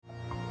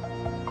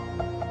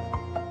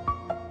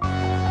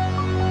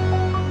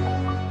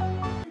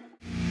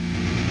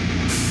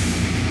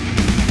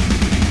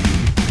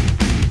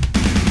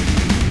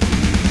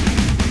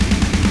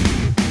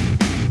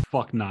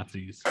fuck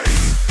Nazis.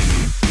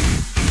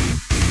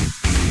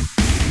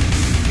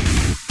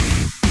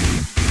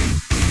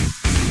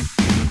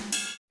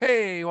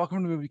 Hey,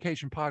 welcome to the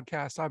Moviecation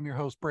Podcast. I'm your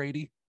host,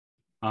 Brady.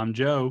 I'm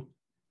Joe.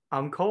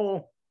 I'm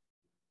Cole.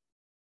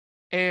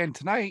 And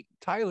tonight,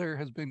 Tyler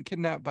has been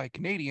kidnapped by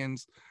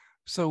Canadians.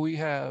 So we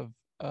have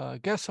a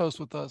guest host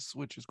with us,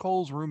 which is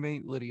Cole's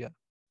roommate, Lydia.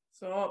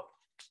 So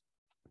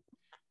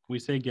We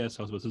say guest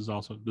host, but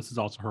this is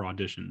also her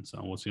audition. So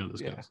we'll see how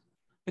this goes.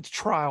 It's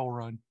trial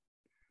run.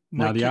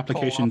 Now, Might the kick Cole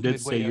application off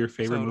did say midway your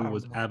favorite episode, movie I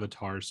was don't know.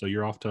 Avatar, so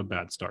you're off to a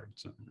bad start.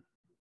 So.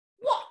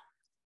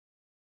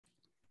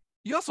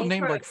 You also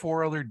named like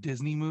 4 other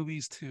Disney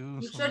movies too.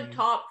 You so said maybe-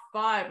 top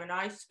 5, and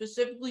I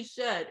specifically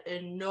said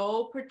in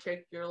no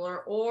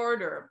particular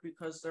order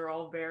because they're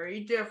all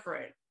very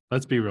different.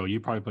 Let's be real. You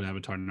probably put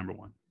Avatar number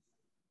 1.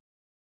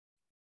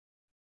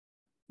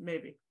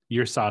 Maybe.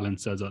 Your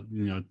silence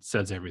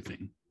says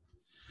everything.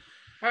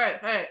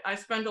 Hey, I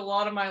spend a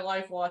lot of my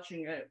life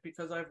watching it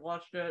because I've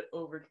watched it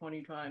over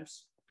 20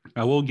 times.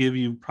 I will give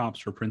you props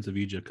for Prince of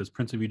Egypt because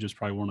Prince of Egypt is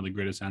probably one of the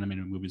greatest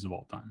animated movies of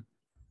all time.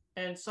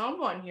 And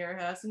someone here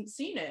hasn't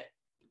seen it.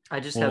 I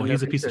just Well, have no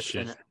he's a piece of interest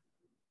in shit. it.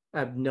 I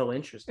have no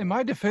interest. In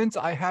my defense,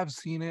 I have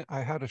seen it.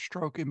 I had a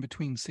stroke in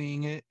between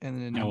seeing it,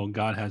 and then Yeah, well,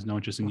 God has no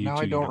interest in you now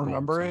too. I don't You're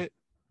remember cold, so. it.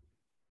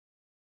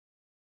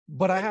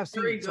 But I have It's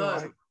seen very it. So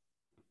good.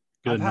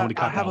 Good. Nobody I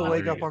caught have my a line.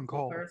 leg Very up good. on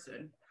Cole.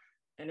 Person.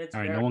 And it's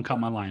All right, very no one caught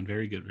my line.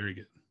 Very good. Very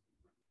good.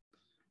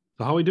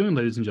 So how are we doing,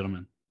 ladies and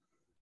gentlemen?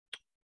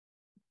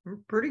 We're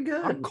pretty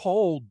good. I'm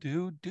cold,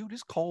 dude. Dude,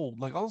 it's cold.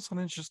 Like all of a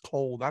sudden, it's just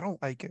cold. I don't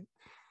like it.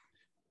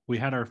 We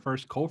had our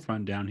first cold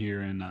front down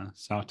here in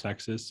South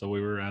Texas, so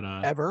we were at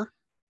Ever.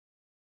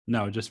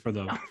 no, just for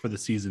the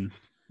season.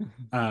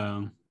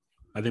 I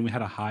think we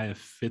had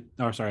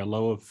a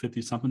low of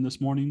 50 something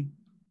this morning.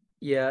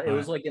 Yeah, it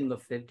was Alright. like in the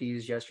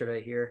 50s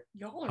yesterday here.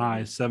 Y'all are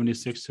High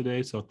 76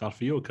 today. So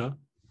Tafioka.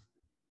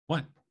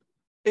 What?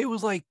 It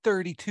was like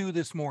 32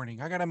 this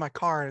morning. I got in my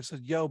car and it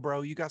said, "Yo,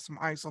 bro, you got some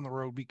ice on the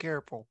road. Be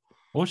careful."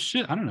 Oh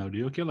shit! I don't know,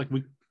 dude. Okay, like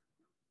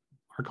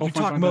our cold You fronts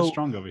talking aren't that about,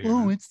 strong over here.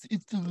 Oh, man.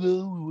 it's the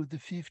low of the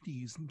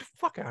 50s.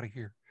 Fuck out of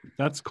here.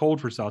 That's cold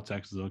for South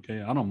Texas.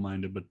 Okay, I don't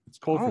mind it, but it's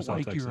cold I for don't South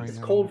like you Texas. right It's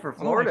now. cold for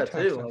I don't like Florida too.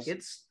 Texas. Like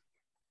it's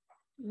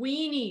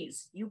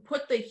weenies. You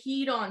put the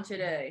heat on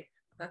today.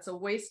 That's a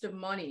waste of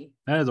money.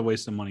 That is a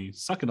waste of money.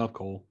 Suck it up,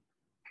 Cole.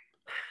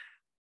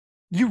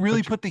 You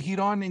really put the heat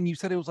on and you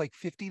said it was like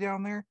 50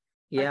 down there?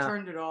 I yeah.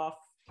 turned it off.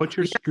 Put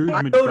your Scrooge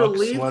I go to McDuck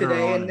leave sweater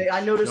today on and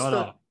I noticed shut the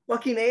up.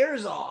 fucking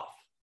air's off.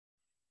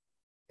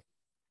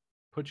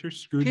 Put your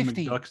Scrooge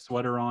 50. McDuck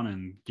sweater on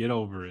and get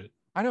over it.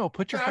 I know.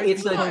 Put your Right. face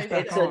It's Nice. a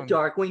back it's on. a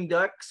Darkwing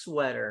Duck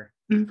sweater.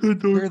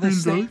 We're the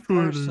same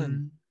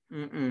person.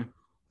 Mm-mm.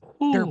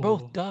 They're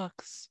both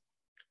ducks.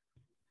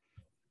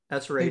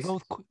 That's They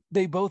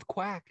racist. both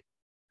quack.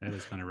 That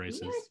is kind of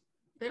racist.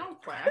 They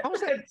don't quack. How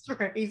is that? That's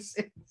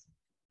racist.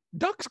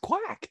 Ducks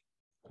quack.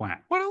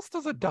 Quack. What else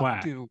does a duck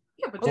Quack. do?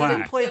 Yeah, but Quack.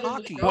 do they Play in the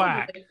hockey. show,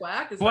 Quack. do they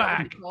quack? Is Quack.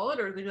 that what you call it,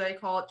 or do they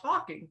call it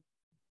talking?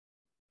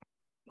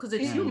 Because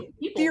it's Yeah. human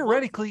people.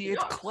 Theoretically,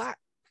 versus it's ducks.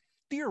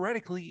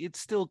 Theoretically, it's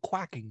still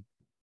quacking.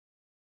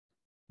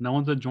 No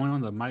one's a join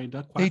on the Mighty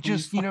Duck. They Quack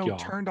just, movie? Fuck y'all.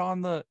 turned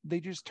on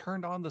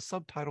the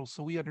subtitles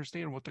so we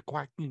understand what the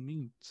quacking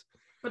means.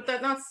 But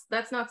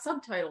that's not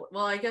subtitle.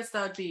 Well, I guess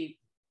that would be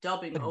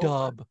dubbing. A over.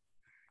 dub.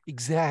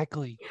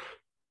 Exactly.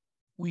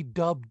 We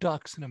dub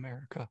ducks in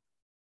America.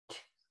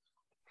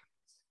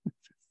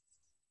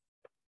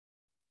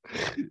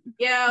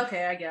 Yeah.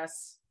 Okay. I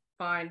guess.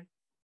 Fine.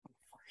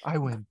 I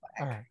win.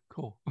 All right,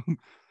 cool.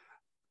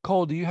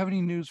 Cole, do you have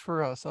any news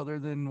for us other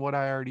than what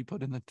I already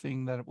put in the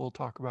thing that we'll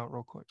talk about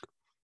real quick?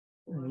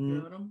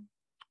 Mm. Got 'em.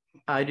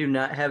 I do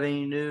not have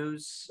any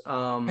news.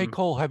 Hey,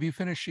 Cole, have you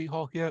finished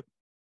She-Hulk yet?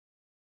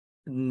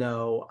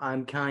 No,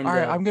 I'm kind All of.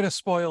 right, I'm gonna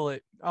spoil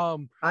it.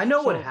 I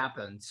know what so-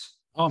 happens.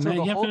 Oh So man,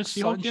 the you haven't Hulk finished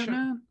She-Hulk yet, Sunshine-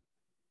 man?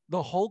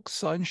 The Hulk's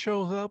son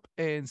shows up,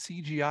 and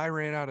CGI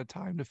ran out of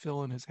time to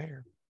fill in his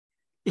hair.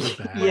 was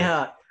bad.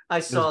 Yeah, I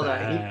saw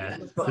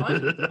bad.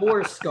 that.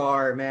 Poor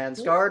Scar, man.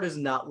 Scar does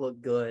not look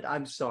good.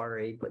 I'm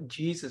sorry, but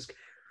Jesus,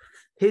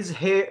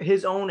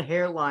 his own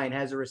hairline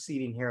has a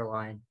receding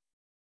hairline.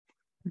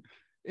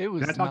 It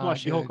was. Can I talk not about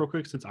She-Hulk good. real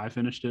quick since I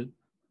finished it?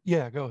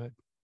 Yeah, go ahead.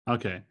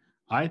 Okay.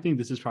 I think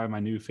this is probably my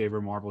new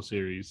favorite Marvel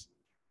series.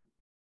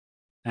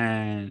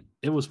 And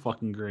it was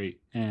fucking great.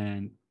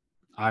 And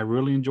I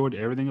really enjoyed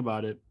everything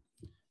about it.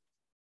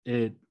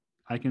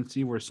 I can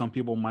see where some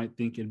people might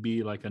think it'd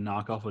be like a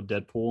knockoff of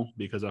Deadpool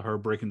because of her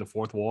breaking the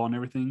fourth wall and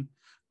everything.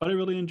 But I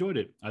really enjoyed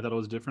it. I thought it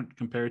was different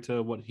compared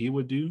to what he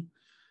would do.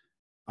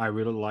 I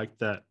really liked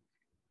that,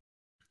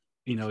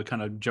 it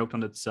kind of joked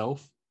on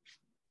itself.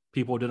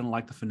 People didn't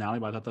like the finale,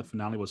 but I thought the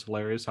finale was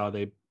hilarious. How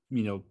they,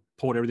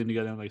 pulled everything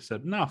together and they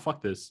said, "No,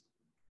 fuck this,"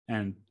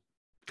 and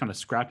kind of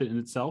scrapped it in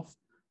itself.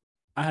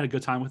 I had a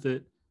good time with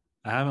it.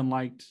 I haven't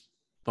liked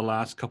the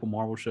last couple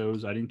Marvel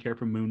shows. I didn't care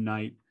for Moon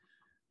Knight.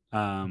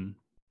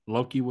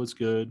 Loki was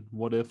good.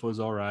 What If was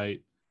all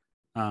right.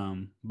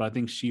 But I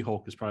think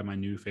She-Hulk is probably my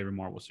new favorite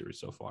Marvel series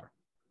so far.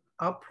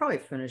 I'll probably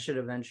finish it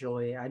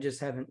eventually. I just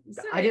haven't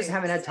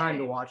had time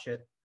to Same. watch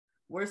it.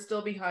 We're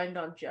still behind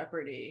on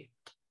Jeopardy.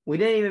 We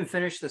didn't even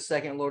finish the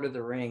second Lord of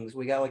the Rings.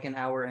 We got like an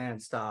hour in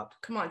and stopped.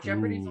 Come on,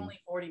 Jeopardy's Ooh. only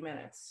 40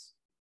 minutes.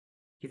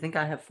 You think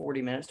I have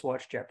 40 minutes to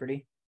watch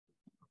Jeopardy?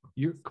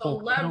 You're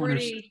Cole, I don't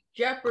understand. Celebrity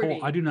Jeopardy.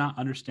 Cole, I do not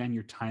understand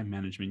your time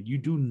management. You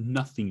do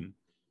nothing.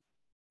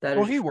 That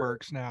Well, is he true.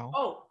 works now.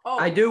 Oh,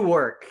 I do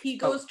work. He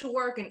goes to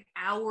work an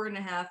hour and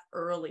a half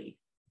early.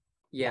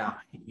 Yeah.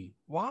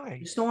 Why?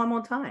 You just know I'm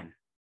on time.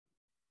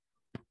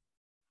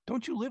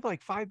 Don't you live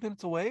like 5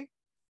 minutes away?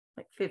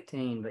 Like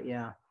 15, but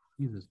yeah.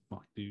 Jesus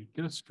fuck, dude.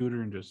 Get a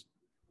scooter and just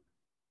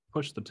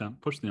push the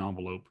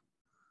envelope.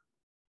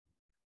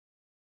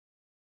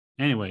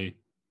 Anyway,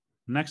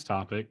 next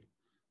topic.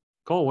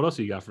 Cole, what else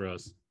you got for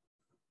us?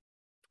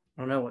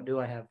 I don't know. What do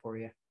I have for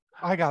you?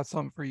 I got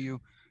something for you.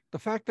 The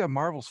fact that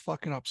Marvel's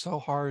fucking up so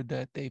hard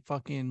that they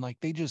fucking like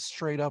they just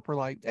straight up were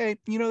like, hey,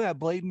 you know that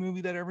Blade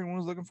movie that everyone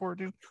was looking forward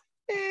to?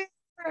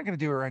 We're not gonna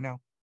do it right now.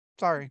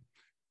 Sorry.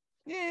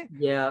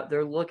 Yeah,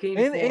 they're looking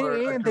And, for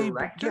a and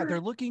director. they're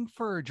looking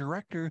for a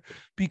director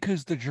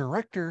because the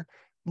director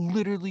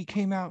literally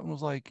came out and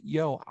was like,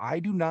 yo, I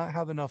do not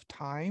have enough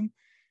time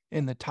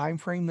in the time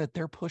frame that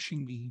they're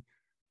pushing me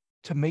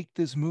to make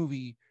this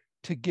movie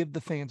to give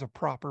the fans a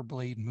proper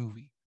Blade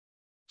movie.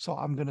 So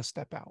I'm gonna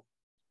step out.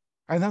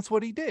 And that's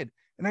what he did.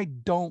 And I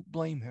don't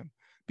blame him,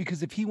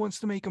 because if he wants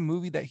to make a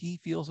movie that he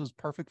feels is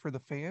perfect for the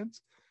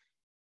fans,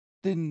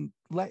 then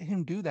let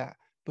him do that.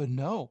 But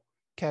no,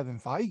 Kevin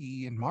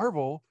Feige and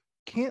Marvel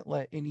can't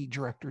let any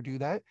director do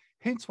that.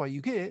 Hence why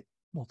you get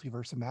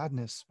Multiverse of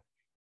Madness.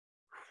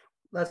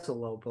 That's a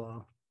low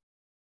blow.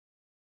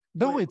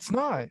 No, Wait. it's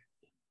not.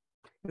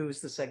 Who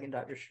was the second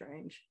Doctor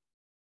Strange?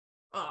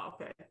 Oh,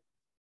 okay.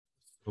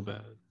 So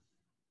bad.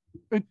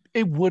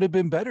 It would have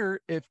been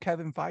better if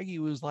Kevin Feige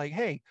was like,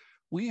 hey,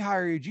 we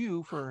hired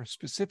you for a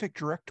specific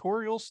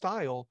directorial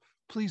style.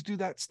 Please do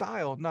that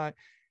style. Not,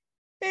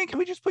 hey, can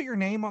we just put your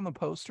name on the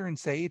poster and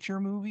say it's your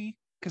movie?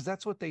 Because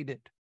that's what they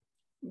did.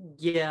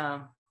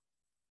 Yeah.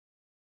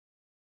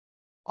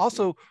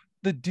 Also,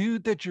 the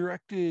dude that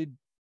directed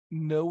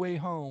No Way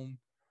Home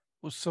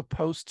was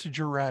supposed to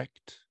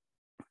direct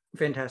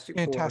Fantastic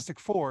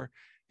Four. Four,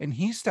 and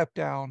he stepped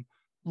down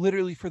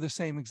literally for the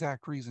same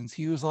exact reasons.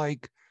 He was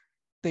like,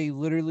 they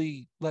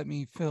literally let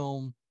me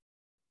film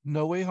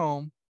No Way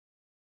Home.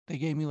 They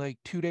gave me like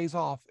 2 days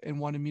off and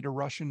wanted me to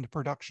rush into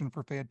production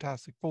for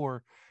Fantastic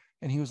Four.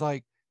 And he was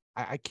like,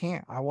 I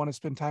can't. I want to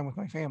spend time with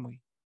my family.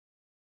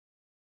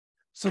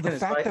 So the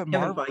fact that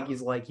Kevin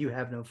Feige's like, you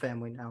have no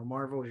family now.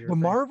 Marvel's your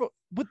thing.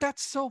 But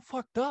that's so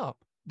fucked up.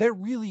 That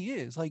really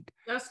is. Like,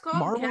 That's called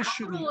Marvel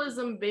shouldn't-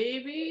 capitalism,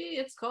 baby.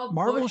 It's called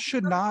Marvel pushing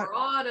should the not-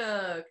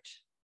 product.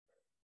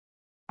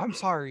 I'm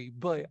sorry,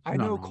 but I You're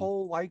not know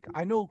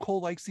wrong.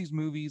 Cole likes these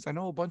movies. I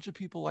know a bunch of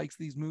people likes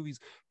these movies,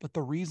 but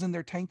the reason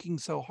they're tanking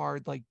so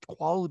hard, like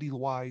quality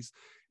wise,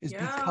 is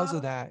because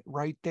of that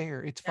right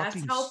there. It's That's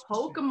fucking how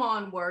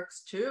Pokemon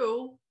works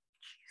too.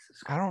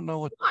 I don't know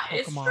what What?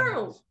 It's Pokemon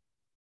true. is.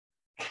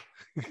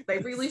 They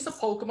release a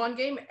Pokemon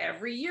game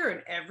every year,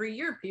 and every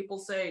year people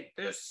say,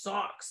 this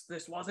sucks.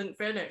 This wasn't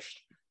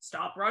finished.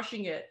 Stop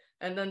rushing it.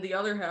 And then the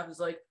other half is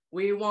like,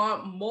 we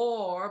want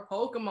more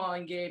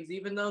Pokemon games,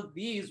 even though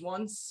these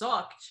ones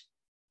sucked.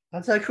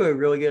 That's actually a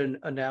really good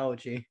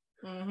analogy.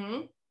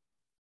 Mm-hmm.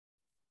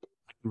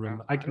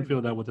 I can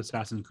feel that with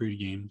Assassin's Creed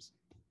games.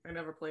 I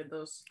never played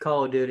those.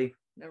 Call of Duty.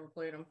 Never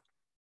played them.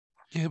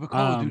 Yeah, but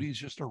Call of Duty is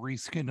just a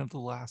reskin of the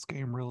last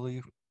game,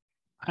 really.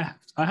 I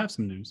have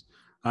some news.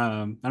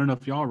 I don't know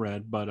if y'all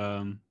read,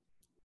 but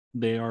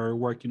they are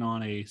working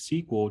on a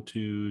sequel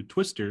to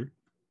Twister,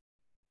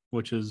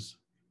 which is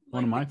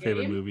one of my Like the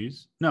favorite game?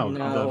 movies. No, the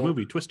No.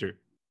 movie Twister.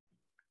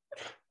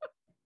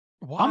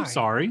 Why? I'm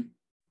sorry.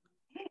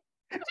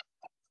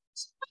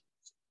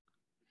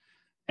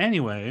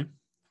 Anyway,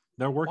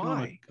 they're working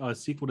on a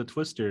sequel to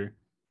Twister.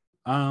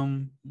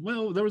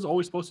 Well, there was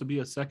always supposed to be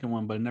a second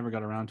one, but it never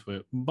got around to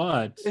it.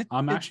 But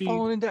It's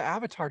fallen into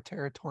Avatar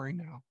territory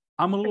now.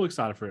 I'm a little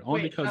excited for it,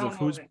 only Wait, because I of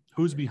don't know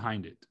who's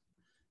behind it.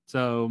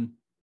 So,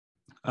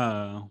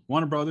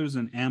 Warner Brothers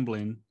and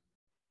Amblin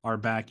are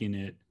backing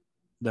it.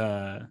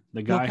 The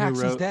Bill guy who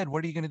Paxton's wrote dead.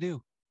 What are you gonna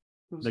do?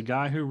 the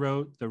guy who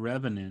wrote The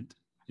Revenant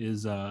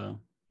is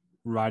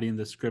writing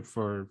the script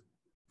for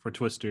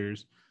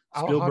Twisters.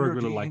 Spielberg Alejandro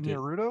really G. liked it.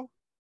 Inarritu?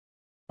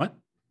 What?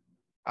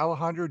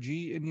 Alejandro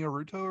G.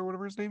 Inarritu or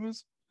whatever his name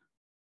is?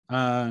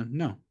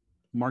 No,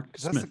 Mark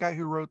Because that's the Smith. guy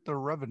who wrote The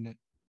Revenant.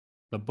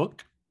 The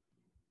book?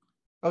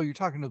 Oh, you're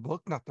talking the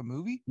book, not the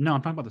movie? No,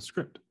 I'm talking about the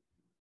script.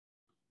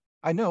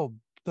 I know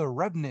The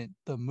Revenant,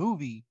 the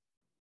movie,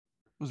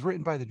 was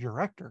written by the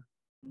director.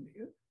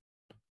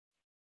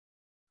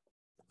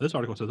 This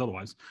article says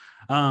otherwise.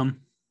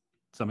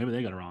 So maybe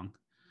they got it wrong.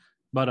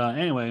 But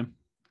anyway,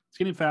 it's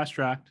getting fast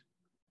tracked,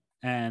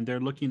 and they're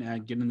looking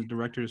at getting the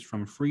directors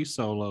from Free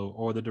Solo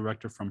or the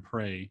director from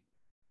Prey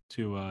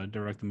to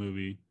direct the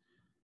movie.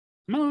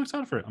 I'm really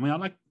excited for it. I mean, I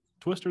like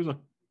Twisters.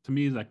 To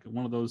me, is like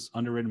one of those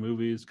underrated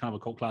movies, kind of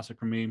a cult classic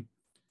for me.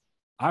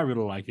 I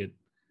really like it.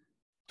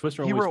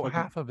 Twister He always wrote fucking...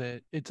 half of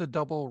it. It's a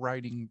double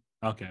writing.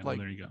 Okay, well, like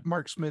there you go.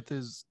 Mark Smith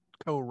is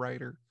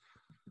co-writer.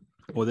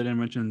 Well, they didn't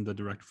mention the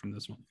director from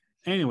this one.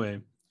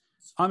 Anyway,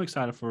 I'm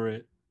excited for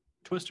it.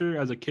 Twister,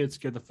 as a kid,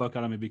 scared the fuck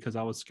out of me because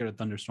I was scared of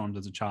thunderstorms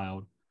as a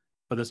child.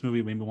 But this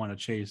movie made me want to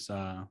chase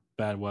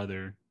bad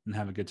weather and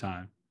have a good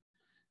time.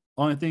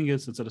 Only thing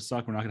is, it's going to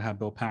suck. We're not going to have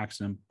Bill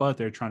Paxton, but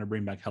they're trying to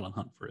bring back Helen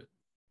Hunt for it.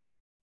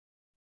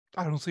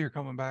 I don't see her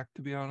coming back,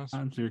 to be honest. I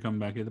don't see her coming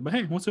back either. But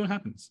hey, we'll see what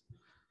happens.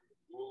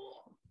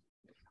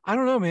 I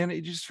don't know, man.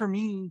 It just, for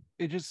me,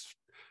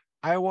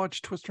 I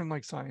watched Twister in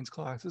like science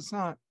class. It's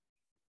not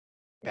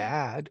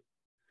bad,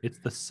 It's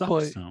the suck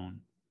But-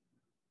 zone.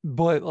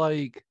 but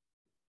like,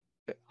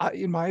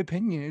 in my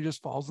opinion, it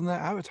just falls in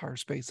that Avatar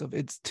space of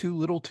it's too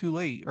little, too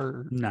late,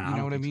 or Nah, you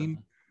know what I don't think mean?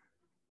 so.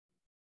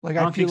 Like, I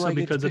I don't feel think so like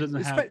because it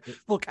doesn't have.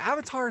 Look,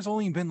 Avatar's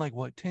only been like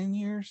what, 10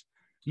 years?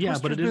 Yeah, but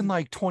Twister's it is. been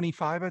like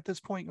 25 at this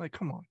point. Like,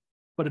 come on.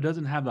 But it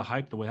doesn't have the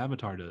hype the way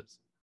Avatar does.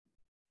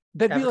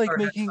 That'd be like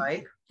Avatar has making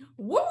hype.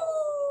 Woo!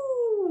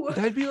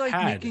 that'd be like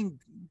Had. making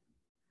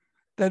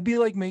that'd be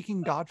like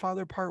making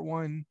Godfather Part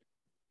 1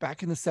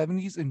 back in the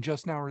 70s and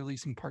just now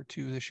releasing Part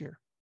 2 this year.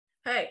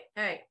 Hey.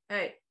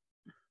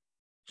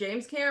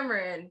 James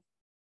Cameron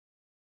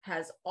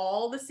has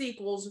all the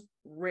sequels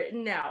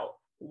written out,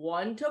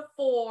 1 to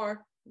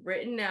 4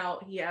 written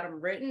out. He had them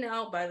written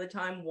out by the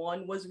time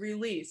 1 was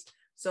released.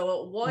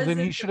 So it was. Then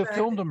he should have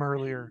filmed them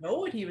earlier. Know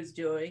what he was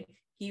doing.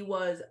 He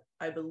was,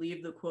 I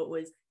believe the quote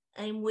was,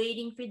 "I'm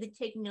waiting for the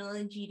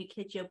technology to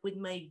catch up with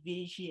my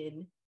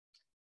vision."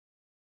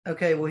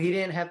 Okay, well, he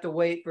didn't have to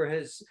wait for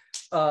his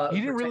He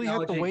didn't for really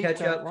have to technology wait catch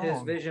that up to his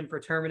long. vision for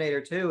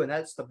Terminator 2, and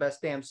that's the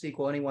best damn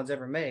sequel anyone's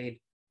ever made.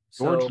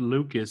 George So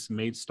Lucas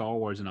made Star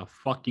Wars in a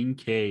fucking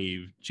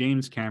cave.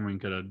 James Cameron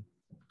could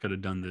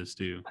have done this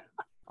too.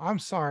 I'm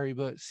sorry,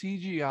 but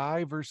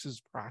CGI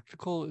versus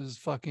practical is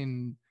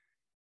fucking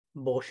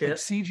like bullshit.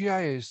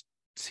 CGI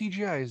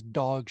is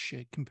dog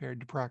shit compared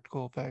to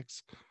practical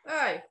effects.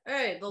 Hey,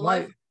 the My-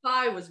 Life of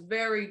Pi was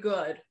very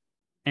good.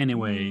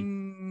 Anyway,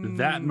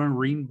 that Mm,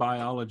 marine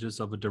biologist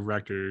of a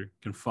director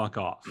can fuck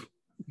off.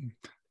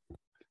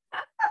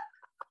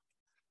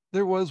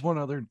 There was one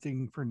other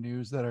thing for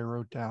news that I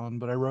wrote down,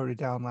 but I wrote it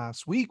down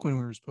last week when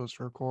we were supposed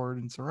to record,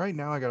 and so right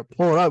now I got to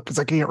pull it up because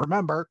I can't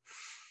remember.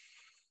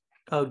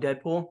 Oh,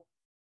 Deadpool.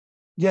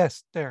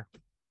 Yes, there.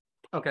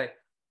 Okay.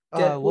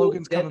 Deadpool,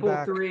 Logan's coming Deadpool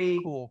back. 3.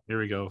 Cool. Here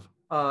we go.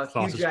 Hugh Sausage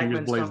fingers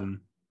Jackman's blazing.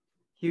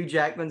 Hugh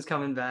Jackman's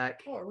coming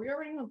back. Oh, are we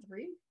already on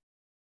 3?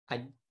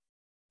 I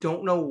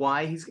don't know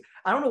why he's.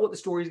 I don't know what the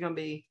story's gonna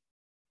be.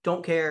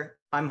 Don't care.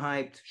 I'm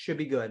hyped. Should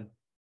be good.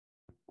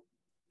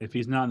 If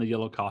he's not in the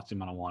yellow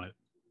costume, I don't want it.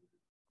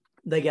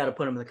 They got to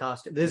put him in the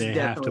costume. This They is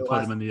have definitely to the put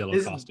last, him in the yellow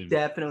this costume. is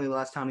definitely the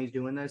last time he's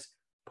doing this.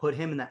 Put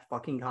him in that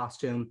fucking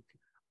costume.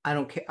 I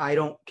don't care. I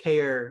don't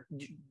care.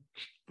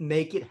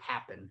 Make it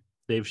happen.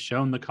 They've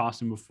shown the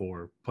costume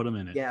before. Put him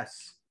in it.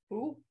 Yes.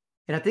 Who?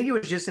 And I think it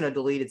was just in a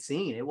deleted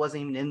scene. It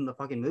wasn't even in the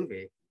fucking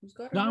movie. Who's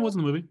got No, it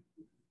wasn't the movie.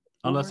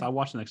 Unless Or- I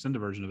watched an extended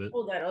version of it.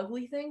 Oh, that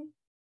ugly thing?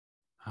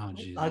 Oh,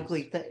 Jesus.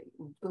 Ugly thing.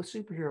 The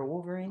superhero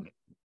Wolverine.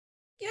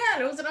 Yeah,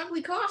 it was an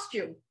ugly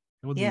costume.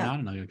 It was Yeah. not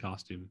an ugly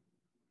costume.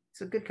 It's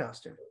a good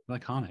costume.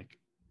 Iconic.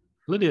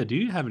 Lydia, do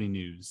you have any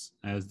news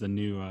as the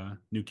new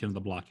kid on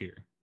the block here?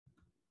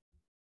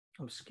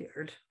 I'm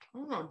scared. I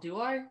don't know, do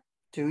I?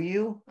 Do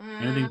you?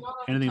 Anything not off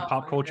the anything top of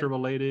pop my culture head.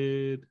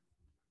 related?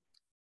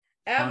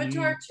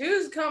 Avatar funny?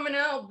 2's coming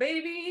out,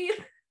 baby.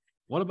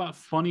 What about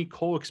funny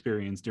Cole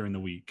experience during the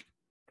week?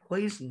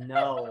 Please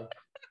no.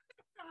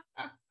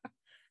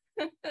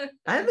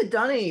 I haven't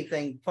done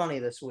anything funny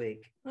this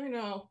week. I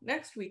know.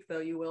 Next week, though,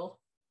 you will.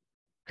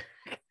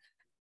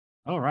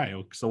 All right,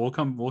 so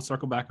we'll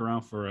circle back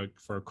around for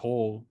a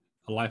Cole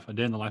a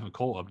day in the life of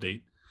Cole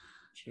update.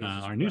 Jesus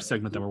Our new Christ.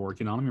 segment that we're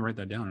working on. Let me write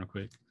that down real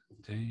quick.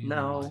 Day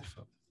No.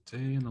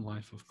 in the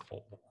life of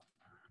Cole.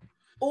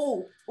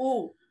 Oh,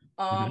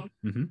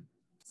 Mhm.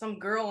 some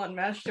girl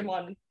unmatched him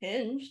on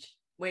Hinged.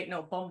 Wait,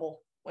 no,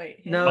 Bumble.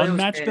 Wait, No, it was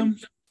Unmatched him?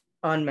 Hinge.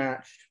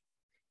 Unmatched.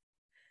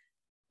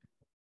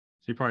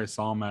 She probably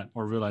saw him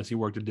or realized he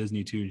worked at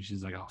Disney too, and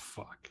she's like, "Oh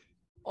fuck."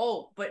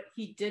 Oh, but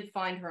he did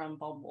find her on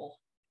Bumble.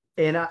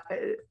 And I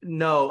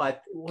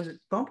was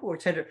it Bumble or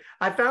Tinder?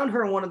 I found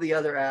her on one of the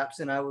other apps,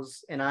 and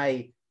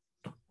I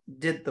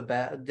did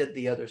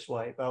the other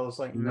swipe. I was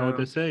like, You know what no.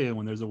 they say: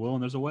 when there's a will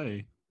and there's a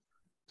way.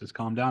 Just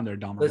calm down there,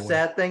 Dahmer The boy.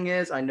 sad thing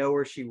is, I know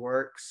where she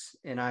works,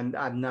 and I'm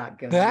not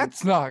gonna.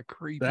 That's not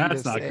creepy.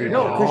 That's to not say. creepy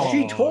no, at because all.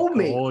 she told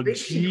me. Oh,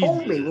 She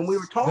told me when we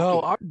were Jesus. talking.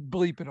 No, I'm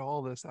bleeping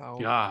all this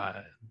out.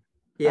 God,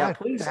 yeah, That-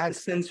 please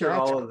that's- censor that's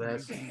all of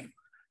this. creepy.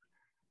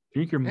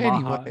 drink your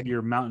Anyway.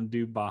 your Mountain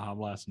Dew Baja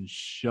Blast and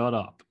shut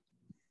up.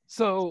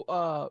 So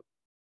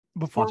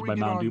before Sponsored we by get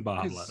Mountain on, Dew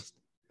Baja 'cause- Blast.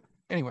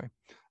 anyway,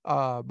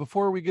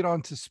 before we get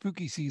on to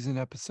spooky season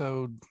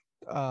episode,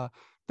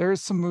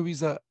 there's some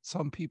movies that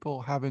some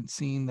people haven't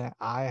seen that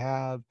I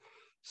have.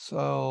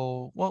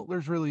 So, well,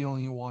 there's really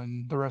only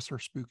one. The rest are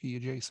spooky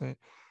adjacent.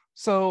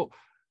 So,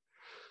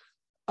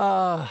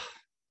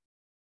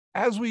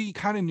 as we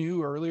kind of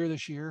knew earlier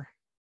this year,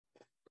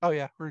 Oh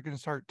yeah, we're gonna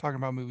start talking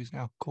about movies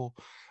now. Cool.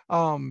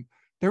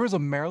 There was a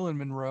Marilyn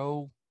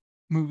Monroe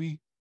movie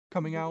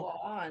coming out.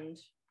 Blonde.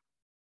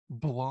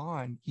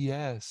 Blonde,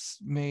 yes,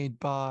 made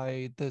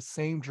by the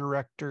same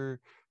director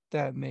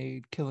that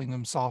made Killing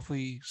Them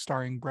Softly,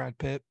 starring Brad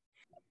Pitt.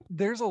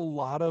 There's a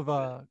lot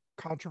of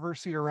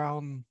controversy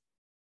around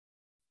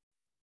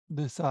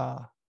this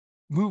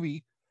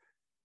movie.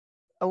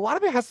 A lot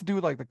of it has to do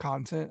with like the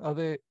content of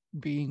it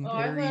being Oh,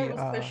 I thought very it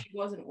was because she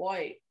wasn't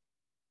white.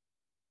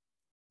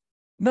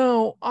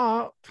 no,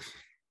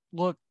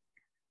 look,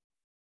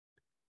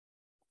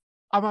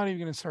 I'm not even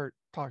gonna start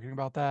talking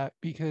about that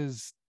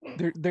because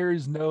there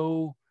is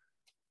no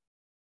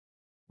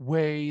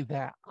way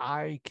that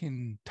I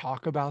can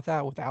talk about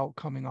that without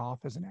coming off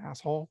as an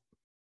asshole.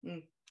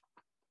 Mm.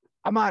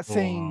 I'm not Go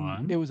saying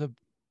on. it was a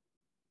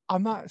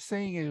I'm not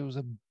saying it was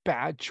a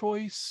bad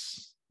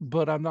choice,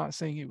 but I'm not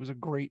saying it was a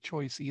great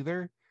choice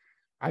either.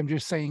 I'm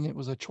just saying it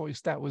was a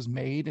choice that was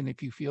made, and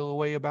if you feel a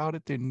way about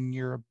it, then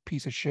you're a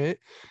piece of shit.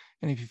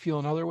 And if you feel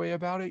another way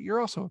about it,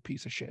 you're also a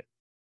piece of shit.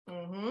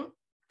 Mm-hmm.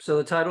 So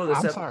the title of this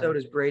I'm episode sorry.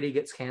 is Brady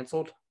Gets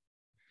Canceled.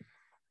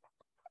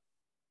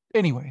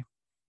 Anyway,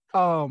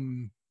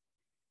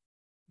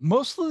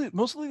 mostly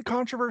the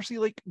controversy,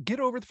 like get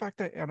over the fact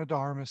that Anna de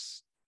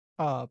Armas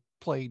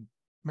played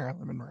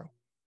Marilyn Monroe.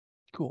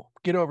 Cool.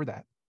 Get over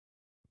that.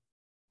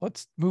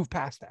 Let's move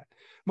past that.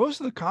 Most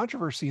of the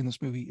controversy in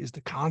this movie is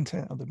the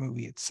content of the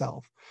movie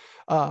itself.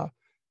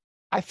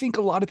 I think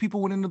a lot of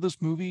people went into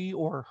this movie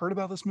or heard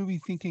about this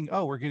movie thinking,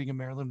 oh, we're getting a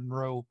Marilyn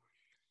Monroe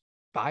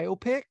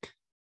biopic.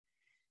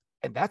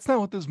 And that's not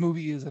what this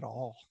movie is at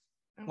all.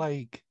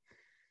 Like,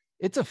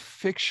 it's a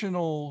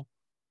fictional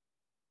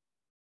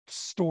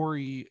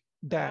story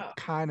that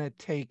kind of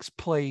takes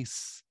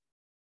place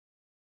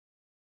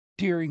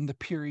during the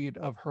period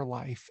of her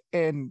life.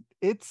 And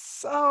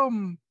it's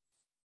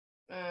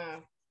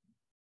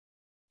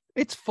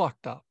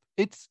fucked up.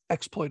 It's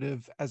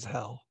exploitive as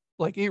hell.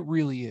 Like it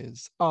really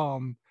is.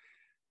 It's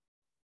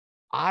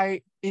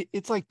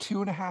like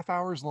 2.5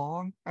 hours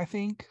long, I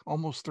think,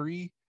 almost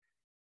 3.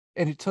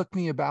 And it took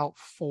me about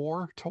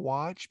 4 to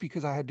watch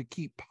because I had to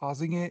keep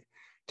pausing it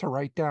to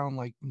write down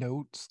like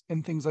notes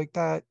and things like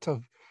that,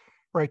 to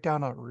write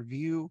down a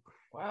review.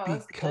 Wow,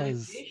 that's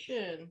because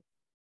dedication.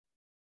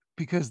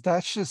 because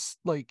that's just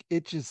like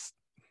the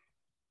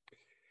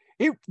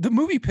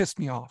movie pissed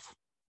me off.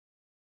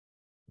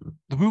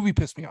 The movie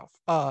pissed me off.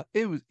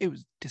 It was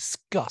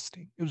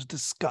disgusting. It was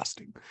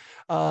disgusting.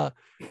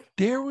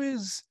 There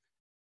was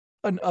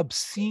an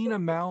obscene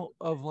amount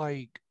of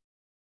like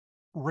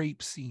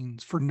rape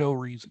scenes for no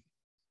reason.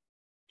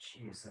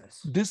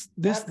 Jesus. This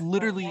That's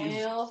literally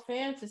Final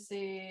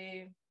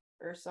Fantasy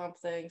or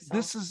something.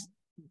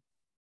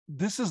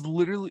 This is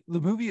literally,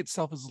 the movie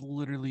itself is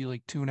literally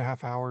like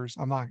 2.5 hours.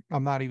 I'm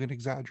not even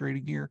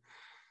exaggerating here.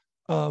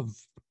 Of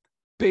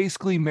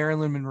basically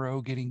Marilyn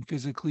Monroe getting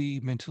physically,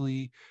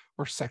 mentally,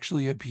 or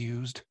sexually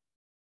abused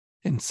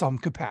in some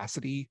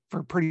capacity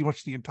for pretty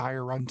much the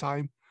entire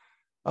runtime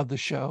of the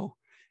show.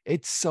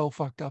 It's so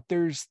fucked up.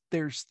 There's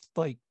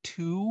like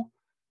 2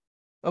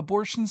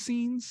 abortion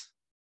scenes.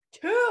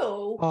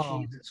 2?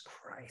 Jesus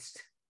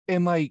Christ.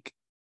 And like,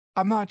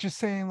 I'm not just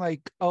saying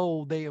like,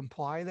 oh, they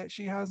imply that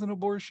she has an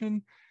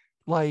abortion.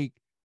 Like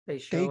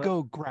they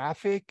go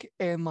graphic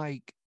and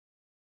like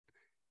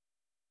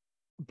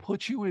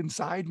put you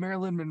inside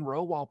Marilyn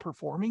Monroe while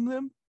performing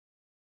them.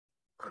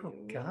 Oh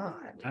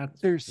God.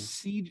 There's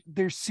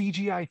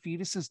CGI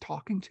fetuses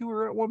talking to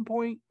her at one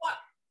point,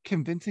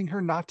 convincing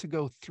her not to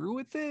go through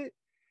with it.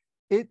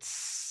 Did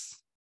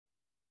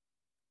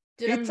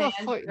a man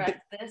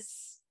direct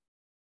this?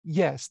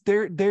 Yes,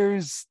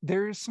 there's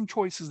some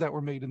choices that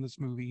were made in this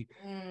movie.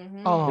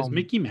 Mm-hmm. Is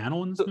Mickey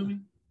Mantle in this movie?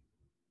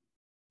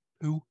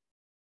 Who?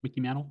 Mickey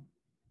Mantle?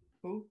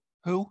 Who?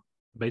 The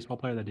baseball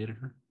player that dated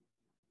her?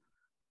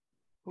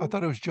 I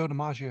thought it was Joe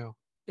DiMaggio.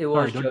 It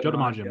was Joe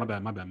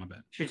DiMaggio. My bad.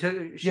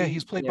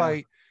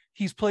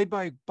 He's played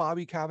by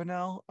Bobby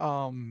Cavanaugh.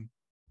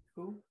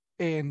 Who?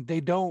 And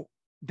they don't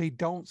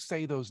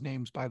say those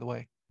names, by the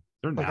way.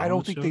 They're like now I don't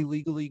on the think show? they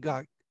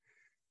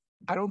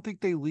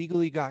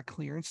legally got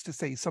clearance to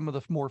say some of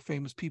the more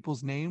famous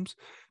people's names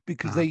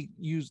because they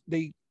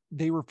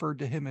referred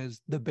to him as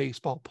the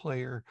baseball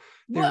player.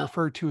 They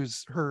referred to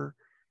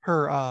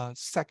her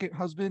second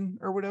husband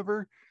or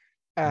whatever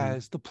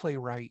as the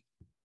playwright.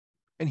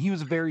 And he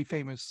was a very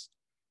famous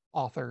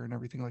author and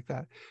everything like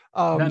that.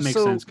 That makes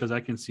sense because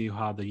I can see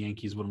how the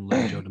Yankees wouldn't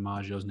let Joe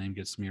DiMaggio's name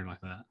get smeared like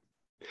that.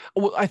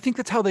 Well, I think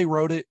that's how they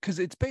wrote it because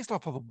it's based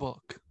off of a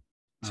book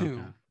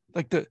too.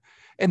 Okay.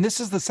 And this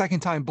is the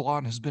second time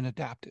Blonde has been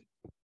adapted.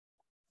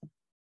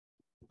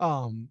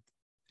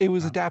 It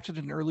was adapted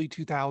in early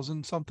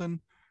 2000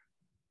 something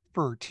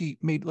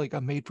made like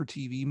a made for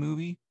TV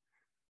movie.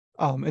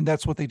 And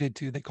that's what they did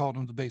too. They called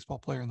him the baseball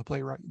player and the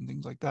playwright and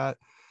things like that.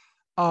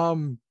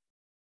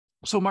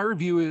 So my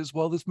review is,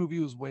 well, this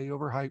movie was way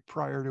overhyped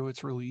prior to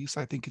its release.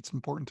 I think it's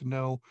important to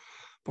know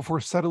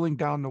before settling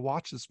down to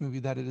watch this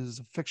movie that it is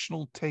a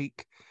fictional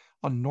take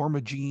on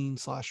Norma Jean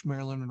 /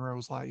 Marilyn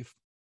Monroe's life.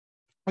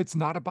 It's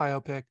not a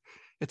biopic.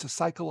 It's a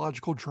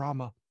psychological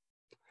drama.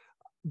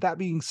 That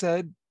being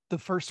said, the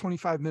first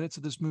 25 minutes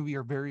of this movie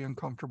are very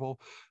uncomfortable.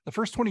 The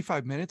first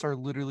 25 minutes are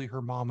literally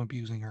her mom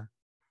abusing her.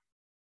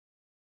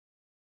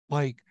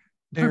 Like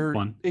That's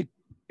fun.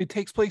 it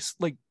takes place,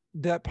 like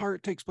that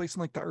part takes place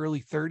in like the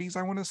early 30s,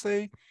 I want to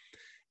say.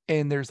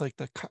 And there's like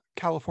the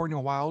California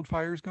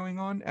wildfires going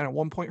on. And at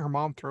one point, her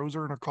mom throws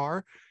her in a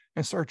car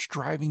and starts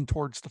driving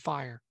towards the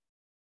fire.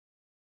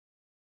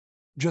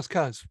 Just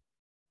because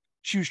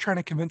she was trying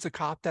to convince a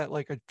cop that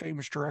like a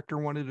famous director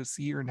wanted to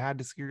see her and had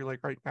to see her like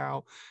right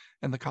now.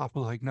 And the cop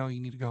was like, no,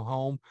 you need to go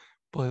home.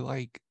 But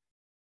like,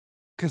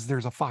 because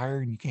there's a fire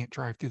and you can't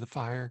drive through the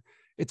fire.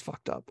 It's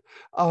fucked up.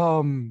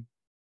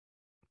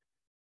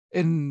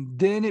 And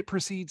then it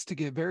proceeds to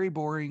get very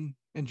boring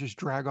and just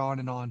drag on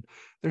and on.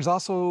 There's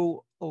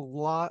also a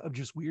lot of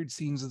just weird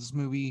scenes of this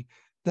movie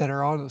that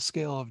are on a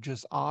scale of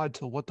just odd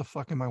to what the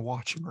fuck am I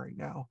watching right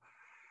now.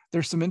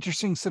 There's some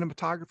interesting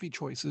cinematography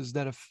choices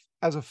that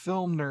as a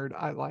film nerd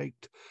I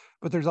liked,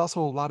 but there's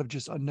also a lot of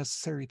just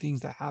unnecessary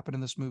things that happen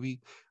in this movie,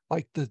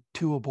 like the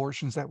 2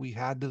 abortions that we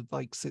had to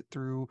like sit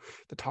through,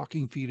 the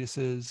talking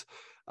fetuses,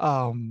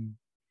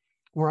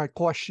 where I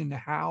question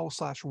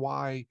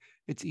how/why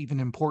it's even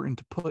important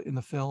to put in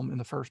the film in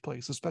the first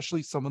place,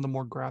 especially some of the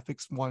more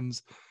graphics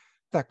ones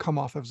that come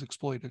off as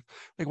exploited.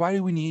 Like, why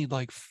do we need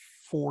like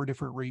 4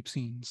 different rape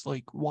scenes?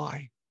 Like,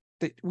 why?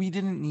 That we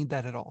didn't need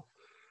that at all.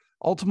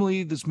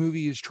 Ultimately, this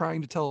movie is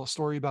trying to tell a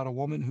story about a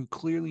woman who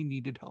clearly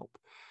needed help,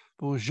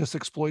 but was just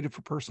exploited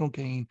for personal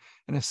gain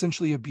and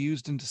essentially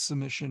abused into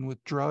submission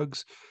with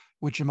drugs,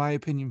 which in my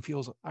opinion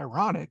feels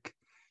ironic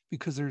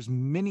because there's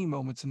many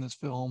moments in this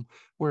film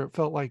where it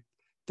felt like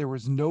there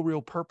was no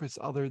real purpose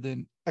other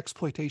than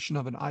exploitation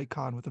of an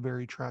icon with a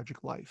very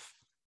tragic life.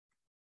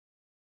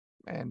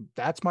 And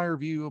that's my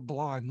review of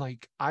Blonde.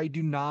 Like, I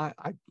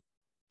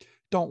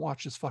don't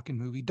watch this fucking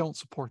movie. Don't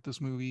support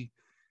this movie.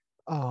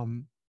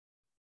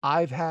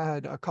 I've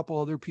had a couple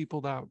other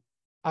people that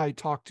I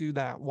talked to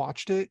that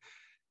watched it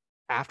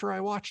after I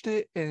watched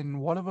it, and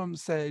one of them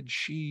said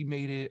she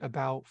made it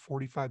about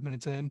 45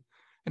 minutes in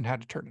and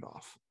had to turn it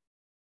off.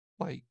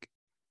 Like,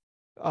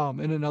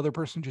 and another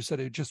person just said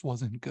it just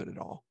wasn't good at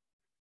all.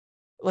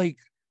 Like,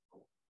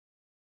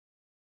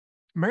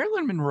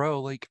 Marilyn Monroe,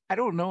 like, I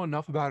don't know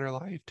enough about her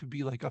life to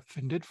be like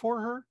offended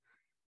for her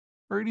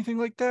or anything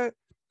like that,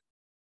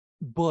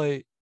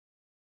 but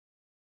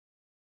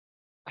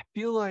I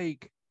feel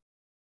like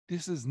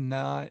this is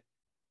not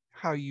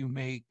how you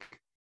make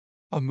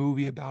a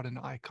movie about an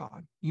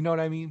icon. You know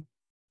what I mean?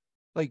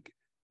 Like,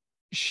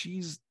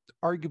 she's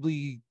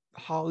arguably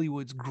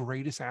Hollywood's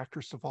greatest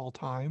actress of all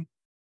time.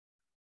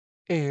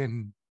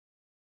 And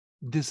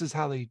this is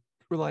how they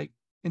were like,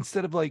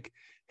 instead of like,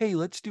 hey,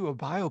 let's do a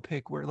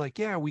biopic where like,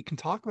 yeah, we can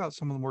talk about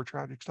some of the more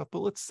tragic stuff, but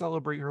let's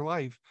celebrate her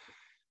life.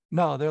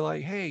 No, they're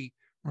like, hey,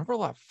 remember a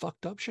lot of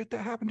fucked up shit that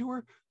happened to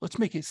her? Let's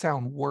make it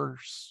sound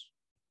worse.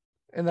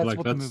 And that's Like,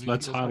 what the movie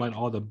let's feels highlight like.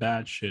 all the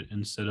bad shit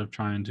instead of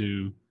trying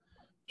to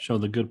show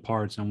the good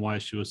parts and why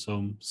she was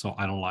so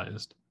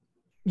idolized.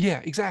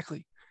 Yeah,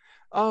 exactly.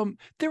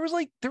 There was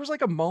like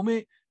a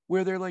moment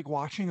where they're like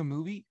watching a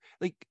movie,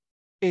 like,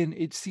 and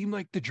it seemed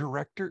like the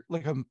director,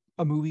 like a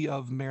movie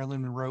of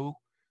Marilyn Monroe,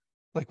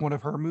 like one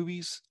of her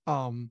movies.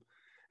 And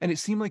it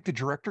seemed like the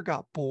director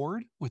got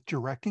bored with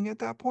directing at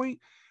that point.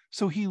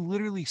 So he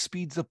literally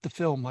speeds up the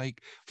film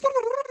like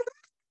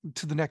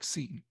to the next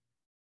scene.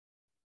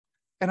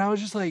 And I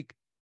was just like,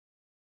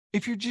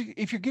 if you're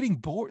getting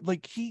bored,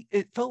 like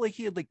it felt like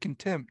he had like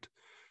contempt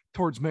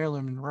towards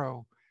Marilyn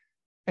Monroe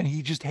and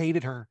he just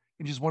hated her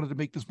and just wanted to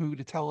make this movie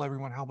to tell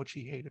everyone how much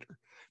he hated her.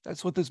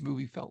 That's what this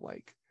movie felt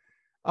like.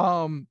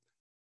 All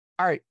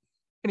right.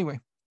 Anyway,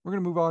 we're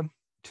gonna move on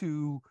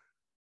to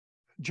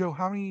Joe.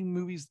 How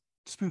many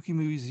spooky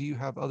movies do you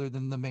have other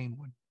than the main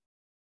one?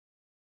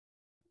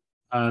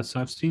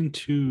 So I've seen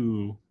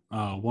 2. One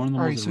of them All was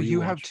right, a so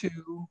you have rewatch.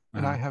 2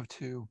 and I have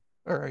 2.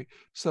 All right.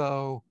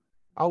 So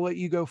I'll let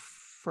you go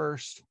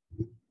first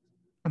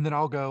and then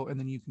I'll go and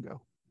then you can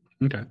go.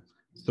 Okay.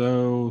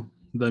 So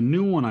the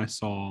new one I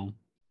saw,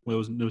 well, it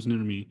was new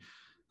to me,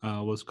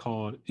 was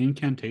called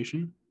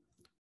Incantation.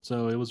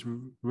 So it was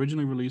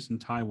originally released in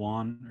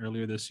Taiwan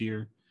earlier this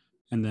year,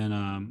 and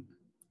then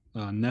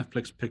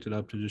Netflix picked it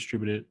up to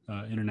distribute it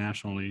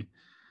internationally.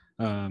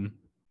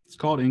 It's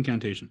called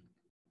Incantation.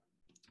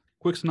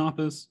 Quick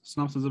synopsis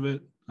of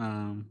it,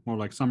 more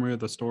like summary of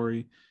the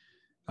story.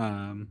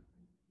 Um,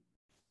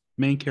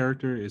 Main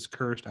character is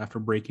cursed after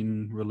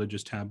breaking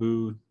religious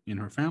taboo in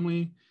her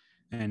family,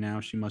 and now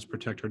she must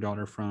protect her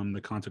daughter from the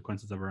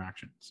consequences of her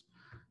actions.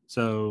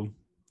 So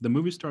the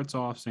movie starts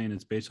off saying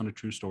it's based on a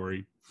true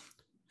story,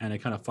 and it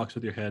kind of fucks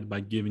with your head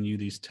by giving you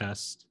these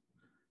tests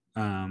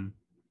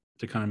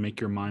to kind of make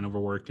your mind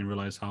overwork and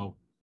realize how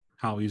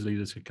easily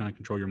this can kind of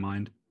control your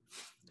mind.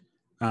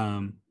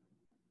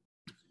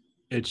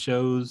 It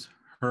shows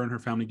her and her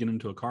family get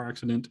into a car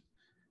accident.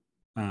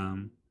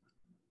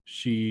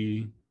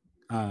 She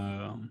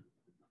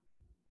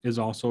is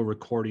also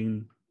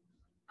recording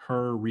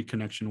her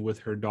reconnection with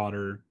her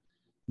daughter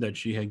that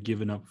she had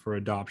given up for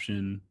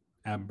adoption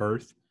at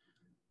birth.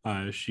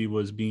 she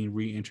was being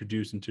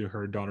reintroduced into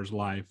her daughter's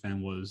life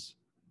and was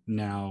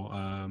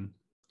now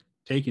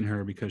taking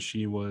her because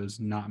she was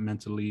not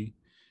mentally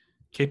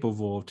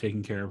capable of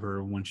taking care of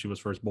her when she was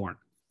first born.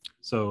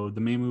 So the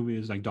main movie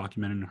is like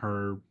documenting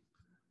her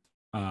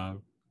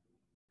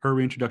her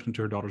reintroduction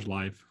to her daughter's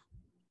life,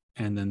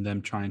 and then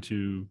them trying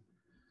to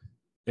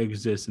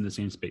exist in the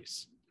same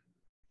space.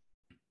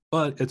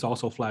 But it's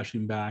also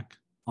flashing back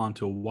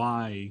onto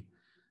why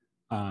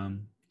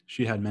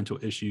she had mental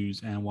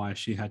issues and why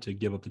she had to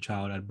give up the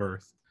child at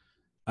birth.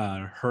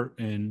 Her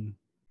in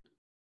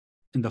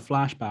the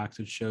flashbacks,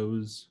 it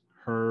shows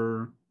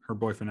her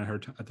boyfriend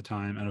at the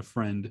time and a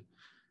friend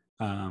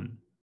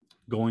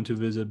going to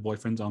visit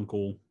boyfriend's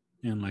uncle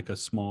in like a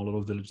small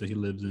little village that he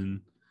lives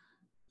in,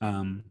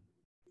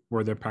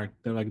 where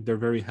they're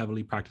very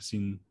heavily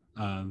practicing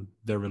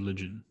their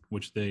religion,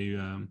 which they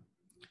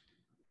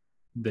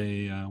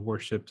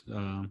worshipped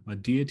a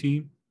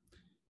deity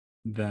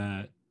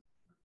that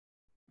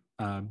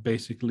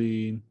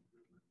basically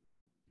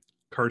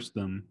cursed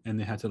them, and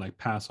they had to like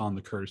pass on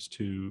the curse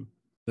to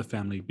the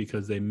family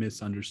because they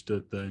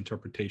misunderstood the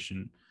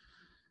interpretation.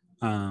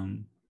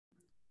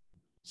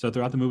 So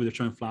throughout the movie, they're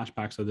showing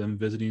flashbacks of them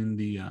visiting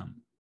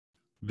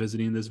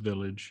this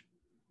village,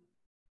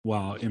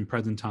 while in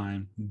present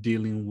time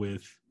dealing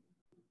with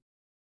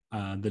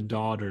the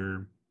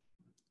daughter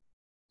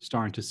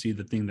starting to see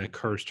the thing that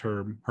cursed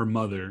her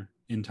mother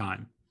in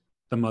time.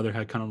 The mother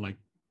had kind of like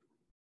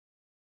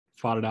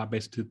fought it out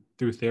basically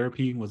through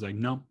therapy, was like,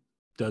 nope,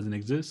 doesn't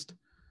exist.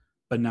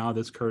 But now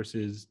this curse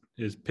is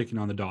picking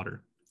on the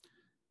daughter.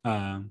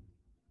 And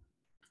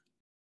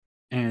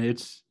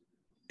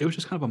it was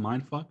just kind of a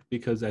mind fuck,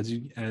 because as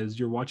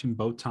you're watching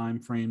both time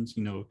frames,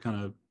 you know,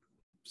 kind of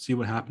see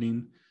what's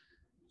happening.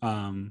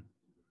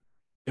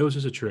 It was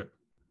just a trip.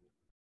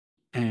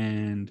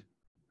 And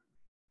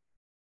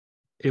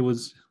it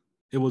was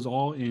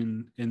all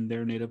in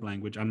their native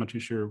language. I'm not too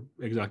sure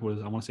exactly what it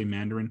is. I want to say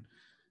Mandarin.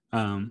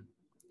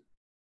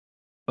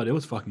 But it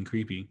was fucking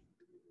creepy,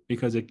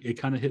 because it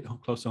kind of hit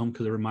close to home,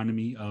 because it reminded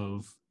me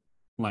of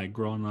like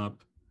growing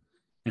up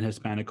in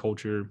Hispanic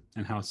culture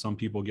and how some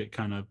people get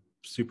kind of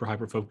super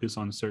hyper focused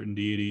on certain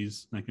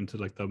deities, like into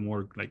like the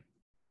more like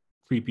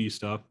creepy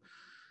stuff.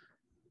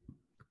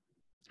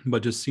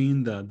 But just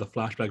seeing the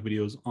flashback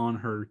videos on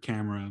her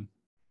camera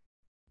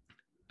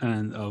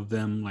and of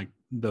them, like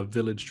the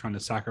village trying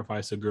to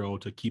sacrifice a girl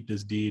to keep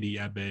this deity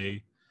at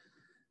bay,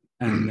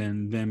 and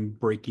then them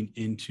breaking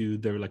into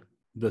their like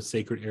the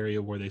sacred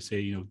area where they say,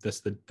 you know,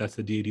 that's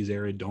the deity's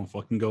area, don't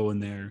fucking go in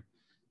there.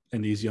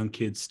 And these young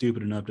kids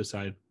stupid enough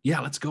decide, yeah,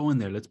 let's go in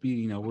there, let's be,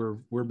 you know,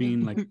 we're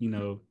being like, you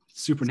know,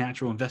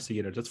 supernatural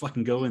investigators, let's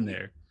fucking go in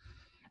there.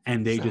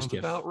 And they Sounds just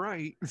get about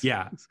right.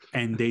 yeah,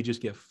 and they just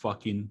get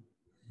fucking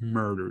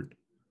murdered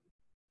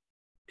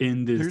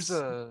in this.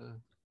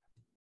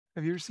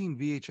 Have you ever seen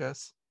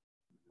VHS?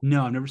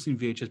 No, I've never seen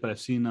VHS, but I've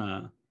seen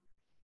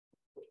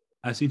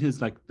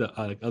his like the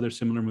like other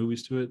similar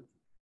movies to it.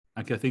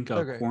 Like I think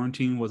Okay.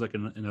 Quarantine was like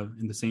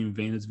in the same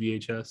vein as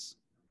VHS.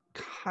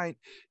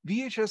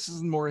 VHS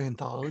is more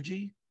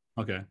anthology.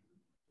 Okay.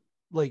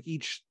 Like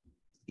each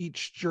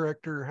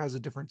director has a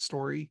different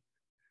story,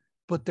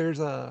 but there's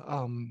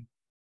a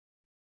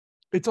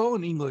it's all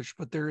in English,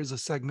 but there is a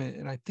segment,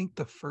 and I think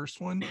the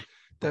first one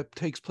that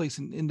takes place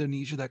in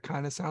Indonesia that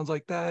kind of sounds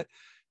like that,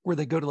 where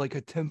they go to like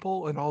a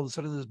temple and all of a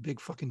sudden there's big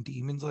fucking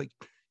demons like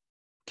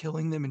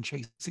killing them and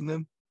chasing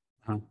them.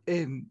 Huh.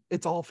 And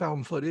it's all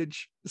found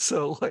footage.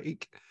 So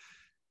like,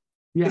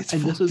 yeah, it's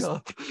and this is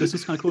up. This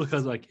is kind of cool,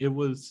 because like it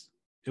was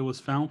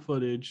found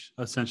footage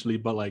essentially,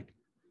 but like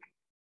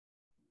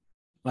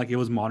it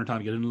was modern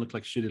time. It didn't look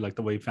like shitty like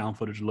the way found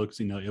footage looks.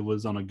 You know, it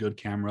was on a good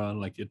camera,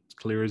 like it's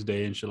clear as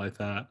day and shit like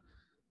that.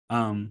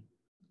 I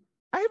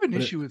have an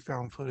issue with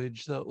found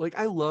footage though. Like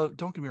don't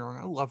get me wrong,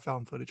 I love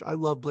found footage. I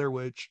love Blair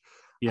Witch.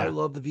 Yeah. I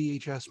love the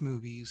VHS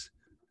movies.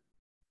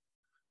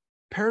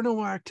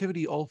 Paranormal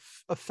Activity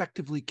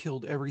effectively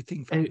killed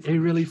everything. It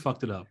really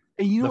fucked it up.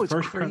 And you know The what's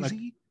first part,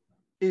 crazy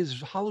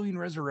is Halloween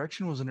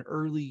Resurrection was an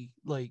early,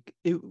 like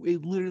it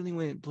literally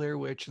went Blair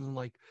Witch, and then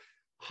like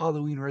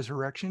Halloween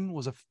Resurrection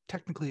was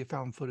technically a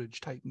found footage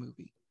type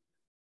movie.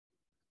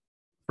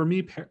 For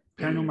me,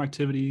 Paranormal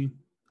Activity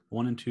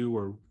 1 and 2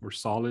 were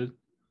solid,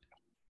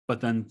 but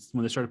then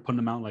when they started putting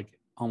them out like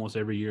almost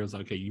every year, I was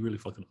like, okay, you really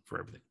fucked it up for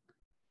everything.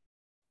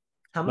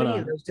 How many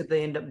of those did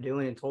they end up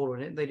doing in total?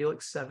 Didn't they do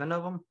like 7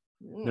 of them?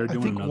 They're doing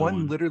I think another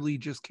one literally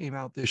just came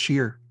out this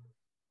year.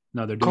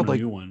 No, they're doing called, a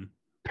like, new one.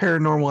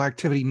 Paranormal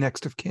Activity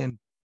Next of Kin.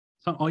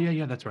 So, oh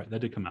yeah, that's right. That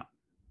did come out.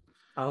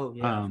 Oh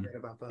yeah, I forgot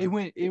about that.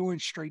 It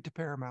went straight to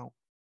Paramount,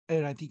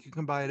 and I think you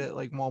can buy it at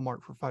like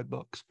Walmart for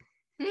 $5.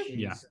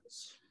 Yeah.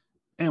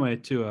 Anyway,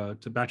 to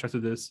backtrack to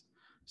this,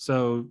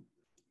 so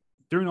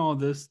during all of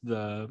this,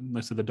 like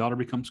I said, the daughter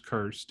becomes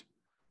cursed,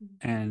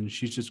 and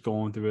she's just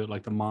going through it.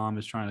 Like the mom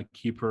is trying to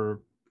keep her,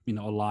 you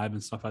know, alive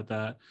and stuff like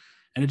that.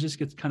 And it just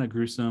gets kind of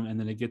gruesome, and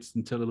then it gets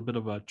into a little bit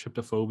of a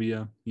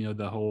tryptophobia, you know,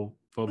 the whole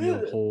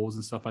phobia of holes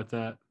and stuff like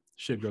that.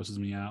 Shit grosses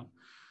me out.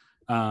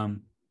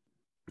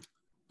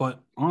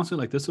 But honestly,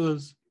 like this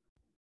was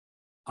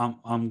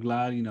I'm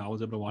glad, I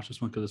was able to watch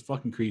this one because it's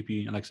fucking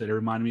creepy. And like I said, it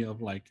reminded me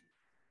of like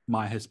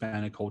my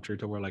Hispanic culture,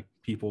 to where like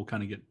people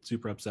kind of get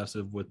super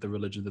obsessive with the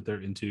religion that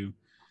they're into,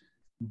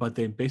 but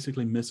they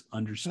basically La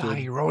misunderstood.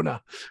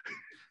 Llorona.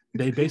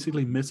 They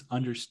basically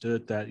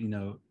misunderstood that,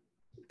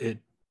 it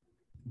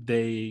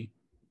they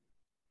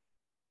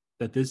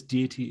that this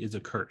deity is a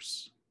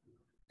curse.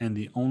 And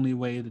the only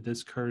way that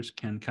this curse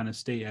can kind of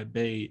stay at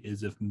bay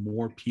is if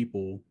more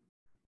people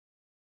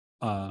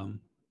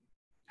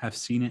have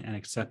seen it and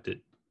accept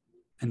it.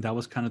 And that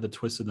was kind of the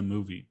twist of the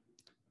movie.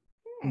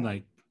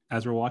 Like,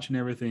 as we're watching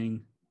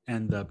everything,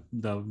 and the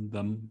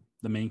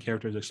main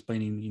character is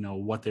explaining,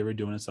 what they were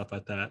doing and stuff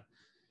like that,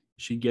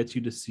 she gets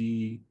you to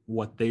see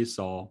what they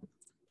saw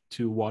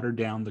to water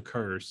down the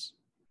curse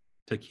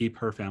to keep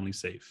her family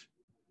safe.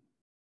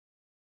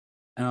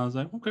 And I was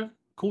like, okay,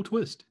 cool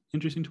twist,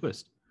 interesting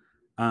twist.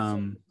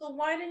 So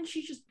why didn't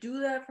she just do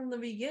that from the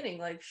beginning?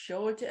 Like,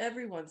 show it to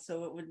everyone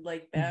so it would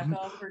like back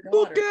off her daughter.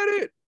 Look at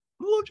it.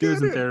 Look She at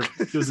was in it.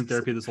 therapy. She was in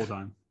therapy this whole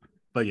time.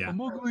 But yeah, I'm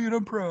ugly and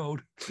I'm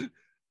proud.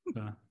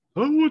 I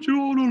want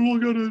you all to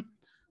look at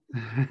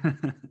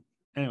it.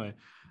 Anyway,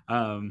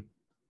 I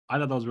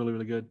thought that was really,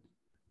 really good.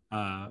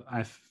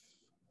 I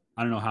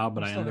don't know how,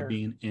 but I ended up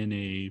being in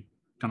a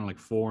kind of like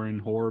foreign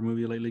horror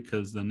movie lately,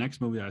 because the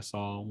next movie I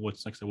saw,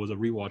 which like I said was a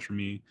rewatch for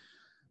me,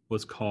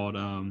 was called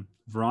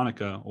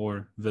Veronica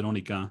or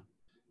Veronica.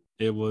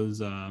 It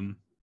was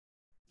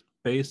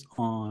based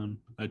on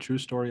a true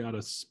story out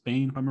of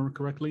Spain, if I remember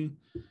correctly,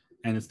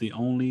 and it's the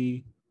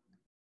only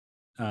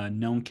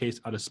known case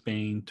out of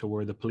Spain to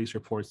where the police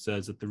report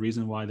says that the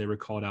reason why they were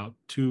called out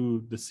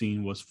to the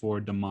scene was for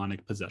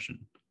demonic possession.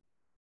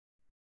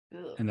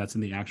 Ugh. And that's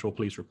in the actual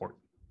police report.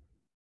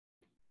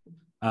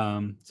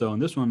 So in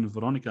this one,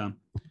 Veronica,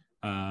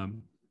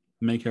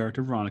 main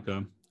character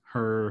Veronica,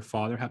 her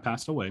father had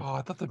passed away. Oh,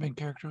 I thought the main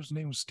character's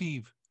name was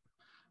Steve.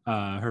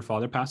 Her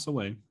father passed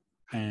away.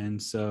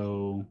 And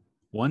so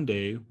one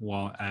day,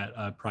 while at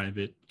a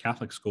private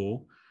Catholic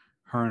school,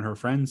 her and her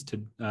friends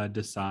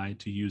decide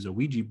to use a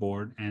Ouija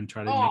board and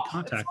try to make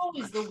contact. It's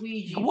always the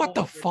Ouija What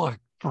the board. fuck,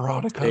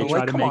 Veronica? They try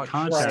Like, to come make on.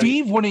 contact.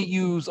 Steve wouldn't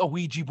use a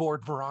Ouija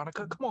board,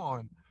 Veronica. Come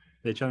on.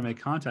 They try to make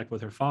contact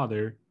with her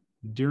father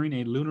during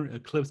a lunar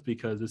eclipse,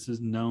 because this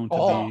is known to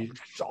be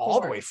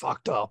all the way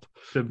fucked up.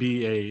 to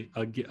be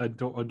a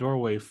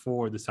doorway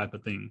for this type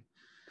of thing.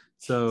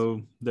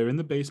 So they're in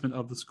the basement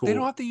of the school. They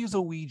don't have to use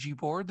a Ouija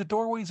board. The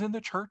doorway's in the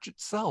church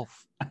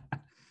itself.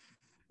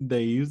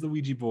 They use the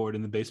Ouija board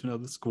in the basement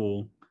of the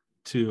school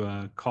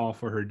to call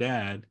for her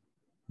dad,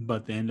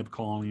 but they end up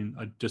calling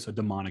just a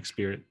demonic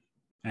spirit.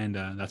 And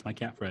that's my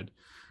cat, Fred.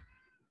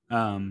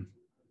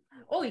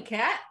 Holy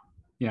cat!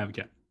 Yeah, I have a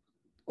cat.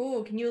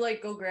 Oh, can you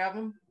like go grab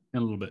him?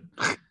 In a little bit.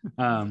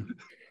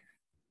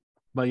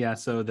 But yeah,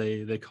 so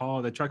they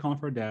try calling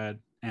for her dad,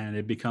 and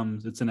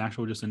it's an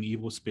actual, just an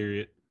evil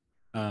spirit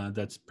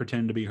that's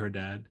pretending to be her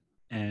dad.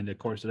 And of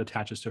course it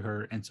attaches to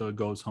her, and so it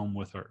goes home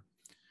with her.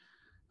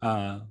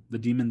 The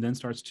demon then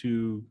starts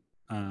to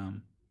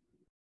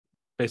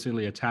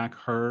basically attack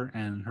her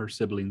and her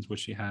siblings, which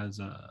she has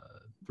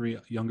 3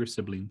 younger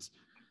siblings.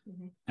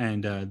 Mm-hmm.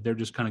 And they're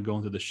just kind of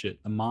going through the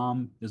shit. The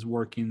mom is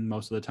working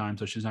most of the time,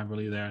 so she's not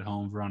really there at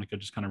home. Veronica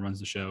just kind of runs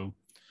the show.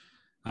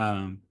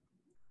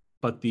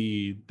 But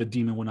the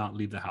demon will not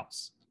leave the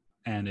house,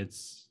 and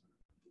it's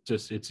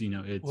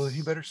Well,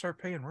 you better start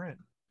paying rent.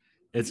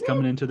 It's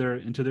coming into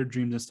their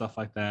dreams and stuff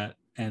like that.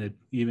 And it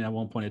even at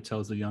one point it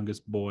tells the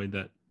youngest boy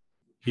that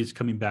he's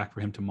coming back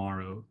for him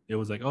tomorrow. It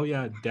was like, oh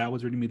yeah, Dad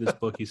was reading me this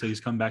book. He said he's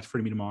coming back for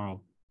me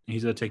tomorrow, and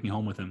he's gonna take me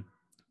home with him.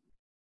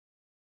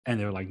 And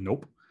they're like,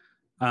 nope.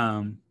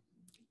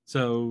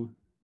 So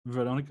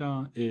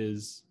Veronica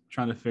is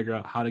trying to figure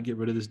out how to get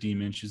rid of this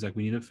demon. She's like,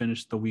 we need to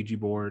finish the Ouija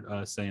board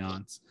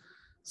seance.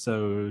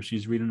 So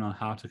she's reading on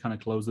how to kind of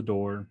close the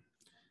door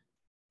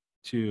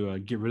to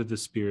get rid of the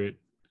spirit.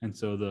 And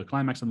so the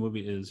climax of the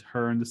movie is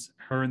her and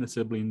the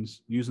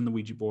siblings using the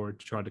Ouija board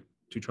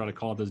to try to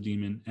call this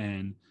demon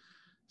and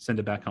send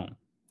it back home.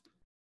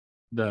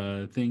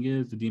 The thing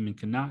is, the demon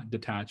cannot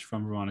detach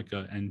from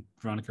Veronica, and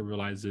Veronica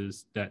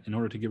realizes that in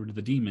order to get rid of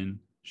the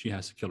demon, she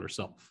has to kill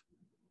herself,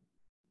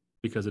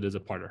 because it is a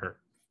part of her.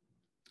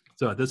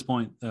 So at this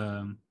point,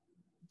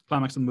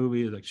 climax of the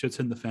movie is like shit's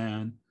hitting the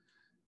fan.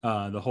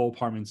 The whole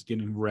apartment's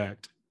getting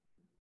wrecked,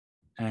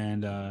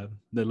 and the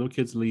little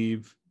kids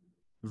leave.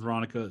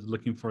 Veronica is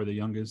looking for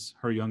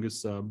her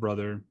youngest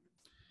brother,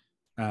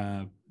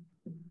 and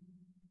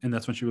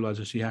that's when she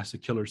realizes she has to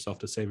kill herself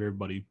to save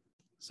everybody.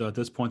 So at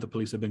this point, the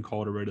police have been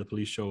called already. The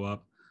police show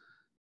up,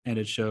 and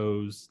it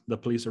shows the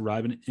police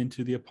arriving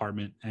into the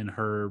apartment, and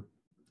her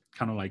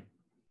kind of like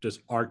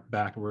just arc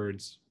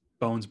backwards,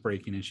 bones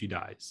breaking, and she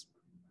dies,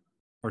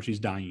 or she's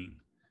dying.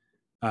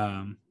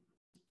 But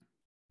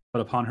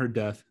upon her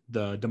death,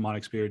 the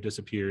demonic spirit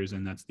disappears,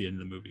 and that's the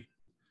end of the movie.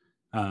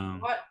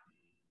 What?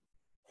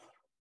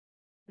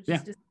 It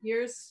just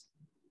disappears?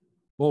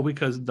 Well,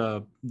 because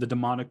the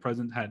demonic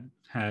presence had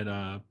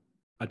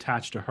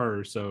attached to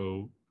her,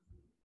 so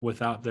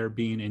without there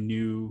being a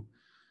new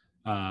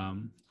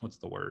what's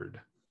the word?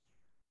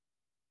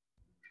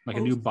 like a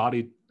new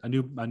body, a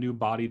new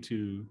body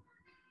to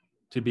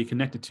be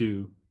connected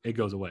to, it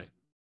goes away.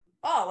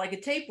 Oh, like a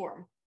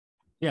tapeworm.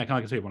 Yeah, kind of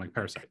like a tapeworm, like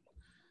Parasite.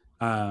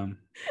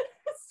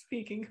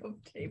 Speaking of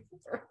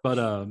tapeworm.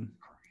 But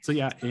so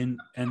yeah, and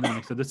then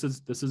like, so this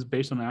is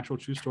based on an actual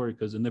true story,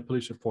 because in the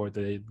police report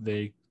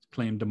they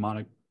claim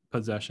demonic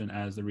possession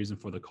as the reason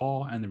for the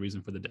call and the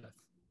reason for the death.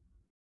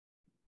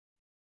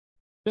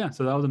 Yeah,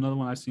 so that was another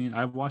one I've seen.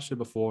 I've watched it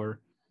before.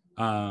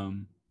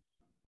 Really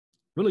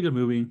good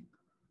movie.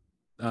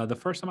 The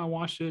first time I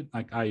watched it,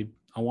 like I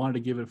wanted to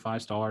give it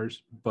 5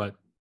 stars, but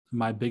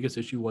my biggest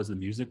issue was the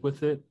music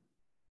with it.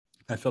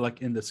 I feel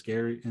like in the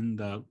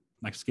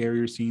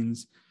scarier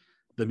scenes,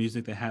 the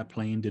music they had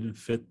playing didn't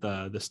fit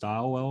the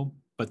style well.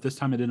 But this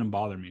time it didn't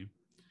bother me.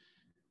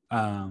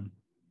 I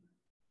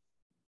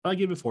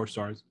give it 4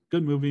 stars.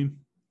 Good movie.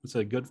 It's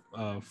a good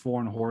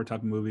foreign horror type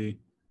of movie.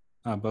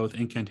 Both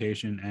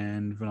Incantation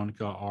and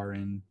Veronica are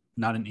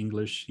not in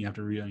English. You have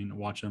to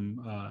watch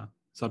them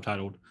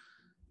subtitled.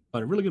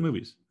 But really good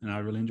movies, and I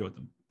really enjoyed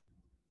them.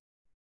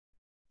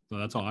 So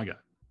that's all I got.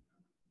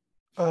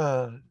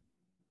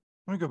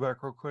 Let me go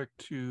back real quick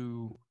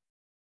to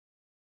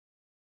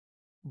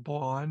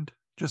Blonde,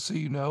 just so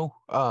you know.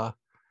 I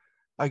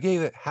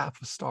gave it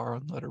half a star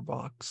on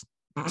Letterboxd.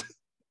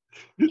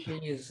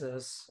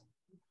 Jesus.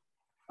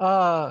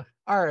 All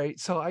right,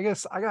 so I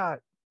guess I got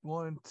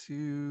 1,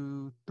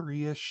 2,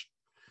 3-ish.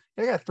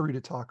 I got 3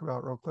 to talk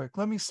about real quick.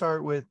 Let me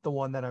start with the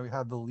one that I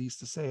have the least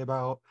to say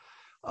about.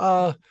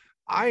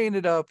 I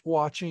ended up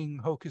watching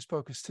Hocus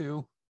Pocus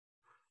 2.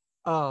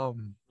 Real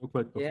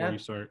quick before Yeah. you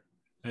start.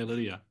 Hey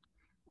Lydia.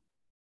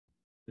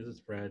 This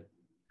is Fred.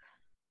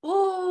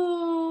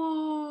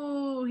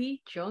 Oh,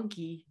 he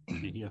chunky.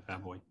 He a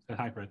fat boy. Say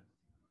hi, Fred.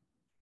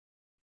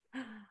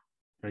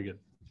 Very good.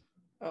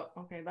 Oh,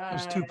 okay, bye. It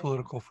was too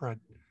political, Fred.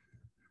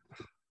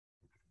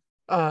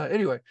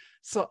 Anyway,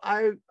 so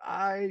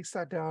I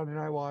sat down and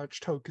I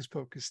watched Hocus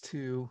Pocus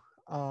 2.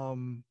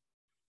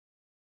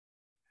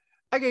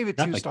 I gave it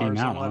 2 That stars came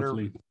out, on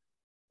honestly.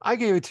 I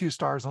gave it 2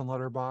 stars on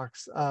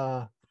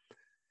Letterboxd.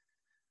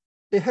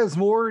 It has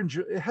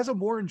a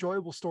more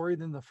enjoyable story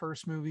than the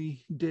first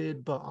movie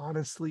did, but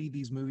honestly,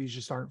 these movies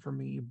just aren't for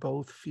me.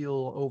 Both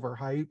feel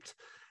overhyped,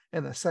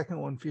 and the second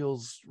one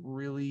feels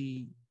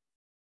really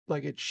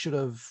like it should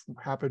have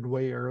happened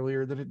way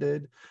earlier than it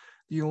did.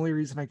 The only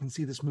reason I can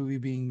see this movie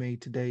being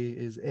made today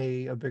is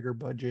A, bigger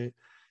budget,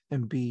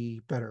 and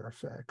B, better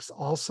effects.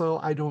 Also,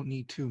 I don't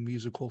need 2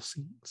 musical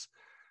scenes.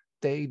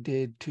 They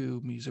did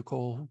 2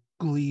 musical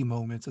Glee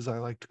moments, as I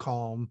like to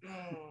call them.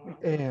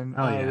 And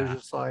I was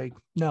just like,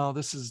 no,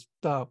 this is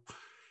dumb.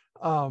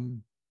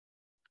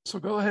 So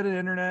go ahead and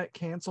internet,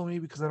 cancel me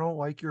because I don't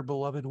like your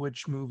beloved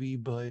witch movie,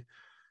 but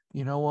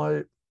you know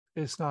what?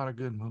 It's not a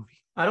good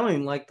movie. I don't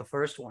even like the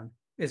first one.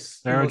 It's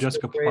the Sarah most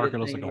Jessica overrated Parker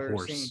looks thing like a I've ever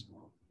horse. seen.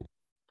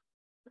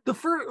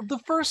 The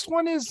first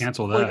one is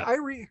Cancel like that.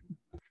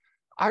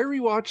 I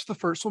rewatched the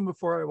first one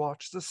before I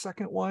watched the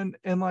second one,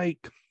 and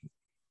like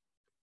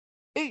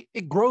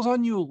it grows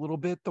on you a little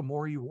bit the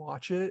more you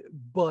watch it,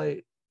 but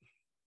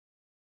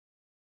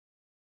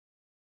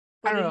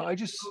I don't know. I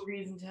just no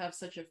reason to have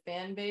such a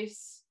fan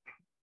base.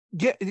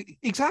 yeah,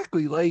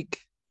 exactly. Like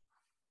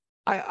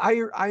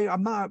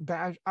I'm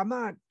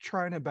not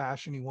trying to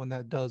bash anyone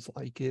that does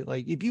like it.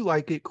 Like if you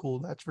like it, cool,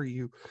 that's for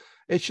you.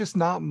 It's just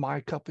not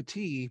my cup of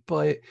tea.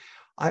 But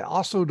I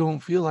also don't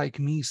feel like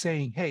me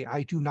saying, hey,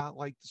 I do not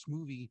like this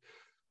movie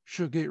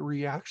should get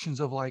reactions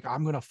of like,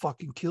 I'm gonna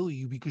fucking kill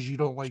you because you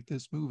don't like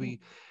this movie.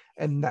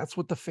 And that's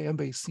what the fan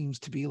base seems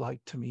to be like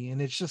to me.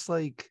 And it's just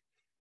like,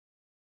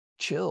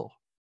 chill.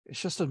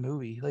 It's just a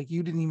movie. Like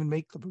you didn't even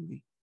make the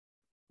movie,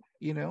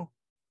 you know?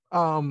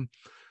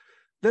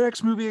 The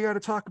next movie I got to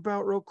talk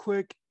about real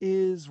quick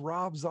is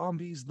Rob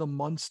Zombie's The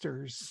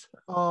Munsters.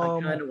 I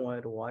kind of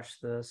wanted to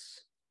watch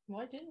this.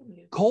 Why didn't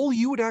you? Cole,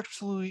 you would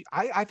absolutely,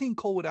 I think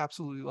Cole would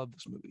absolutely love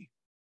this movie.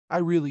 I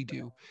really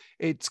do.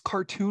 It's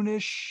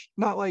cartoonish,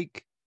 not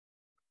like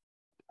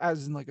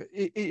as in like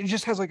it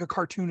just has like a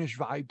cartoonish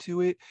vibe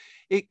to it.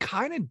 It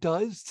kind of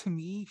does to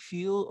me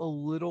feel a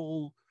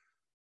little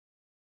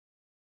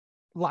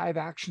live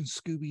action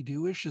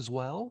Scooby-Doo-ish as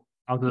well.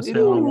 I was gonna say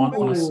Ooh.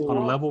 on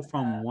a level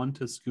from 1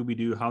 to Scooby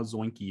Doo, how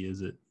zoinky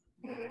is it?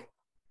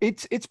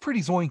 It's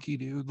pretty zoinky,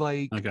 dude.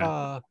 Like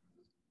Okay.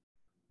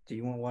 Do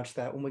you want to watch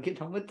that when we get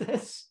done with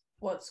this?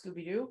 What,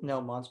 Scooby Doo?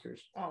 No,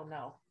 Monsters. Oh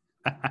no.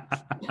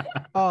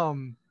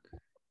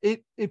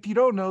 If you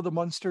don't know, The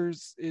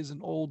Munsters is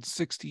an old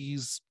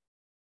 60s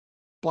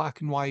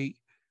black and white.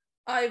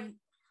 I've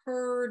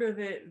heard of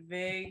it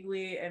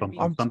vaguely and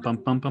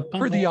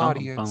For the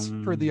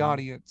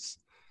audience.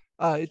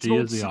 It's She an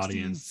old is the 60s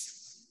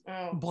audience.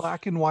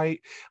 black and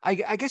white. I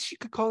guess you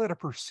could call that a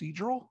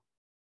procedural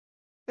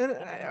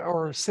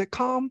or a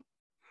sitcom.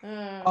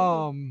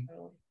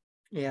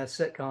 Yeah,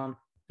 sitcom.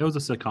 It was a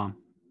sitcom.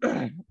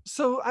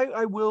 So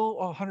I will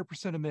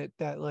 100% admit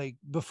that like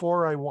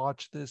before I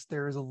watch this,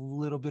 there is a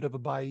little bit of a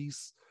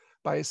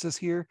biases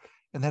here,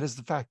 and that is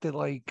the fact that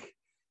like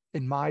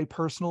in my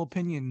personal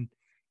opinion,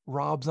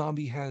 Rob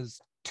Zombie has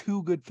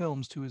 2 good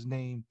films to his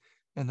name,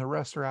 and the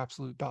rest are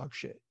absolute dog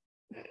shit.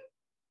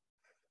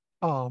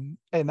 And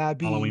that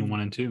being Halloween 1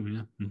 and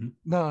 2, yeah.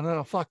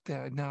 no, fuck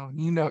that. No,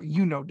 you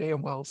know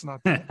damn well it's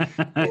not that.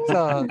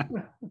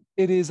 It's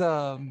it is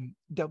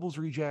Devil's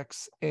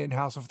Rejects and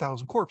House of a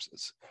Thousand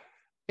Corpses.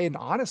 And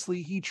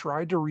honestly, he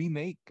tried to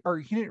remake, or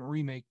he didn't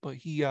remake, but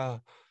he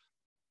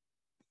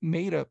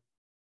made a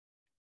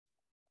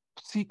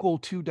sequel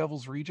to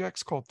Devil's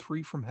Rejects called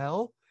Three from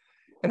Hell,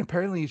 and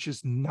apparently it's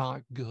just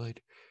not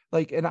good.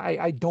 Like, and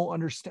I don't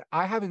understand.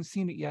 I haven't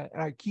seen it yet,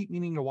 and I keep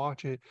meaning to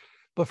watch it.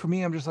 But for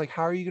me, I'm just like,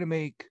 how are you going to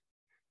make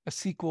a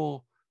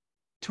sequel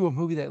to a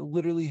movie that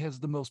literally has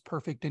the most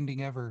perfect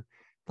ending ever?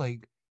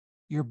 Like,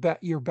 your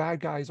bad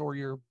guys,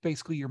 or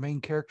basically your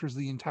main characters of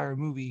the entire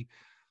movie,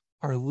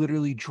 are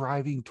literally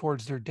driving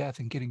towards their death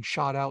and getting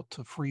shot out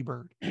to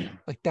Freebird.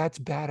 Like, that's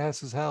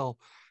badass as hell.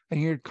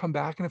 And you're come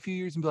back in a few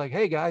years and be like,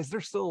 hey guys,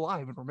 they're still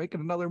alive and we're making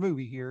another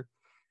movie here.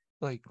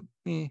 Like,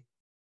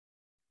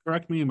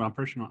 Correct me, but I'm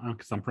pretty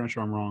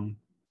sure I'm wrong.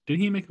 Did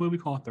he make a movie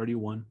called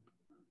 31?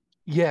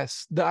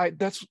 Yes,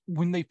 that's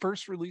when they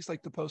first released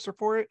like the poster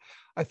for it.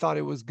 I thought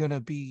it was gonna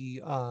be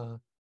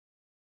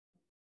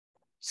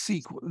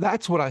sequel.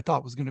 That's what I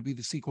thought was gonna be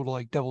the sequel to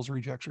like Devil's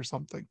Rejects or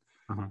something.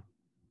 Uh-huh.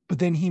 But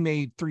then he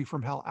made Three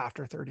from Hell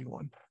after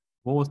 31.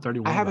 What was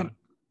 31? I haven't.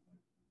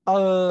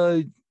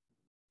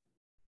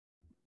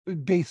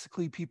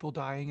 Basically people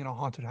dying in a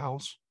haunted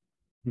house.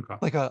 Okay.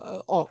 Like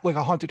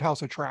a haunted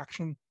house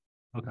attraction.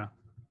 Okay.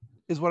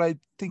 Is what I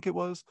think it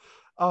was.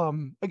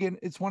 Again,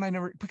 it's one I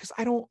never, because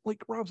I don't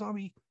like Rob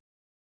Zombie.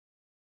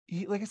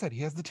 Like I said,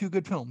 he has the two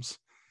good films.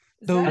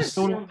 I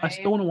still want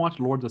to watch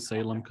Lords of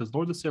Salem, because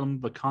Lords of Salem,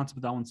 the concept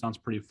of that one sounds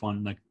pretty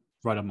fun, like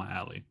right up my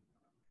alley.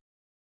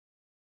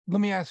 Let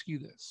me ask you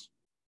this.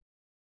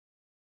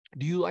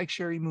 Do you like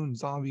Sherry Moon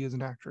Zombie as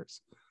an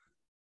actress?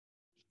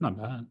 Not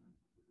bad.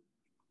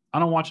 I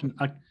don't watch.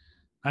 I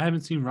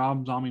haven't seen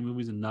Rob Zombie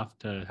movies enough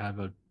to have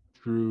a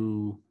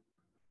true.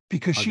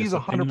 Because she's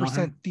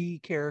 100% the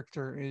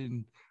character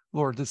in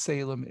Lord of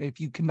Salem. If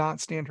you cannot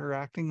stand her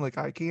acting, like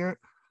I can't,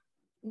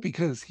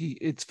 because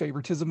it's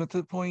favoritism at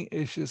the point.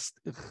 It's just.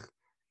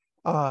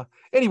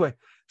 Anyway,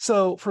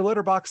 so for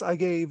Letterboxd, I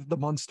gave The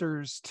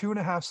Munsters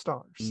 2.5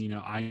 stars. You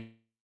know,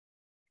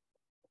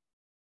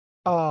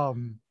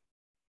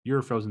 you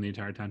were frozen the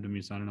entire time to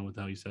me, so I don't know what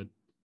the hell you said.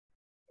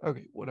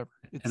 Okay, whatever.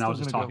 And I was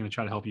just talking to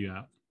try to help you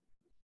out.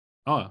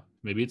 Oh,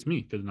 maybe it's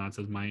me, because now it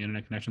says my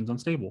internet connection's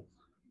unstable.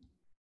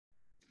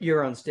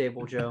 You're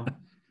unstable, Joe.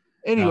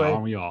 Anyway,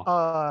 aren't we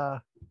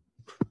all?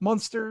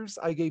 Munsters,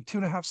 I gave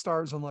 2.5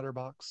 stars on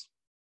Letterboxd.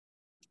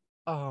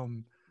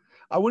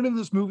 I went into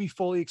this movie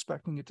fully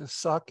expecting it to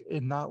suck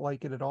and not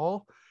like it at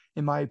all.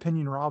 In my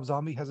opinion, Rob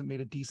Zombie hasn't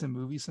made a decent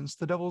movie since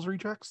The Devil's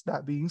Rejects.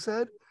 That being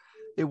said,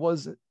 it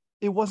wasn't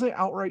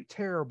outright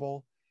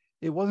terrible.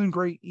 It wasn't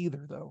great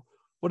either, though.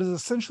 What is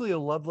essentially a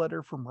love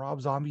letter from Rob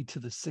Zombie to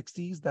the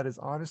 60s that is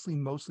honestly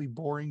mostly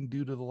boring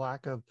due to the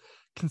lack of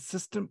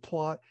consistent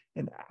plot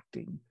and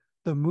acting.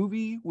 The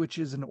movie, which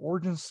is an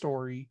origin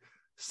story,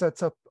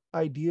 sets up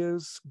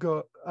ideas,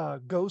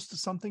 goes to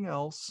something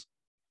else,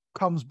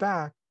 comes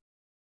back,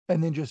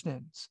 and then just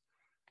ends.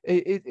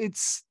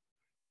 It's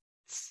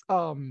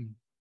I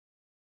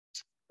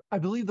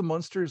believe the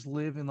monsters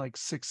live in like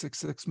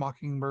 666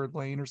 Mockingbird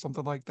Lane or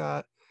something like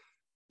that.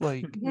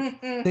 Like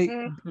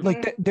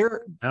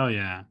they're hell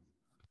yeah.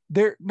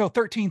 They're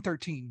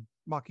 1313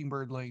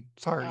 Mockingbird Lane.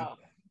 Sorry.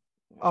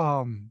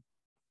 Oh.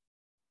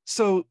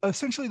 So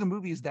essentially the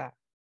movie is that.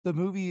 The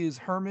movie is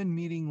Herman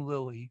meeting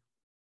Lily,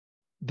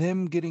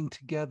 them getting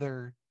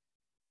together,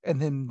 and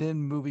then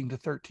moving to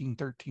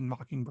 1313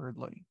 Mockingbird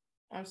Lane.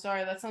 I'm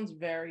sorry, that sounds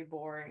very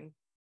boring.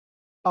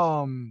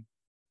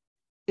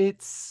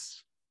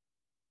 It's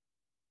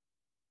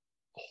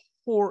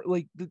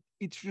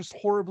it's just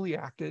horribly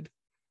acted.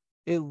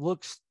 It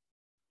looks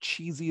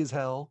cheesy as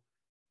hell,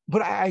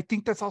 but I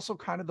think that's also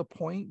kind of the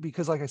point,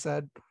 because like I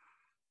said,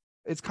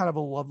 it's kind of a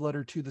love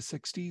letter to the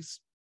 60s.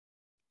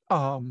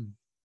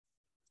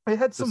 It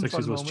had some the 60s fun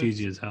was moments.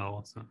 cheesy as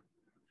hell. So.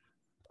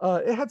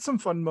 It had some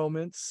fun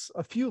moments,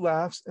 a few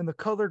laughs, and the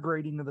color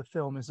grading of the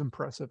film is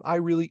impressive. I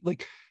really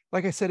like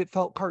I said, it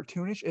felt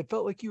cartoonish. It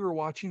felt like you were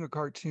watching a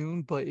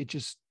cartoon, but it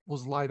just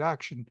was live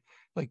action.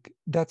 Like,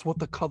 that's what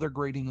the color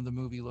grading of the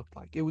movie looked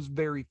like. It was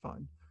very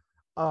fun.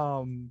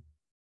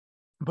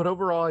 But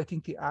overall, I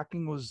think the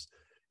acting was,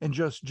 and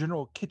just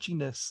general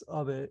kitschiness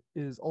of it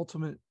is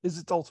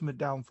its ultimate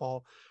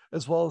downfall,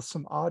 as well as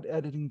some odd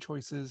editing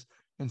choices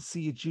and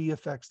CG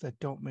effects that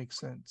don't make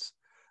sense.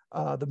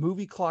 The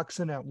movie clocks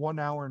in at 1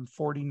 hour and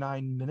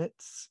 49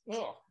 minutes,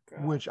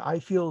 which I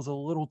feel is a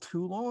little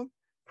too long.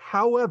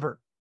 However,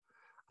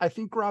 I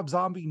think Rob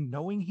Zombie,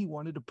 knowing he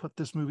wanted to put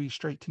this movie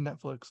straight to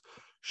Netflix,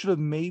 should have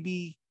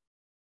maybe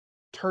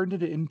turned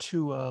it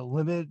into a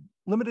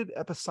limited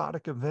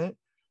episodic event,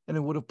 and it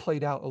would have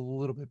played out a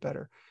little bit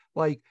better.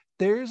 Like,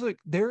 there is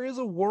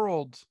a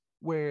world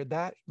where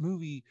that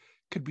movie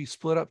could be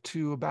split up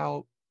to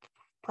about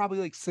probably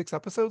like 6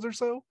 episodes or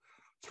so,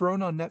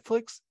 thrown on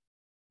Netflix,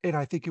 and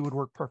I think it would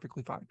work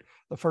perfectly fine.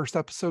 The first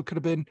episode could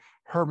have been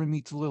Herman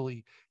meets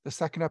Lily. The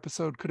second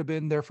episode could have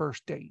been their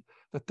first date.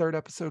 The third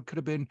episode could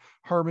have been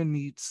Herman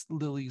meets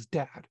Lily's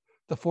dad.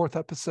 The fourth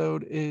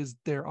episode is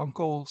their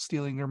uncle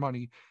stealing their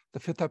money. The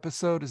fifth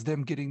episode is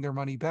them getting their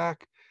money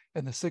back.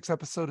 And the sixth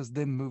episode is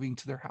them moving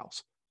to their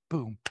house.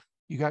 Boom.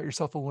 You got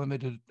yourself a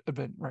limited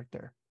event right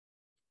there.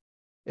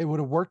 It would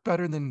have worked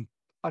better than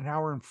an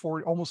hour and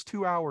 40, almost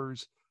 2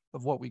 hours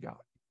of what we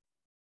got.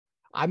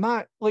 I'm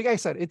not, like I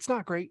said, it's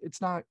not great.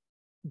 It's not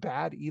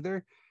bad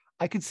either.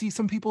 I could see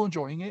some people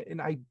enjoying it,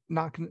 and I'm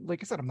not gonna,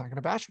 like I said, I'm not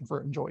gonna bash them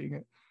for enjoying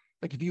it.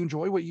 Like, if you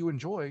enjoy what you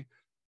enjoy,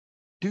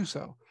 do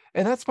so.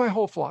 And that's my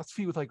whole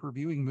philosophy with like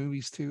reviewing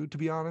movies too, to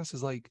be honest,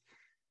 is like,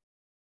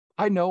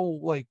 I know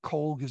like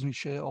Cole gives me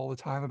shit all the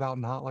time about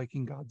not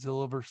liking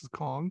Godzilla versus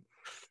Kong.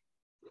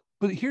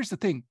 But here's the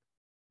thing.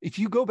 If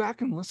you go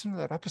back and listen to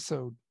that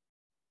episode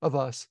of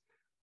us,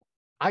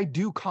 I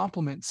do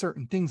compliment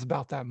certain things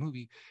about that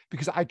movie,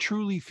 because I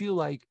truly feel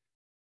like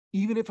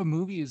even if a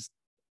movie is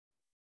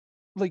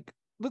like,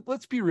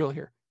 let's be real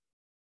here.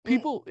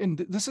 People, and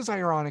this is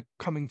ironic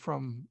coming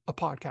from a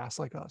podcast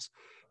like us,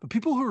 but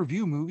people who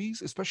review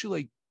movies,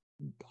 especially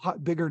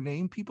like bigger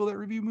name people that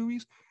review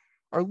movies,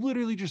 are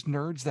literally just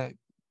nerds that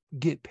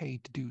get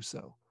paid to do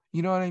so.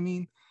 You know what I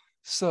mean?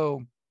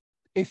 So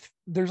if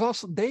there's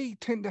also, they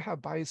tend to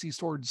have biases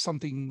towards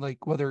something,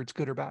 like whether it's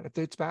good or bad. If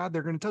it's bad,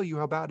 they're going to tell you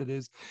how bad it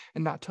is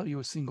and not tell you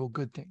a single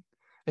good thing.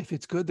 If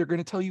it's good, they're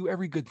going to tell you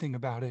every good thing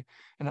about it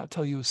and not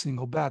tell you a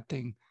single bad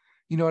thing.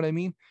 You know what I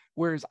mean?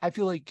 Whereas I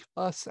feel like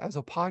us as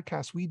a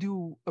podcast, we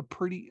do a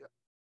pretty,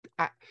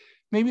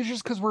 maybe it's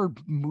just because we're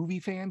movie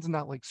fans and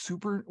not like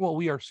super, well,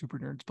 we are super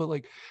nerds, but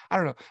like, I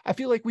don't know. I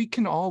feel like we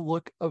can all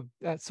look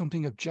at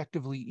something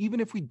objectively,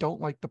 even if we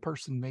don't like the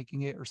person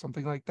making it or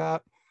something like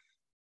that,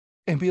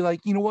 and be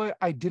like, you know what?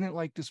 I didn't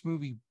like this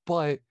movie,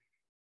 but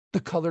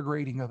the color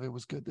grading of it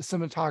was good. The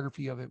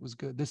cinematography of it was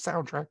good. The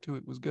soundtrack to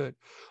it was good.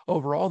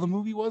 Overall, the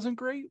movie wasn't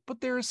great,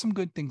 but there are some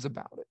good things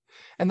about it.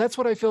 And that's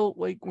what I felt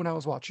like when I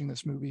was watching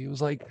this movie. It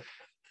was like,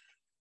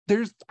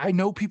 I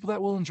know people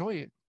that will enjoy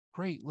it.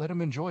 Great, let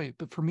them enjoy it.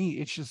 But for me,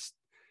 it's just,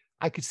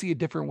 I could see a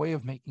different way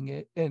of making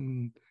it.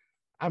 And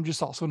I'm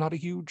just also not a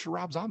huge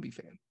Rob Zombie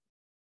fan.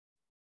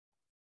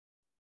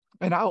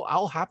 And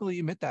I'll happily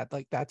admit that.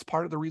 Like, that's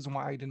part of the reason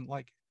why I didn't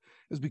like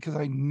it, is because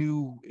I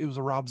knew it was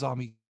a Rob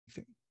Zombie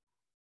thing.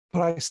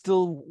 But I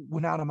still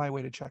went out of my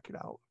way to check it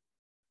out.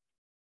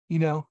 You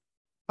know?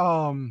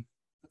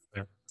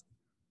 Fair.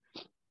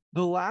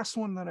 The last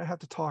one that I have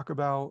to talk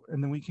about,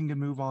 and then we can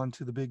move on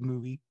to the big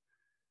movie,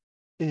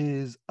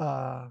 is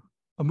a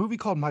movie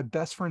called My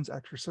Best Friend's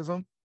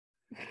Exorcism.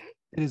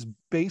 It is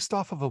based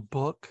off of a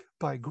book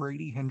by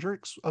Grady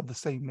Hendrix of the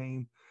same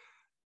name.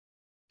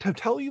 To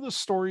tell you the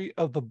story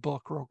of the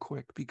book real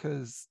quick,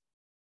 because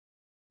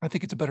I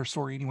think it's a better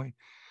story anyway.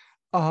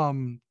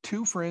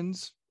 Two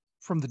friends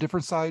from the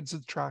different sides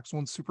of the tracks.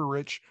 One's super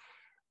rich,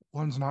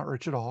 one's not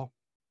rich at all.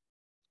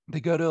 They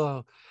go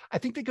to I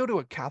think they go to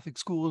a Catholic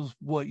school, is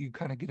what you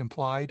kind of get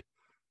implied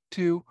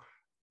to.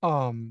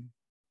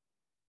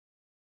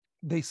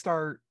 They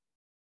start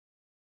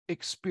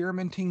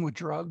experimenting with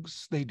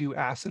drugs. They do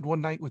acid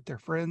one night with their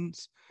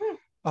friends.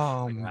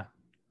 Yeah.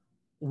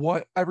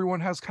 What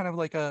everyone has kind of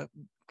like a,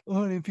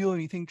 oh, I didn't feel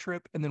anything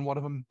trip, and then one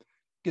of them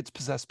gets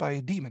possessed by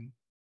a demon.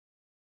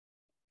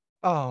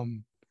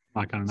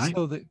 My kind of night.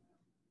 So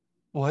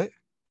what?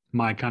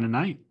 My kind of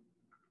night.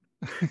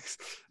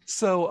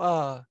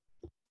 So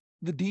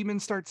the demon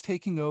starts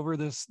taking over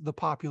the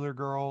popular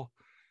girl.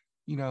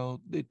 You know,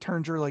 it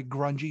turns her like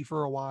grungy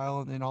for a while,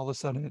 and then all of a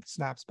sudden it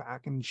snaps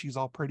back and she's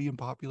all pretty and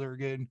popular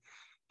again.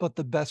 But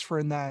the best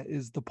friend, that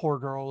is the poor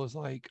girl, is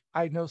like,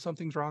 I know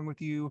something's wrong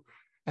with you.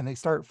 And they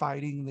start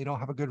fighting. They don't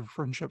have a good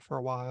friendship for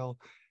a while.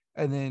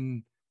 And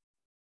then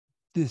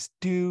this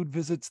dude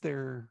visits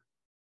their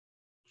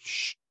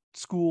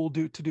school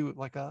to do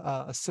like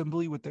a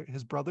assembly with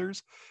his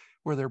brothers,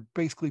 where they're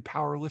basically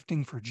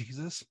powerlifting for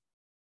Jesus.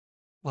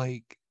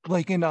 Like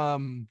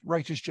in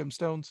Righteous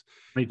Gemstones.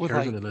 How many with,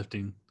 chairs like, are they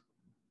lifting?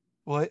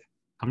 What?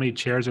 How many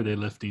chairs are they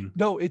lifting?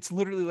 No, it's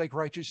literally like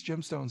Righteous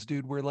Gemstones,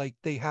 dude, where like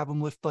they have them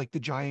lift like the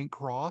giant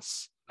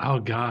cross. Oh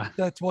God.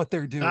 That's what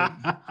they're doing.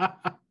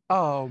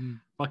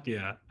 Fuck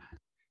yeah.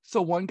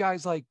 So one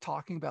guy's like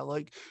talking about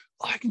like,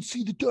 I can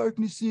see the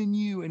darkness in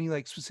you, and he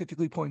like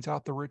specifically points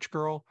out the rich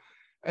girl,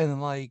 and then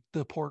like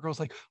the poor girl's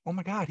like, oh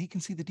my God, he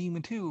can see the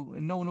demon too,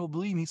 and no one will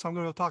believe me, so I'm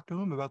going to talk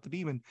to him about the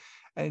demon.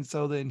 And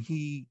so then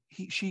she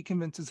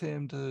convinces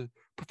him to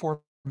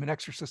perform an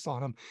exorcist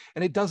on him,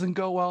 and it doesn't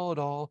go well at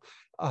all,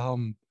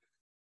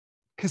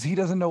 because he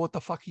doesn't know what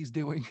the fuck he's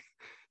doing.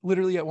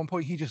 Literally at one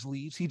point he just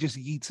leaves. He just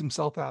yeets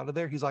himself out of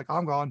there. He's like,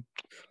 I'm gone.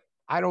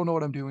 I don't know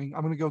what I'm doing.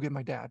 I'm going to go get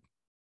my dad,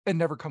 and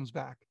never comes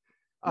back.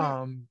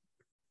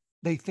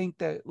 They think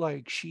that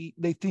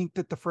they think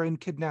that the friend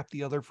kidnapped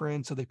the other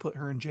friend, so they put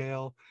her in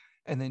jail.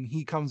 And then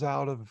he comes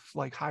out of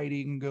like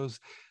hiding and goes,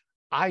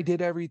 I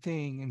did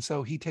everything. And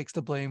so he takes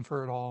the blame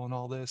for it all and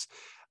all this.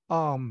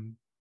 And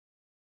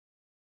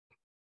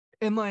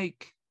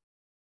like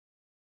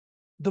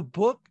the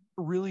book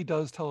really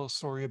does tell a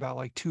story about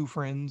like two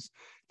friends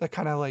that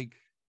kind of like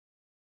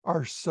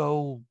are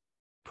so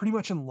pretty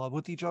much in love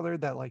with each other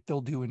that like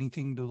they'll do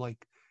anything to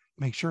like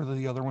make sure that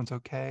the other one's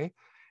okay.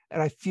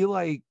 And I feel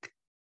like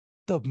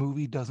the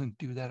movie doesn't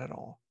do that at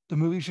all. The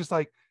movie's just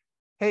like,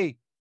 hey,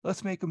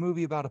 let's make a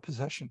movie about a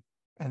possession,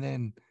 and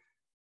then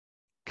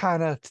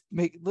kind of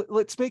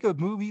let's make a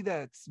movie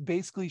that's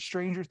basically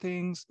Stranger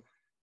Things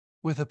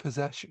with a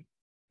possession.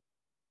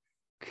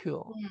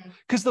 Cool.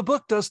 Because the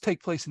book does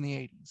take place in the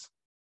 80s.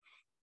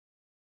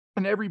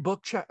 And every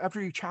book,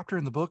 every chapter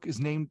in the book is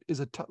named,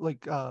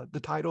 the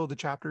title of the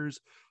chapters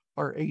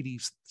are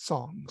 80s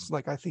songs.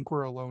 Like I Think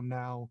We're Alone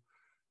Now,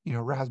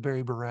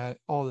 Raspberry Beret,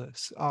 all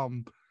this.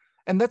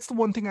 And that's the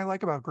one thing I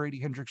like about Grady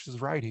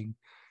Hendrix's writing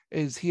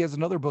is he has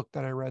another book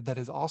that I read that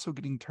is also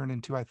getting turned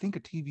into, I think,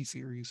 a TV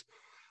series.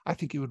 I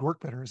think it would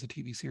work better as a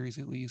TV series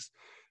at least.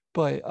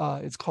 But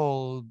it's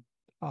called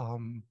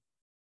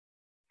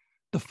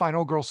The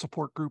Final Girl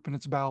Support Group, and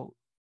it's about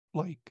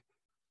like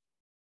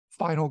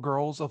final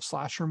girls of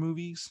slasher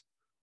movies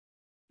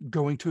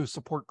going to a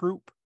support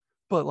group.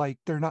 But like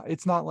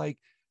it's not like,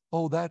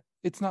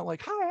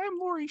 hi, I'm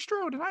Laurie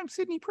Strode and I'm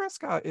Sidney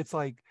Prescott. It's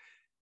like,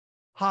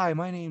 hi,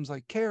 my name's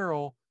like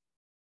Carol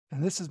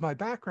and this is my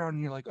background.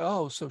 And you're like,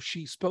 oh, so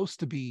she's supposed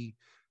to be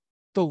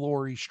the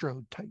Laurie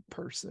Strode type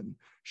person.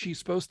 She's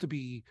supposed to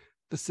be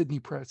the Sidney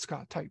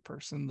Prescott type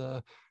person,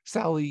 the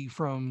Sally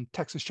from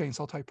Texas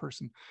Chainsaw type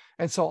person.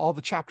 And so all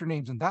the chapter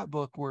names in that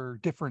book were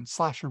different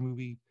slasher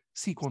movie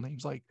sequel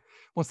names. Like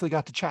once they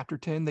got to chapter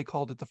 10, they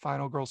called it the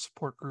Final Girl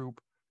Support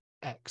Group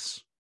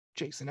X,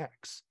 Jason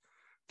X,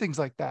 things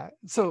like that.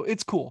 So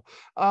it's cool.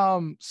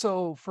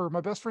 So for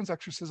My Best Friend's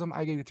Exorcism,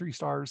 I gave it 3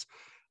 stars.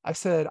 I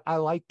said I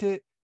liked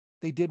it.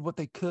 They did what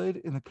they could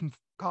in the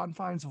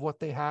confines of what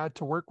they had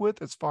to work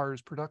with as far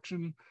as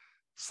production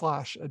 /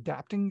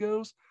 adapting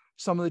goes.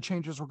 Some of the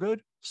changes were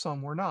good,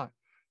 some were not.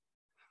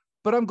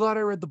 But I'm glad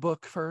I read the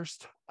book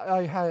first.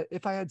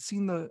 If I had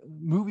seen the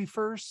movie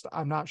first,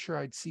 I'm not sure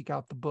I'd seek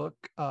out the book.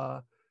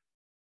 Not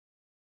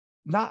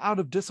out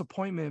of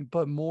disappointment,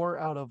 but more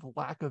out of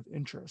lack of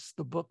interest.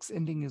 The book's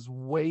ending is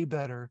way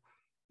better,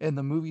 and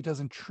the movie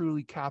doesn't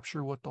truly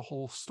capture what the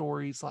whole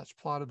story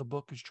 / plot of the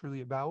book is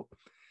truly about.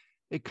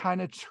 It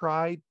kind of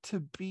tried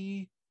to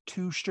be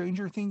too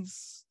Stranger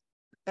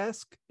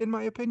Things-esque, in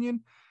my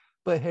opinion.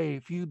 But hey,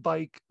 if you'd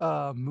like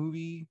to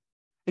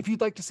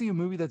see a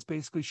movie that's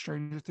basically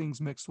Stranger Things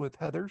mixed with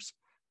Heathers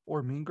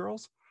or Mean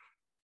Girls,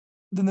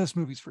 then this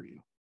movie's for you.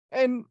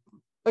 And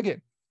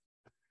again,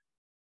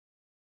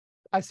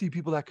 I see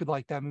people that could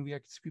like that movie. I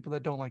see people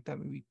that don't like that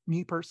movie.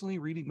 Me personally,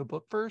 reading the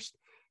book first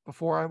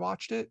before I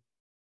watched it,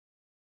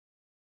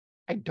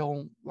 I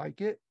don't like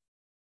it.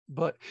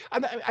 But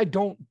I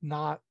don't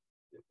not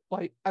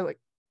like. I like.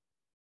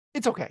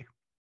 It's okay.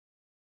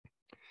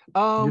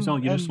 You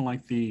just don't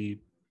like the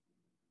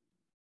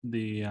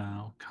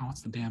God,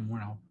 what's the damn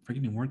word? I'm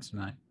forgetting words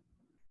tonight.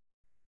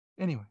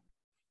 Anyway,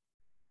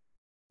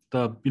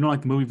 you don't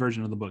like the movie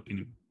version of the book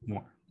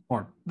anymore,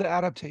 or the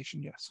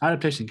adaptation, yes.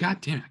 Adaptation.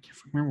 God damn it, I can't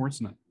remember words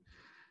tonight.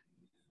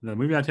 The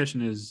movie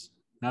adaptation is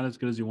not as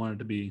good as you want it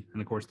to be,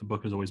 and of course, the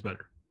book is always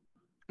better.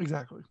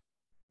 Exactly.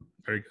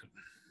 Very good.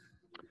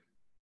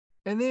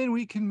 And then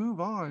we can move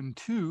on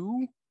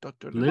to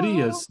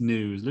Lydia's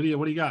news. Lydia,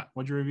 what do you got?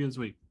 What'd you review this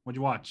week? What'd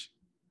you watch?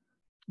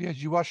 Yeah,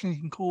 did you watch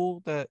anything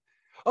cool that...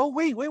 Oh,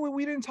 wait,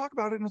 we didn't talk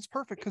about it, and it's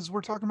perfect because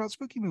we're talking about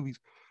spooky movies.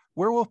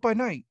 Werewolf by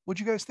Night. What'd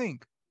you guys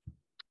think?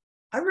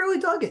 I really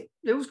dug it.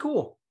 It was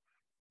cool.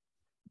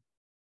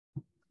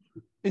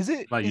 Is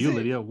it... By you,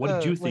 Lydia? What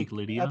did you think,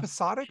 Lydia?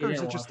 Episodic, or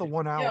is it just the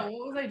 1 hour? Yeah,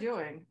 what was I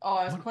doing? Oh,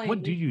 I was playing...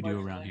 What do you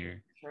do around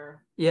here?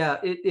 Sure. Yeah,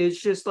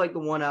 it's just like the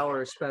 1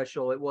 hour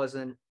special. It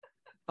wasn't...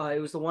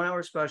 it was the 1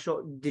 hour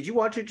special. Did you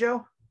watch it,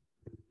 Joe?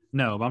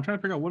 No, but I'm trying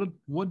to figure out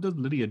what does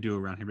Lydia do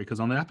around here? Because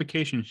on the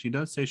application, she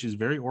does say she's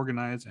very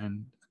organized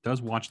and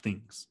does watch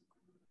things.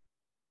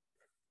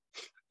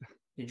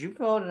 Did you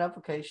fill out an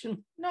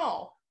application?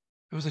 No.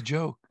 It was a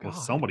joke. Well, God.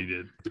 somebody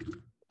did.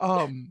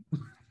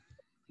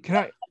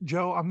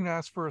 Joe, I'm going to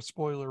ask for a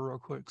spoiler real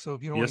quick. So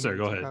if you don't Yes, sir,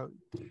 go ahead.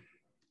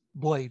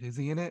 Blade, is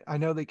he in it? I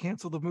know they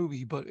canceled the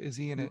movie, but is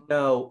he in it?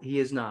 No, he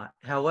is not.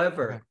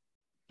 However... Okay.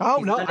 Oh,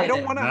 no, I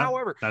don't want to,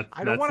 however.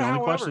 I don't want to,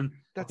 however. Question.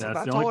 That's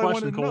the only all question, I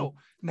wanted to know.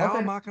 Now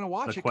I'm not going to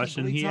watch it. The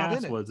question he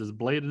asked was, is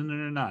Blade in it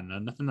or not? No,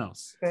 nothing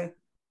else. Okay.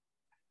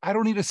 I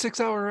don't need a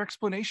 6-hour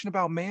explanation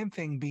about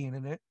Man-Thing being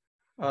in it.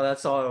 Oh,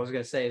 that's all I was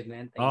going to say is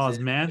Man-Thing. Oh, is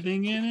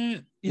Man-Thing in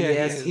it? Yeah,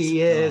 yes,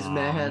 he is, oh,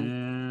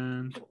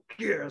 man.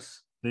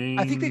 Yes.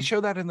 I think they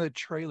show that in the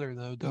trailer,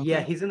 though, don't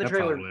they? He's in the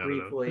trailer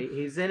briefly.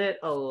 He's in it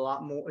a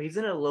lot more. He's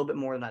in it a little bit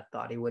more than I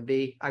thought he would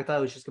be. I thought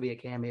it was just going to be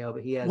a cameo,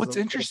 but he has... What's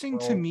interesting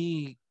to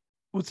me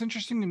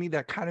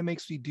that kind of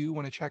makes me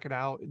want to check it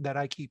out, that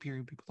I keep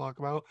hearing people talk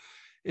about,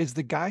 is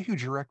the guy who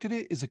directed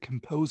it is a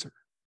composer.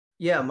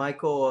 Yeah,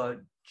 Michael,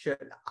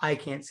 I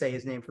can't say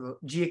his name for the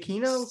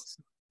Giacchino.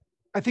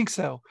 I think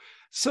so.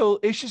 So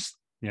it's just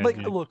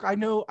look, I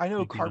know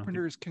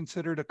Carpenter is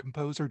considered a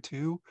composer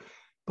too,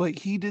 but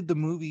he did the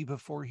movie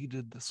before he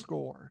did the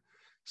score.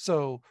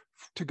 So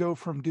to go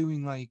from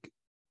doing like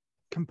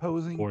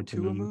composing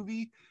to a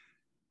movie,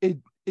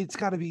 it's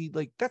got to be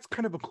like, that's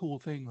kind of a cool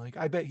thing. Like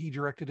I bet he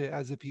directed it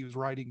as if he was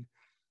writing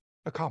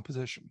a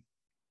composition.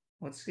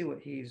 Let's see what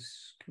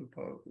he's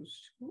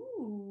composed.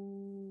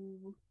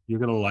 Ooh. You're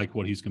gonna like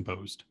what he's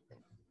composed.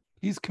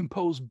 He's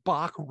composed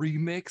Bach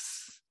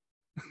remix.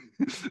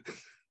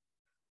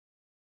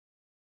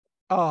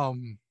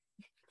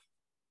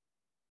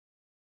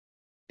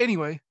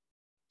 Anyway,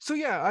 so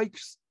yeah, I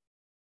just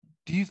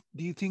do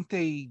you think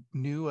they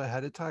knew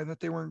ahead of time that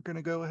they weren't going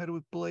to go ahead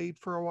with Blade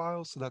for a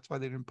while, so that's why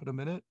they didn't put him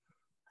in it?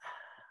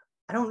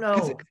 I don't know.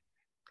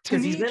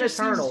 Because he's in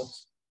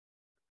Eternals.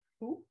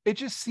 It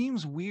just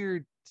seems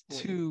weird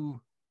to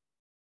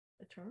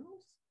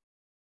Eternals?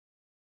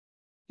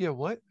 Yeah,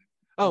 what?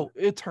 Oh,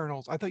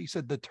 Eternals. I thought you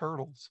said the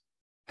Turtles.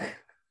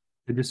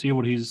 Did you see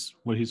what he's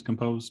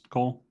composed,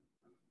 Cole?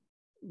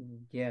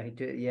 Yeah, he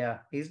did. Yeah,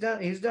 he's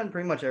done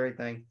pretty much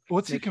everything.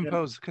 What's he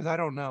composed? Because I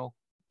don't know.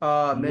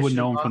 You would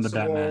know him from the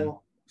Batman,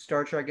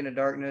 Star Trek Into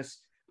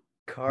Darkness,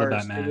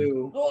 Cars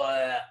 2,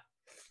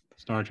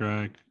 Star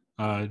Trek.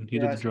 He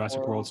did the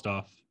Jurassic World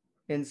stuff.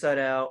 Inside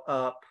Out,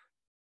 Up,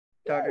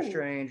 Doctor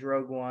Strange,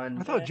 Rogue One.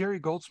 I thought Jerry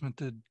Goldsmith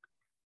did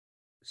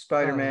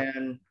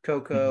Spider-Man,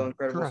 Coco,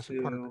 Incredibles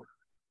 2.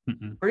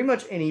 Pretty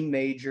much any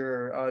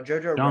major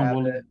Jojo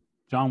Rabbit.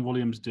 John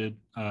Williams did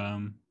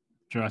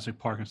Jurassic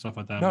Park and stuff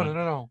like that.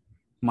 No.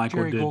 Michael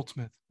Jerry did.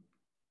 Goldsmith.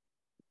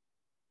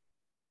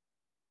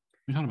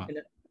 What are you talking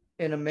about?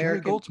 An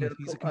American Goldsmith,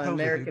 he's a composer,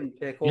 American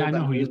Pickle. Yeah, I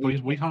know who he is, but what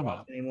are you talking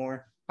about?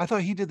 Anymore. I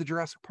thought he did the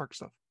Jurassic Park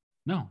stuff.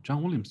 No,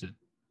 John Williams did.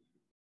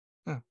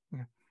 Oh,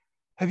 okay.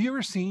 Have you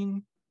ever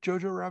seen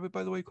Jojo Rabbit,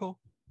 by the way, Cole?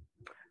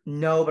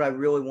 No, but I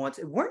really want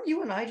to. Weren't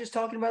you and I just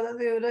talking about that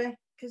the other day?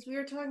 Because we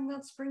were talking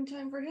about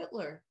Springtime for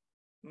Hitler.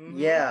 Mm-hmm.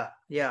 Yeah.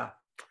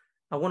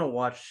 I want to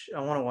watch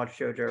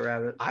Jojo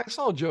Rabbit. I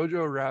saw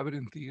Jojo Rabbit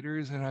in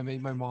theaters, and I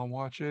made my mom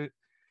watch it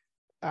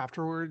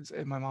afterwards,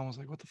 and my mom was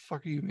like, "What the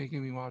fuck are you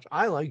making me watch?"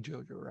 I like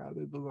Jojo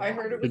Rabbit, but I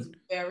heard it was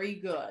very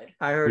good.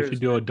 I heard we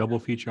should do a double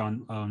feature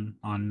on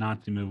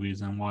Nazi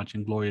movies and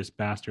watching Glorious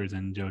Bastards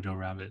and Jojo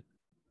Rabbit.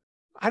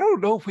 I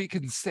don't know if we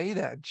can say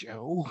that,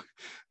 Joe.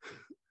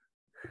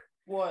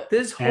 What?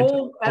 This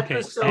whole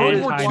episode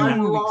is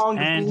one long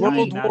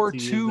World War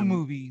II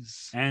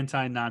movies.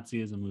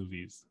 Anti-Nazism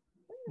movies.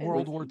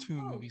 World War II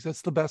movies.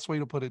 That's the best way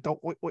to put it.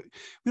 We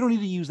don't need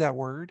to use that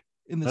word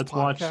in this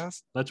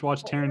podcast. Let's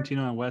watch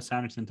Tarantino and Wes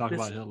Anderson talk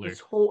about Hitler. This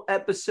whole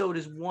episode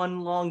is one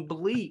long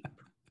bleep.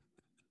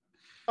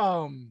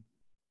 So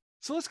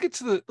let's get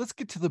to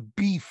the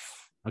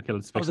beef. Okay,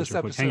 let's fix this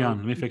real quick. Hang on,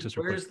 let me fix this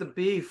real quick. Where's the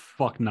beef?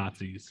 Fuck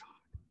Nazis.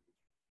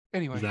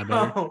 Anyway. Is that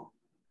better? Oh.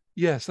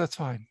 Yes, that's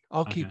fine.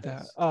 I'll keep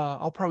that.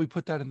 I'll probably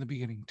put that in the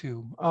beginning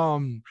too.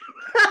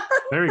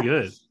 Very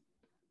good.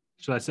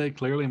 Should I say it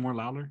clearly more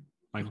louder?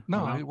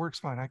 No, it works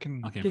fine. I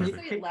can. Okay, can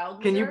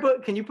perfect.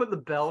 Can you put the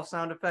bell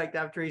sound effect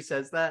after he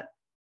says that?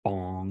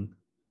 Bong.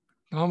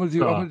 I'm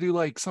gonna do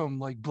like some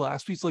like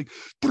blast beats, like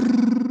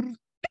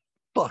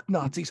fuck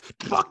Nazis,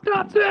 fuck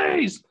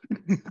Nazis.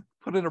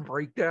 Put in a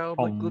breakdown.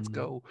 Like, let's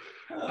go.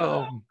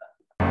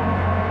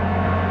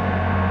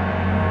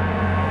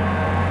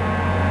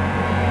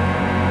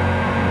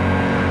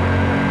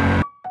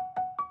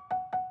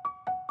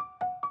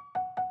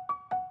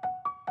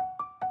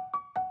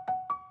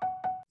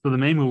 So the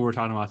main movie we're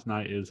talking about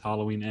tonight is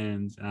Halloween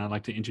Ends, and I'd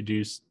like to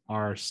introduce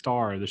our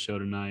star of the show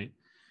tonight,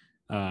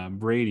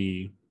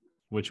 Brady,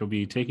 which will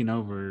be taking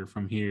over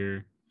from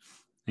here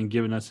and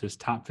giving us his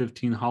top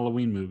 15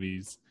 Halloween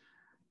movies.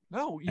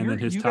 No,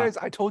 guys,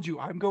 I told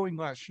you I'm going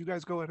last. You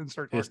guys go ahead and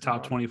start. His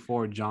top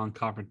 24 John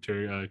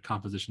Carpenter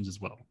compositions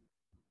as well.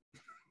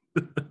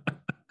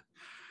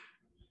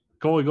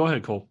 Cole, go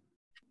ahead, Cole.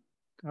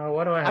 Oh,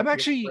 what do I have?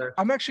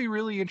 I'm actually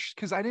really interested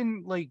because I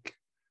didn't like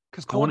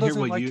because Cole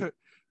doesn't like to.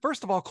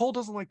 First of all, Cole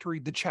doesn't like to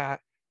read the chat,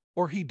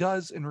 or he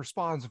does and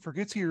responds and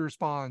forgets he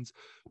responds,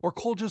 or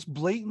Cole just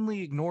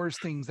blatantly ignores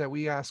things that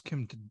we ask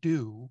him to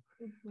do.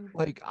 Mm-hmm.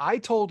 Like I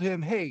told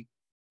him, hey,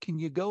 can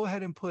you go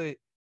ahead and put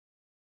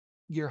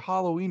your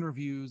Halloween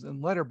reviews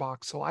in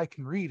Letterboxd so I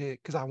can read it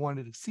because I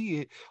wanted to see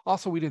it.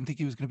 Also, we didn't think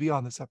he was going to be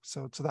on this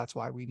episode, so that's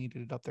why we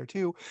needed it up there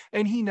too.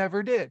 And he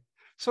never did.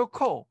 So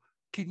Cole,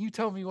 can you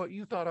tell me what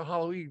you thought of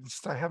Halloween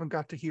since I haven't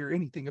got to hear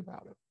anything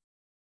about it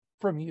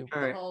from you?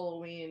 All right.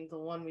 Halloween, the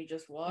one we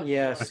just watched.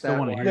 Yes, I still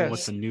want to hear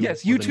what the new.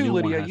 Yes, you too,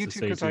 Lydia. You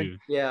too, because I.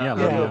 Yeah.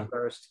 Go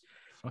first.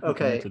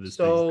 Okay,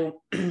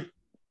 so I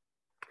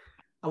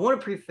want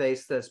to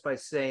preface this by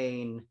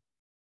saying,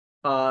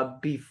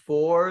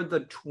 before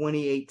the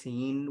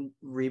 2018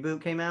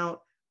 reboot came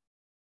out,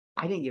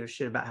 I didn't give a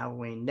shit about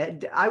Halloween.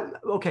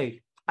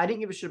 I didn't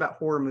give a shit about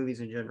horror movies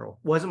in general.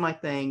 Wasn't my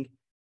thing.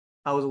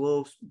 I was a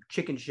little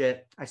chicken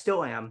shit. I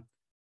still am.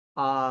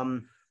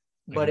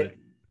 But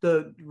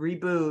the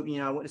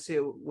reboot, I went to see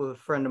it with a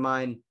friend of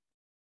mine.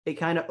 It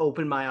kind of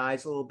opened my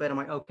eyes a little bit. I'm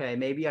like, okay,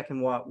 maybe I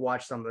can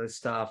watch some of this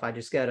stuff. I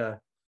just gotta,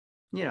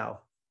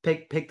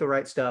 pick the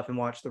right stuff and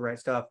watch the right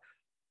stuff.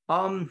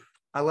 I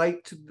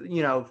liked,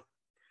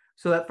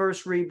 so that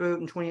first reboot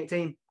in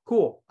 2018,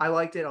 cool. I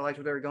liked it. I liked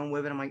where they were going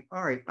with it. I'm like,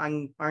 all right,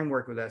 I'm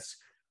working with this.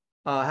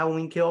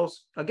 Halloween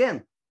Kills,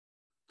 again,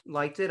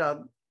 liked it.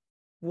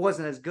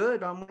 Wasn't as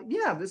good. I'm like,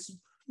 yeah, this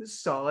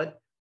is solid.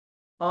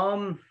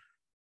 Then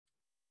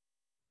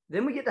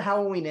we get to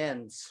Halloween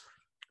Ends.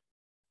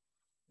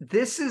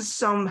 This is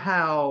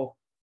somehow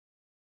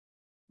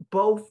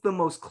both the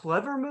most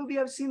clever movie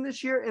I've seen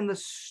this year and the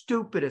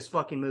stupidest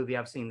fucking movie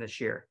I've seen this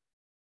year.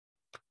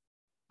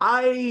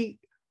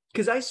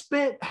 Because I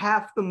spent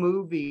half the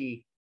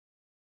movie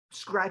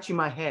scratching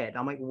my head.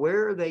 I'm like,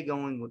 where are they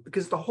going with?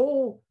 Because the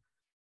whole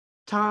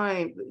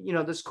time,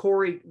 this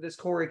Corey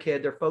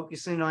kid, they're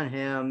focusing on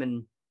him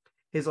and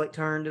his like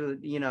turn to,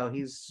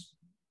 he's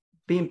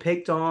being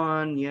picked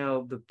on,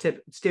 the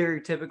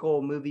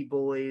stereotypical movie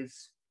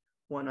bullies,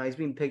 whatnot. He's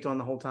being picked on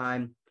the whole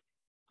time.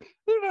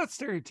 They're not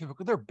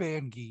stereotypical. They're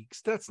band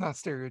geeks. That's not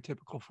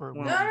stereotypical for a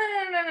movie.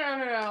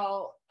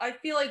 No. I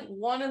feel like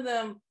one of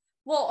them.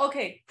 Well,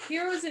 okay.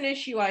 Here was an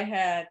issue I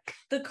had.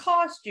 The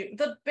costume,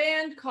 the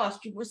band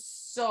costume, was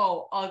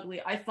so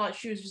ugly. I thought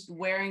she was just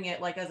wearing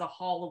it like as a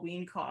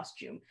Halloween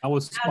costume. I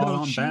was spot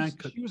on band.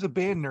 She was a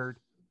band nerd.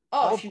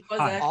 She was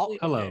actually.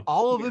 Hello.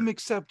 All of them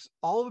except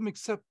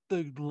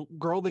the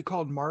girl they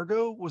called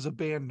Margot was a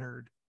band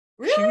nerd.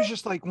 Really? She was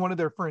just like one of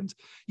their friends.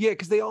 Yeah,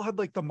 because they all had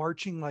like the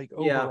marching like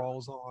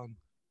overalls on.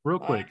 Real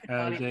quick,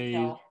 as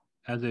a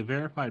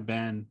verified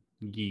band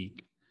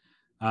geek,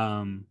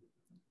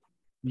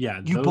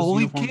 yeah, you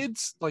bullied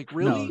kids? Like,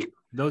 really? No,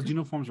 those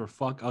uniforms were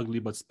fuck ugly,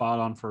 but spot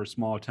on for a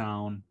small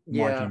town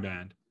marching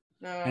band.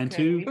 And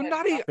two,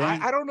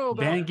 I don't know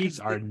about band geeks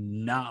are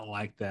not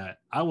like that.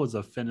 I was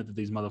offended that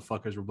these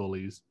motherfuckers were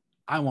bullies.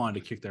 I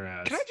wanted to kick their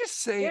ass. Can I just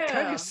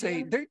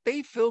say?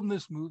 They filmed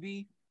this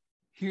movie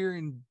here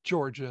in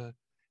Georgia.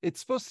 It's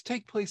supposed to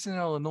take place in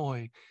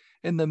Illinois,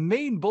 and the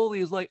main bully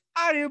is like,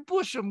 "I didn't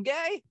push him,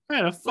 gay." I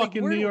had a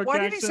fucking New York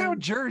accent. Why did he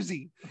sound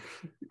Jersey?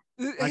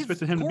 I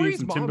expected him to be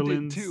some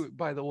Timberlands too.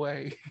 By the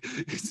way,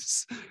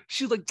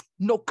 she's like,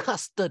 "No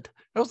custard."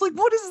 I was like,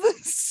 "What is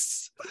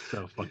this?"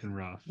 So fucking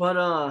rough.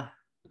 But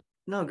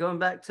no, going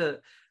back to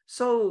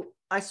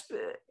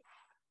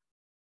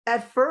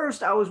at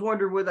first I was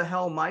wondering where the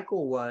hell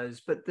Michael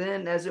was, but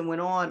then as it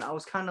went on, I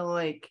was kind of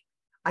like,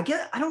 I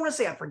don't want to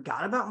say I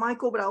forgot about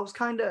Michael, but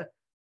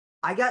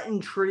I got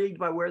intrigued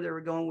by where they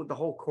were going with the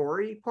whole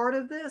Corey part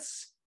of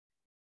this.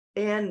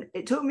 And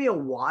it took me a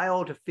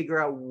while to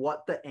figure out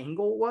what the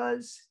angle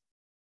was.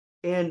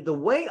 And the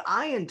way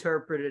I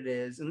interpret it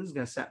is, and this is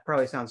going to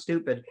probably sound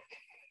stupid,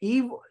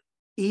 evil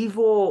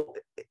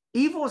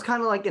is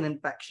kind of like an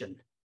infection.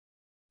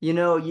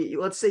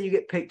 Let's say you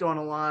get picked on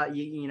a lot.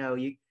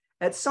 You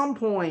at some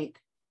point,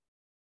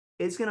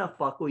 it's going to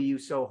fuck with you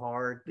so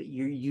hard that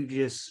you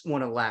just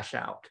want to lash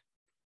out.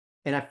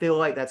 And I feel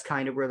like that's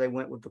kind of where they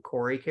went with the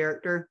Corey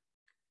character.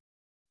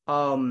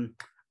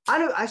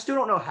 I still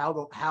don't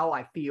know how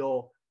I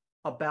feel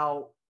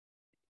about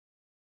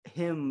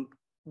him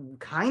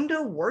kind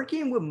of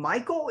working with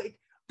Michael.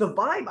 The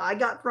vibe I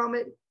got from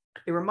it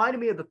reminded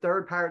me of the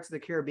third Pirates of the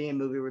Caribbean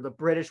movie where the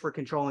British were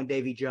controlling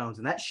Davy Jones,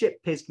 and that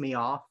shit pissed me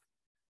off.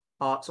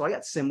 So I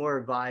got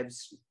similar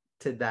vibes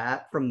to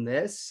that from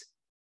this,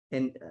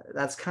 and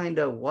that's kind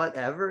of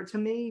whatever to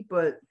me.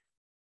 But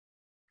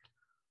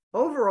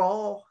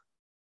overall,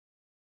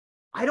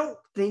 I don't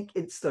think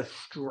it's the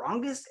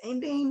strongest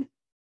ending.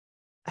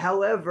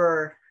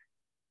 However,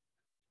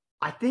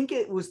 I think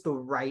it was the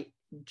right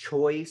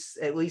choice,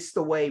 at least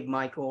the way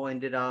Michael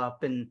ended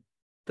up. And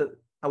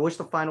I wish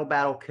the final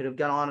battle could have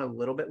gone on a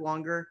little bit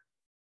longer.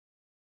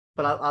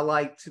 But I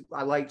liked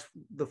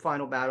the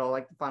final battle. I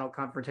liked the final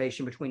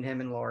confrontation between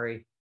him and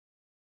Laurie.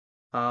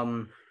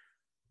 I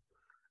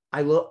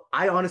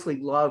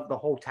honestly loved the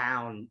whole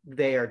town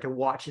there to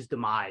watch his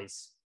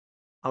demise.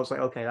 I was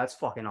like, okay, that's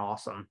fucking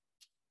awesome.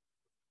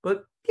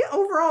 But yeah,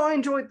 overall, I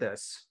enjoyed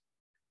this.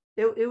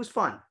 It was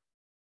fun.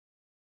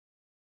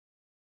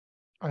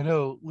 I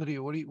know,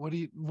 Lydia.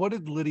 What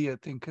did Lydia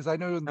think? Because I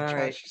know in the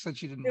chat she said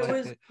she didn't like it.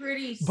 It was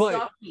pretty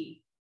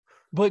sucky.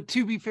 But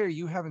to be fair,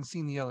 you haven't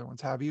seen the other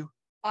ones, have you?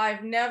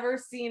 I've never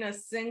seen a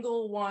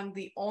single one.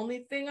 The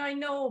only thing I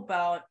know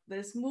about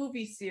this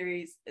movie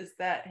series is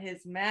that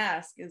his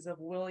mask is of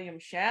William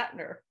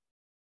Shatner,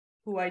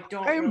 who I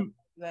don't know who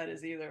that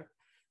is either.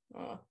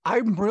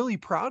 I'm really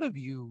proud of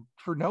you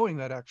for knowing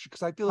that, actually,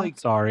 because I feel like.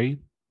 Sorry.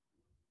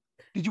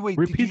 Did you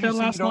repeat that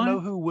last line? You don't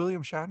know who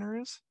William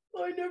Shatner is?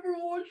 I never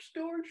watched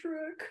Star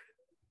Trek.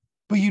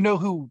 But you know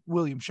who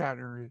William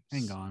Shatner is.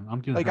 Hang on, I'm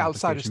getting like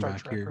outside of Star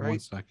Trek, here. Right? 1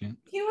 second.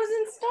 He was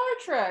in Star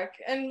Trek,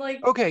 and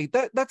like. Okay,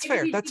 that's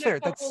fair. That's fair.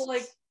 That's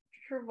like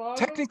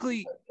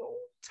technically,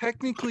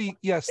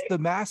 yes. The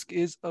mask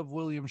is of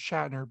William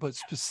Shatner, but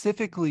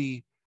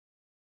specifically,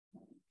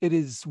 it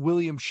is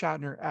William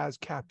Shatner as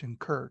Captain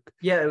Kirk.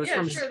 Yeah, it was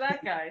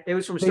that guy. It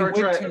was from Star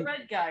Trek. The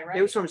red guy, right?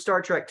 It was from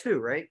Star Trek 2,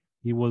 right?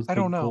 He was. I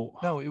don't know.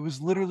 No, it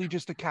was literally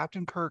just a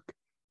Captain Kirk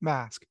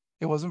mask.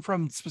 It wasn't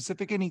from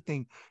specific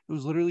anything. It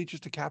was literally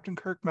just a Captain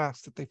Kirk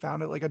mask that they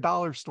found at like a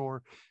dollar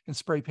store and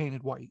spray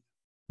painted white.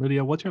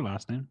 Lydia, what's your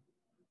last name?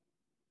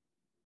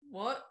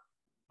 What?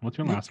 What's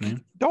your last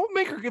name? Don't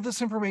make her give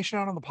this information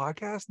out on the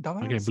podcast,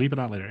 dumbass. Okay, bleep it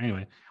out later.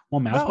 Anyway,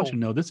 well, Matt, I just want you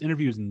No. to know this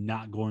interview is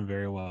not going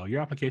very well.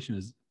 Your application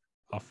is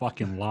a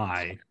fucking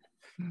lie.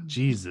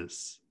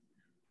 Jesus.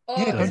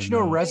 Yeah, don't you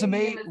know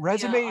resume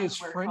Yeah, is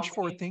French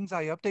for things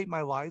I update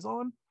my lies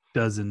on?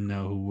 Doesn't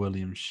know who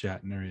William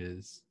Shatner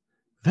is.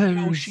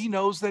 No, she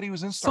knows that he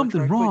was in Star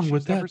something Trek, wrong but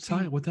with she's never that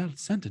seen- with that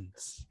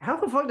sentence. How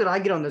the fuck did I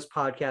get on this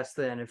podcast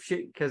then? If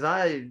shit, because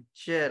I'm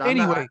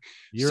Anyway, not,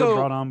 You're so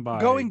brought on by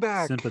going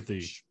back,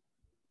 sympathy.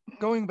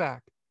 Going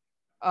back,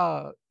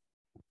 but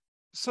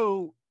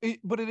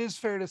it is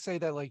fair to say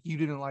that like you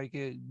didn't like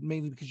it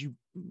mainly because you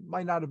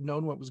might not have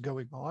known what was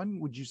going on.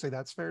 Would you say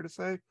that's fair to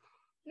say?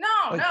 No,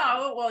 Like-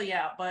 no. Well,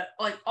 yeah, but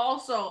like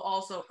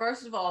also,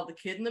 first of all, the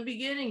kid in the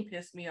beginning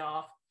pissed me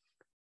off.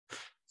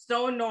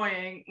 So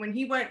annoying. When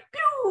he went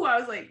pew, I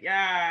was like,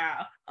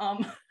 yeah.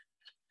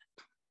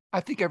 I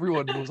think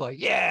everyone was like,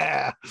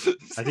 yeah.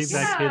 I think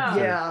that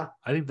kid. yeah.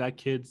 I think that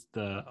kid's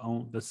the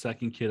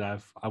second kid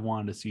I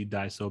wanted to see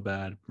die so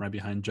bad, right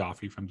behind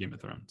Joffrey from Game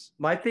of Thrones.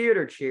 My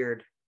theater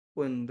cheered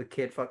when the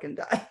kid fucking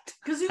died.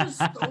 Because he was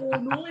so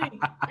annoying.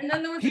 And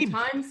then there was a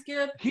time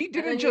skip. He and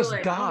then didn't you were just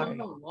like, I die. don't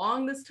know how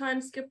long this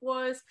time skip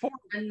was.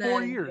 And then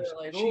 4 you years.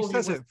 were like, She oh, he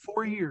says was- it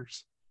 4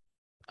 years.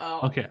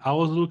 Oh. Okay, I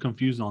was a little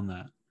confused on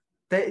that.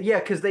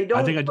 Because they don't.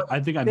 I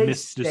think I they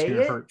missed just say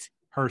hearing it.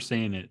 her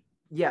saying it.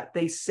 Yeah,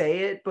 they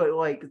say it, but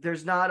like,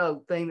 there's not a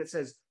thing that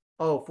says,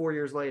 "Oh, 4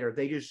 years later."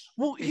 They just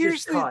Well, it here's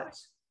just the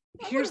cuts.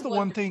 here's the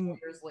one thing. 4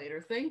 years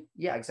later thing.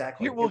 Yeah,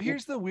 exactly.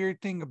 Here's the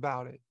weird thing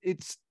about it.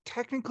 It's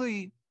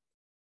technically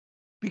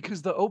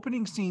because the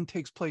opening scene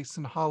takes place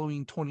in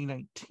Halloween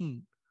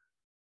 2019.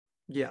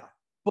 Yeah.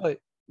 But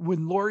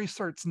when Laurie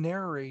starts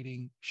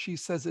narrating, she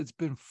says it's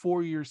been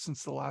 4 years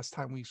since the last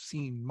time we've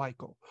seen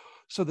Michael.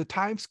 So the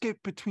time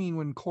skip between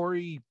when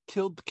Corey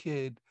killed the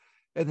kid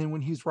and then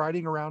when he's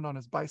riding around on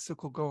his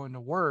bicycle going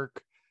to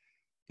work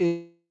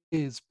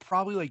is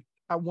probably like,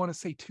 I want to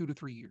say 2 to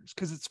 3 years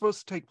because it's supposed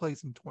to take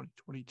place in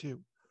 2022.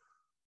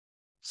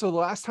 So the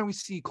last time we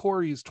see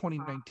Corey is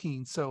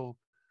 2019. So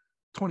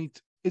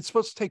it's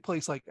supposed to take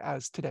place like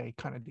as today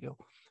kind of deal.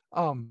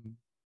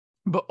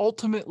 But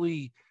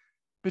ultimately,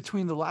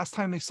 between the last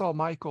time they saw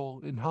Michael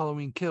in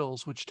Halloween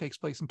Kills, which takes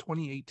place in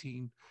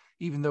 2018,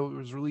 even though it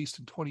was released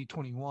in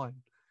 2021,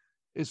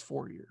 is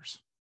 4 years.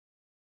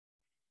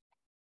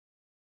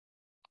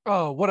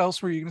 Oh, what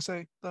else were you going to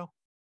say, though?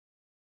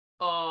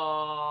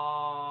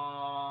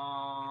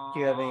 Do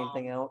you have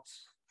anything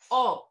else?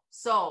 Oh,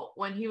 so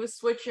when he was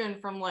switching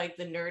from like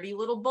the nerdy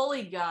little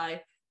bully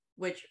guy,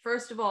 which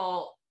first of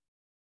all,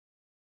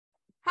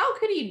 how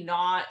could he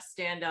not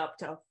stand up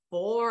to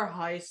 4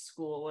 high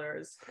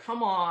schoolers?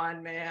 Come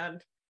on, man.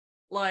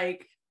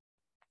 Like,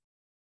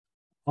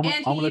 and he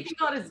even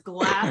got his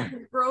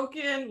glasses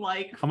broken.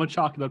 Like, I'm gonna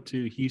chalk it up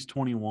to he's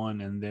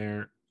 21 and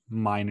they're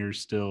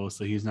minors still,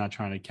 so he's not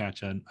trying to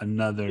catch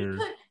another.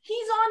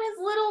 He's on his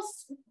little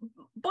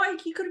bike.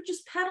 He could have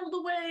just pedaled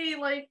away.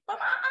 Like,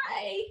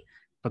 bye.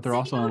 But they're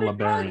also on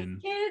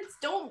LeBaron. Kids,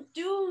 don't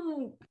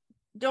drink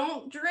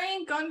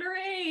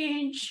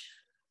underage.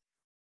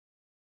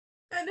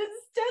 And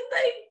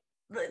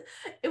instead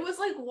it was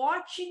like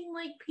watching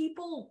like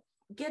people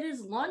get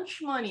his lunch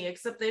money,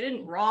 except they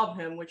didn't rob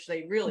him, which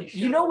they really should.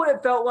 You know what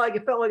it felt like?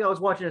 It felt like I was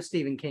watching a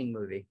Stephen King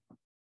movie.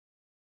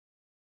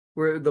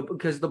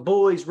 Because the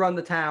bullies run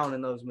the town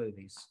in those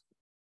movies.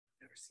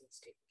 Never seen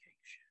Stephen King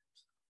shit.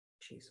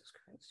 Jesus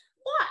Christ.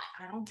 What?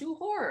 I don't do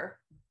horror.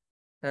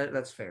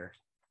 That's fair.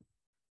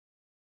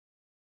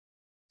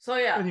 So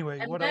yeah. Anyway,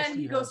 and what else then do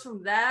he you goes have?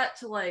 from that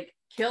to like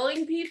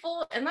killing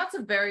people, and that's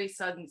a very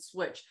sudden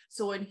switch.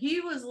 So when he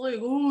was like,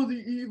 "Oh, the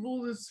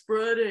evil is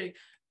spreading,"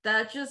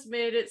 that just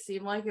made it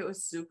seem like it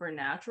was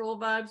supernatural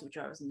vibes, which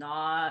I was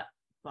not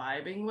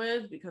vibing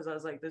with because I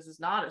was like, "This is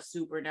not a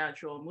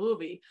supernatural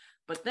movie."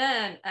 But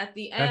then at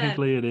the end,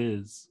 Technically, it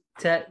is.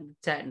 Technically.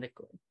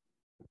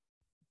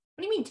 what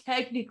do you mean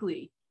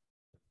technically?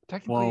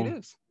 Technically, Well, it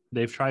is.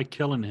 They've tried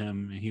killing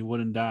him, and he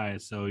wouldn't die,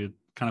 so it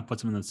kind of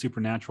puts him in the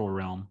supernatural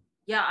realm.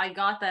 Yeah, I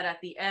got that at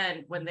the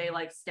end when they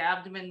like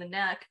stabbed him in the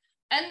neck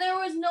and there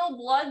was no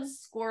blood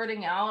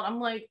squirting out. I'm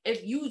like,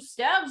 if you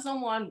stab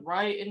someone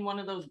right in one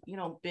of those,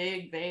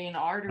 big vein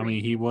arteries. I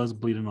mean, he was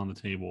bleeding on the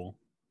table.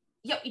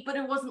 Yeah, but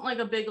it wasn't like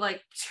a big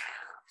like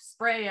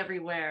spray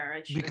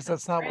everywhere. Because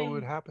that's not what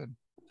would happen.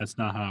 That's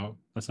not how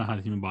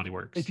the human body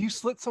works. If you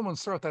slit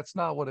someone's throat, that's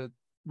not what it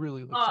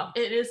really looks like.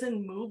 It is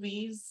in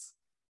movies.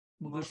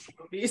 Well, Most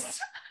movies.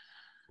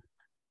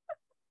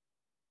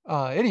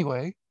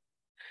 Anyway,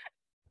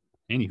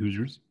 Any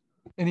Hoosiers.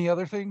 any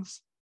other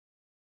things?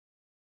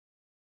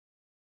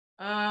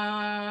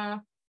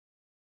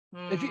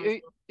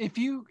 If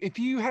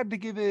you had to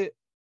give it,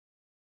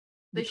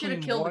 they should have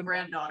between killed the one-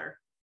 granddaughter.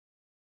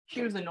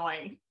 She was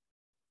annoying.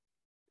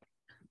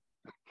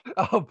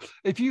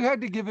 If you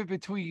had to give it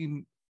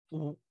between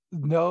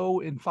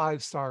no and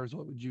 5 stars,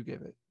 what would you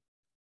give it?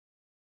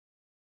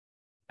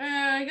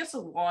 I guess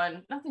a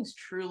 1. Nothing's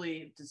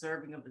truly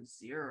deserving of a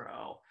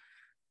 0,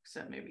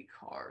 except maybe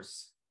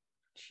Cars.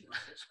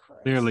 Jesus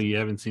Christ. Clearly, you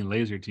haven't seen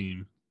Laser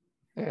Team.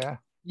 Yeah.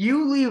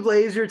 You leave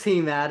Laser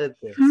Team out of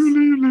this.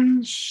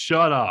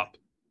 Shut up.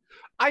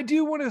 I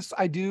do want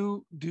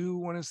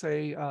to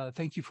say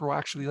thank you for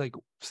actually like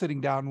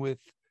sitting down with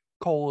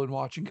Cole and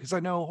watching, because I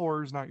know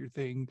horror is not your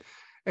thing,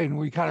 and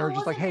we kind of were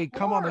just like, hey,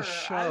 come on the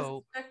show. I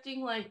was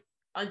expecting like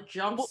a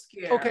jump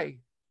scare. Okay,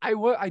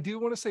 I do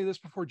want to say this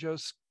before Joe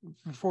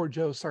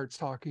starts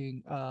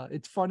talking.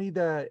 It's funny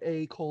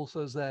that Cole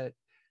says that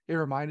it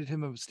reminded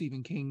him of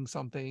Stephen King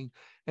something,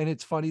 and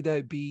it's funny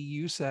that B,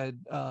 you said,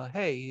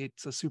 hey,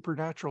 it's a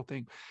supernatural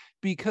thing,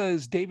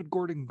 because David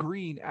Gordon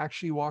Green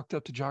actually walked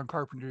up to John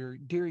Carpenter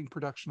during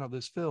production of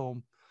this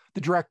film. The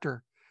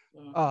director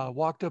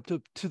walked up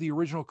to the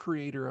original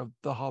creator of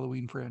the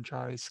Halloween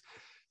franchise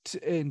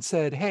and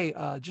said, hey,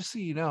 just so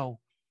you know,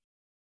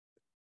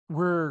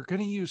 we're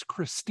going to use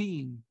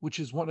Christine, which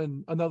is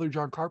another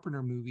John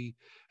Carpenter movie,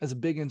 as a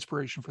big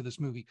inspiration for this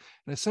movie.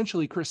 And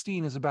essentially,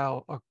 Christine is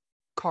about a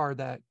car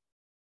that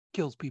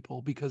kills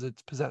people because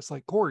it's possessed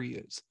like Corey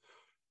is.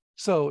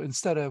 So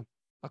instead of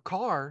a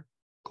car,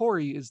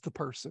 Corey is the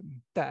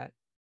person that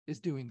is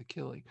doing the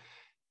killing.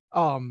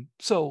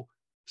 So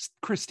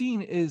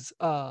Christine is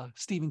a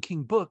Stephen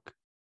King book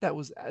that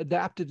was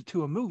adapted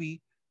to a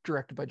movie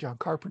directed by John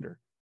Carpenter.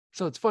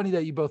 So it's funny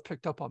that you both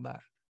picked up on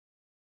that.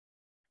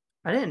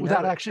 I didn't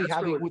without know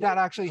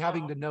actually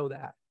having to know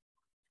that.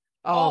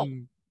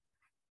 Go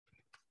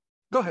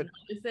ahead.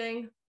 The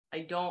thing I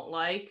don't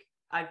like,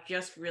 I've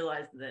just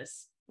realized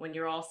this when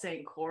you're all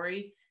saying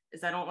Corey,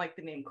 is I don't like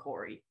the name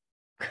Corey.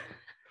 What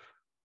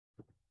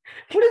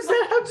does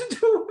that have to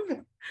do with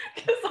it?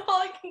 Because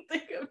all I can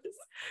think of is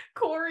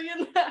Corey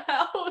in the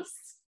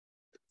house.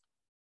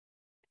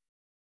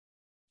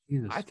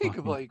 Jesus I think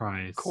of like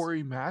Christ.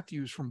 Corey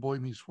Matthews from Boy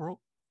Meets World.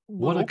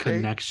 What a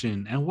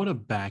connection, and what a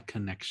bad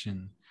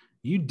connection.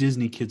 You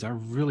Disney kids are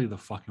really the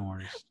fucking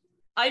worst.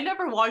 I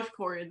never watched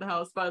Corey in the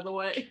House, by the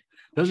way.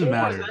 Doesn't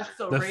matter.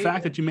 The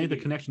fact that you made the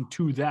connection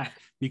to that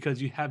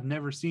because you have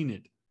never seen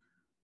it.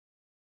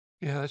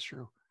 Yeah, that's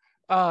true.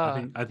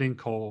 I think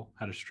Cole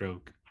had a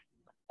stroke.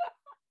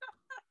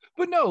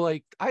 But no,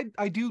 like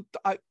I do,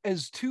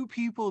 as two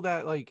people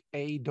that like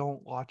A,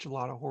 don't watch a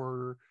lot of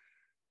horror,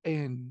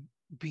 and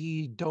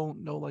B,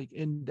 don't know like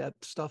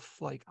in-depth stuff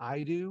like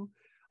I do.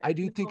 I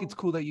do think it's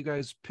cool that you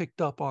guys picked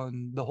up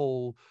on the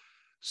whole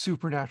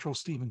supernatural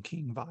Stephen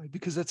King vibe,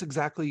 because that's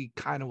exactly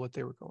kind of what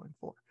they were going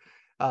for.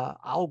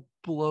 I'll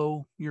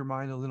blow your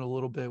mind a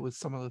little bit with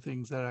some of the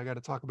things that I got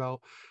to talk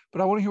about,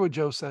 but I want to hear what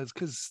Joe says,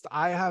 because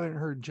I haven't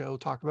heard Joe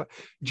talk about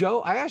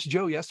Joe. I asked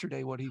Joe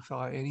yesterday what he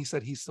thought, and he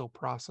said he's still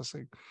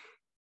processing.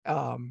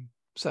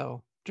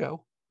 So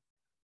Joe.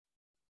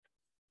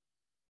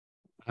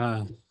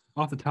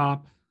 Off the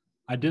top,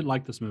 I did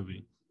like this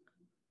movie,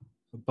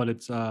 but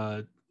it's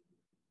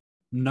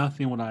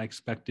nothing what I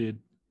expected,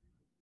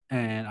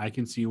 and I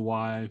can see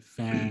why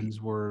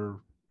fans were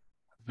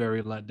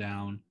very let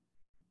down.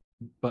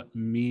 But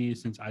me,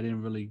 since I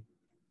don't really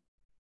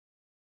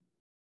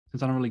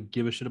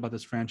give a shit about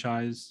this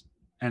franchise,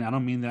 and I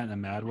don't mean that in a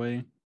mad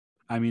way,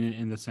 I mean it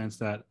in the sense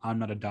that I'm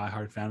not a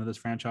diehard fan of this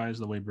franchise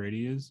the way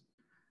Brady is.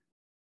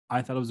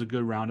 I thought it was a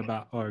good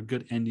roundabout or a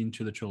good ending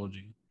to the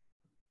trilogy.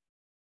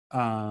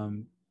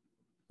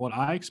 What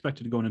I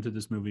expected going into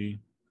this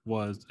movie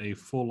was a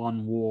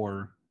full-on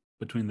war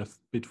between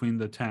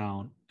the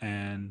town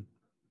and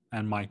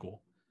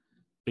Michael,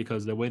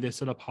 because the way they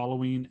set up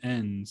Halloween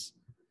Ends,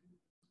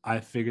 I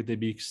figured they'd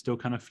be still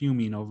kind of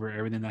fuming over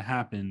everything that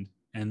happened,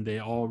 and they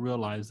all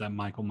realized that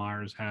Michael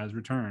Myers has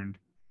returned.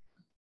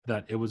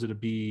 That it was to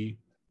be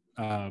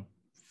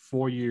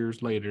 4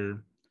 years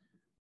later,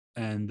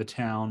 and the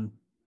town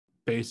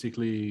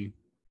basically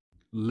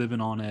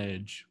living on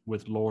edge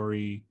with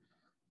Laurie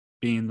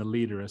being the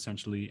leader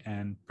essentially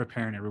and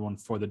preparing everyone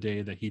for the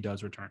day that he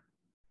does return.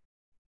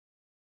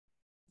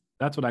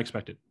 That's what I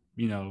expected,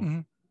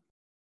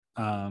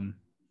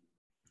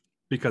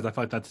 because I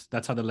feel like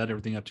that's how they led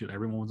everything up to.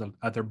 Everyone was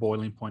at their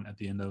boiling point at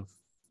the end of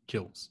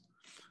Kills.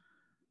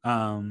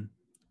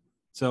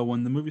 So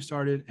when the movie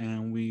started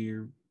and we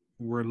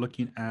were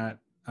looking at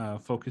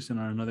focusing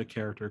on another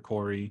character,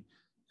 Corey,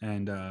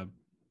 and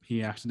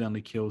he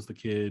accidentally kills the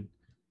kid,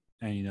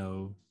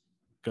 and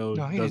goes.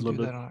 No, he didn't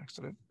do that on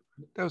accident.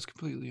 That was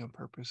completely on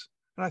purpose,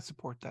 and I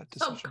support that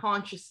decision.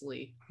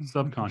 Subconsciously.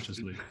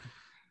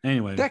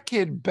 Anyway, that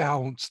kid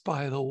bounced.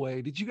 By the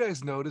way, did you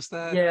guys notice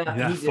that?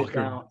 Yeah, he did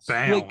bounce.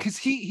 Like, because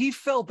he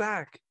fell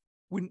back.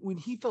 When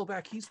he fell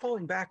back, he's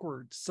falling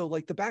backwards. So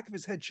like the back of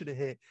his head should have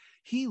hit.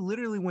 He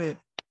literally went,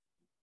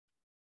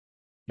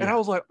 and I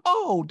was like,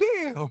 "Oh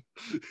damn!"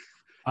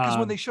 Because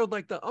when they showed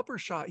like the upper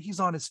shot, he's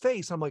on his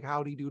face. I'm like,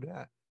 "How'd he do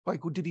that?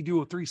 Like, did he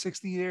do a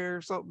 360 there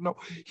or something?" No,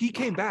 he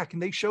came back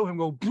and they show him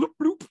go bloop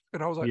bloop,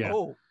 and I was like, yeah.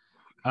 "Oh."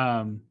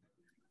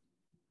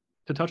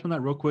 To touch on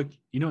that real quick,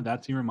 what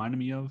that scene reminded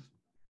me of?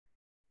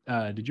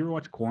 Did you ever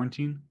watch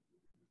Quarantine?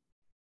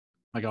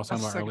 Like I was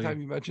talking about earlier. Second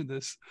time you mentioned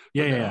this.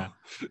 Yeah.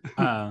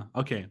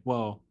 Okay,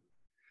 well,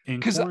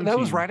 because that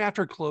was right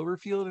after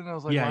Cloverfield, and I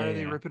was like, why are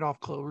they ripping off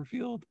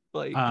Cloverfield?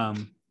 Like,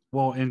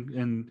 well,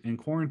 in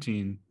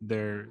Quarantine,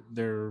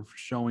 they're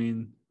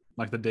showing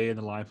like the day in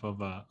the life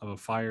of a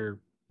fire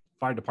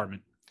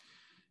department,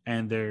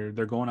 and they're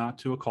going out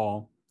to a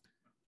call,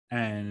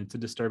 and it's a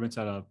disturbance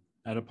at a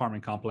at an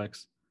apartment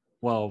complex.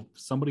 Well,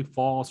 somebody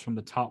falls from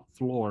the top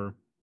floor,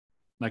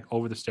 like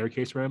over the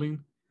staircase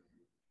railing,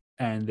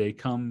 and they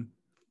come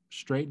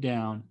straight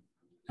down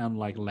and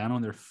like land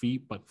on their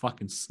feet, but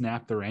fucking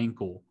snap their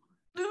ankle.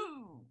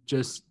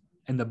 Just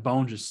and the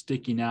bone just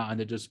sticking out, and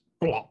they just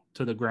plop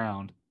to the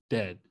ground,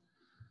 dead.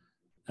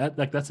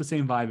 That's the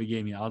same vibe it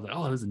gave me. I was like,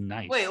 oh, this is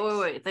nice.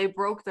 Wait. They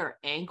broke their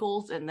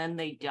ankles and then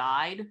they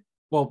died?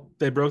 Well,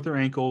 they broke their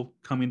ankle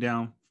coming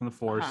down from the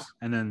force,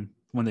 and then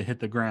when they hit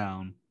the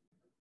ground,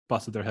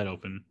 busted their head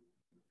open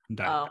and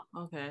died.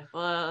 Oh, okay.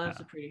 Well, that's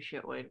a pretty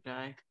shit way to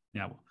die.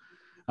 Yeah.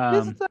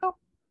 Well,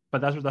 but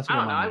that's what I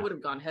don't know. I would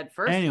have gone head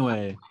first.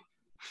 Anyway,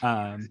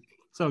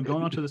 so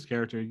going on to this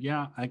character,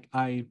 yeah,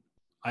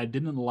 I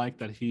didn't like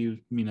that he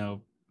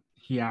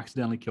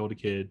accidentally killed a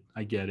kid.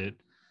 I get it,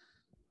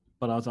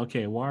 but I was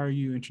okay. Why are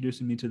you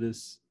introducing me to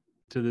this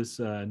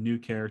new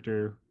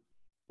character?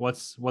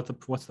 What's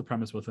the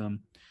premise with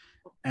him?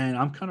 And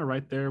I'm kind of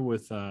right there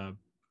with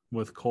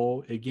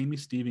Cole. It gave me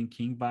Stephen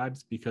King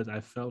vibes because I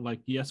felt like,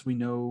 yes, we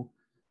know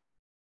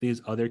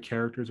these other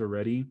characters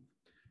already,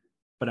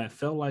 but I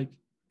felt like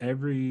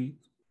every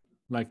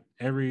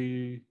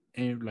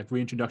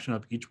reintroduction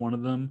of each one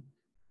of them,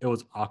 it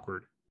was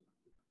awkward.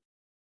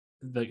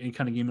 It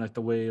kind of gave me like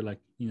the way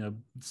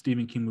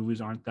Stephen King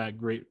movies aren't that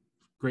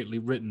greatly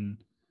written,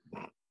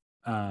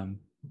 and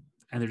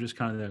they're just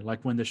kind of there.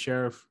 Like when the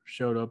sheriff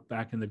showed up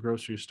back in the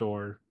grocery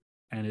store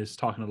and is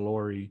talking to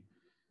Lori,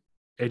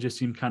 it just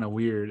seemed kind of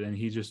weird, and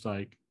he's just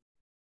like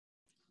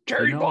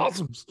cherry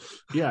blossoms.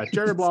 Yeah,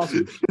 cherry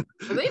blossoms.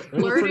 Are they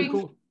flirting?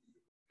 Cool.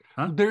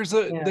 Huh?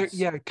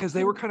 Because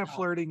they were kind of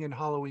flirting in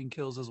Halloween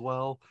Kills as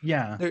well.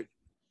 Yeah.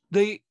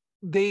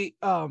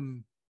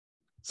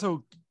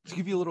 So to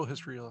give you a little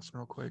history lesson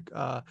real quick,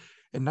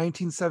 in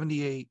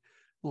 1978,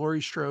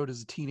 Laurie Strode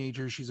is a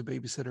teenager. She's a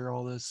babysitter,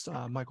 all this.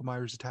 Michael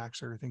Myers attacks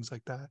her, things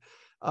like that.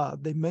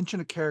 They mention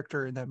a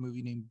character in that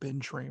movie named Ben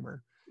Tramer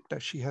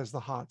that she has the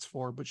hots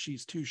for, but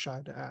she's too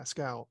shy to ask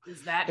out.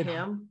 Is that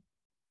him?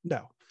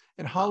 No.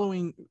 And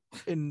Halloween,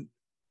 and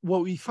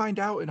what we find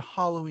out in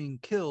Halloween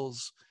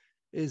Kills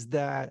is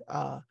that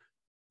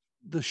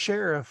the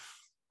sheriff,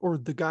 or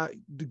the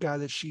guy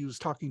that she was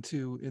talking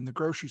to in the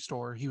grocery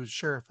store, he was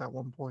sheriff at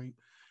one point,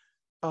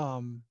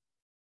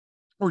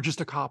 or just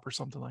a cop or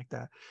something like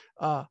that.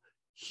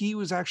 He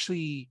was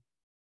actually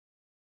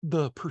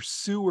the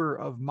pursuer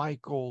of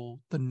Michael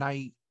the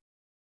night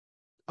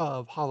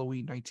of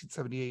Halloween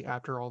 1978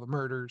 after all the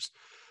murders,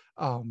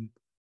 and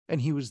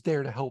he was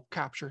there to help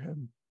capture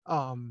him.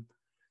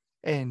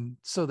 And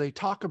so they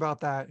talk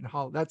about that and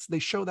they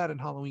show that in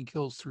Halloween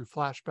Kills through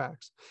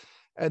flashbacks.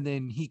 And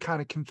then he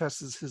kind of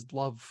confesses his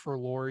love for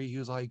Lori. He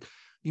was like,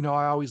 I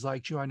always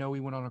liked you. I know we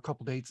went on a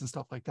couple dates and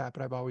stuff like that,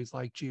 but I've always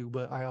liked you.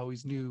 But I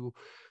always knew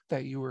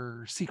that you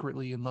were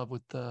secretly in love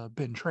with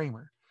Ben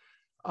Tramer.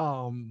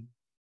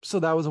 So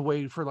that was a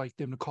way for like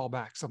them to call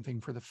back something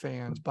for the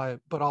fans,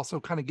 but also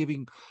kind of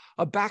giving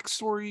a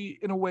backstory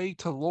in a way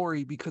to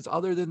Lori, because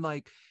other than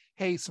like,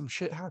 hey, some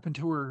shit happened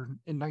to her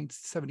in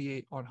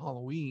 1978 on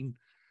Halloween,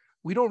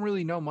 we don't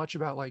really know much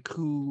about like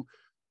who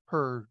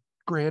her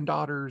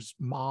granddaughter's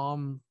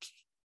mom,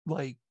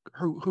 like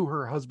who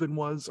her husband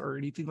was or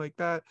anything like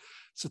that.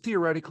 So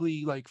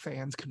theoretically, like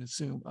fans can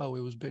assume, oh,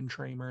 it was Ben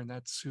Tramer and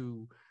that's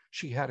who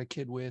she had a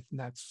kid with,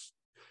 and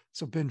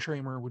so Ben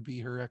Tramer would be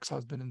her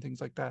ex-husband and things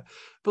like that.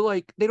 But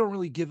like they don't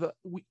really give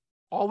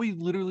all we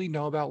literally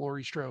know about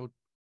Laurie Strode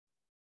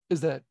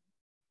is that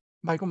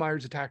Michael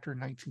Myers attacked her in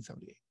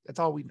 1978. That's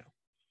all we know.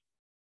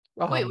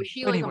 Wait, was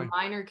she like a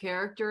minor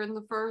character in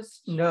the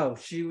first? No,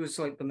 she was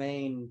like the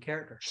main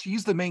character.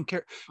 She's the main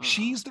character.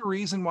 She's the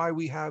reason why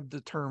we have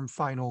the term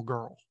final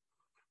girl.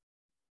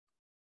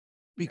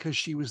 Because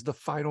she was the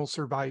final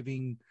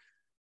surviving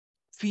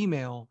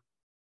female,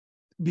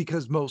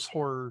 because most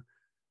horror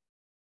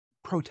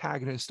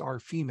protagonists are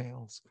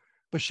females,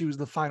 but she was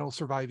the final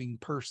surviving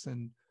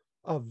person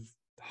of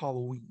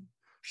Halloween.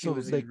 So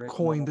they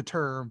coined the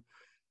term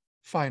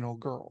final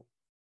girl.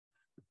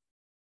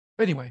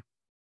 Anyway.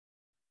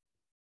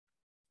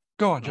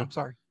 Go on, Joe.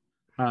 Sorry.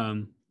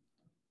 Where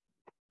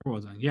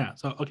was I? Yeah.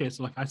 So okay.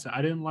 So like I said,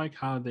 I didn't like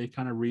how they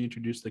kind of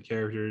reintroduced the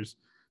characters,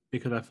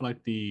 because I feel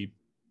like the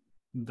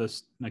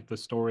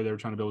story they were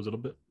trying to build was a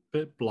little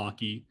bit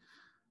blocky.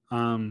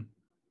 But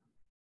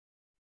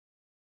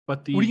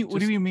what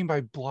do you mean by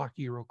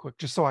blocky, real quick,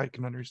 just so I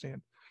can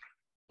understand?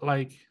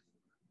 Like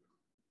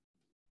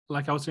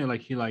I was saying,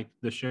 like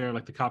the sheriff,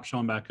 like the cop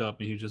showing back up,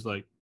 and he was just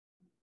like,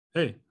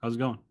 "Hey, how's it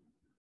going?"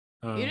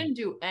 He didn't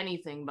do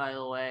anything, by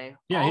the way.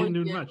 Yeah, all he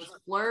didn't do much. Was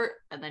flirt,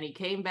 and then he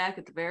came back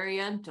at the very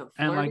end to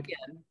flirt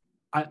again.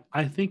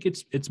 I think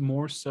it's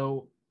more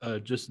so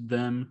just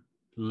them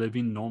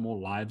living normal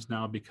lives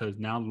now, because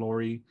now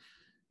Lori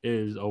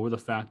is over the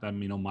fact that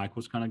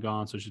Michael's kind of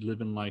gone, so she's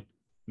living like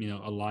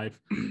a life.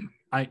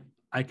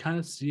 I kind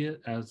of see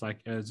it as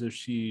if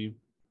she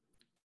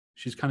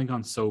she's kind of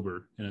gone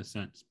sober in a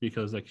sense,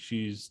 because like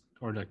she's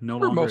or like no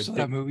For longer most of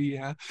that movie,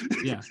 yeah.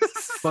 yeah,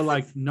 but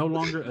like no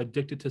longer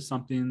addicted to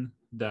something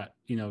that,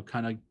 you know,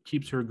 kind of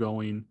keeps her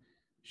going.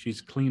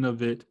 She's clean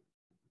of it,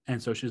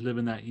 and so she's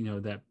living that, you know,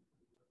 that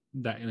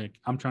like,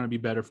 I'm trying to be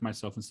better for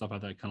myself and stuff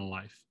like that kind of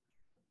life.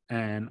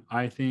 And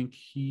I think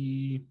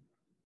he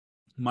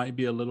might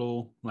be a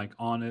little like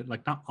on it,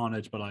 like not on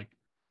edge, but like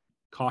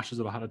cautious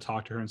about how to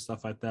talk to her and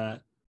stuff like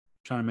that,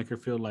 trying to make her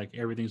feel like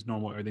everything's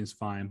normal, everything's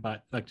fine.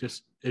 But like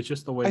just it's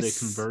just the way they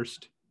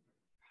conversed.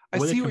 I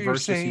see what you're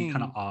saying.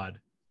 Kind of odd.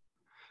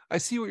 I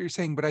see what you're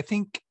saying, but I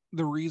think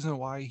the reason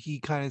why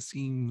he kind of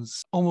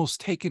seems almost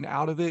taken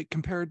out of it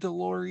compared to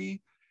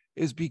Laurie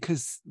is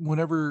because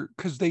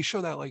they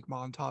show that like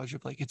montage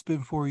of like it's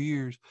been 4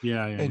 years,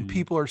 and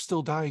people are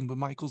still dying, but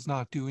Michael's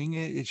not doing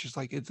it. It's just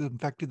like it's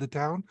infected the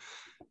town.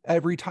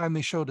 Every time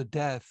they showed a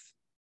death,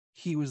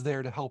 he was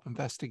there to help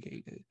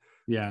investigate it.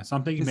 Yeah,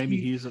 something maybe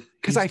he's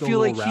because I feel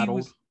like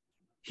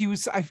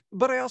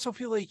but I also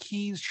feel like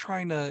he's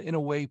trying to, in a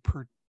way,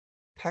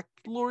 protect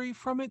Laurie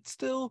from it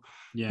still.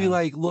 Yeah. Be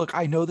like, look,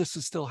 I know this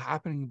is still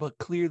happening, but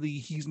clearly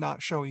he's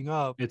not showing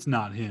up. It's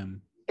not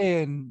him.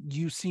 And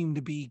you seem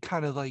to be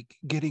kind of like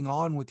getting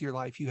on with your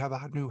life. You have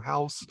a new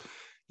house.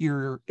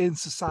 You're in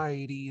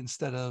society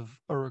instead of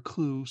a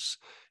recluse.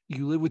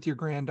 You live with your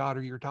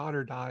granddaughter. Your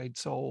daughter died.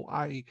 So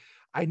I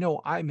know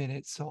I'm in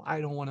it. So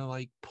I don't want to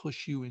like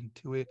push you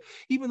into it.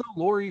 Even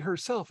though Laurie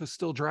herself is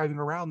still driving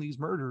around these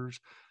murders,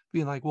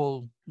 being like,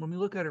 well, let me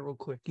look at it real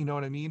quick. You know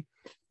what I mean?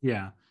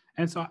 Yeah.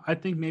 And so I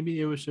think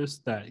maybe it was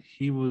just that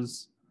he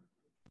was,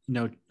 you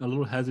know, a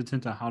little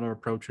hesitant on how to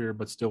approach her,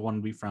 but still wanted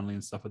to be friendly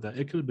and stuff like that.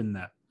 It could have been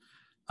that.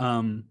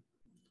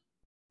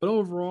 But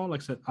overall,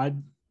 like I said,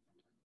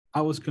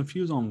 I was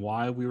confused on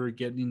why we were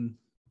getting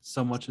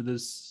so much of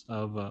this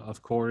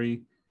of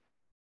Corey,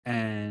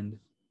 and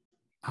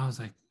I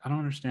was like, I don't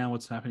understand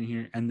what's happening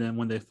here. And then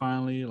when they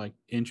finally like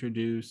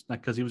introduced,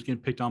 like, because he was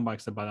getting picked on by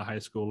the high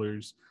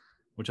schoolers,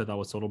 which I thought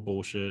was total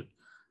bullshit.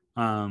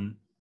 And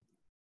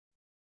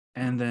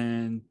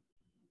then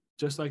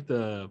just like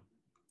the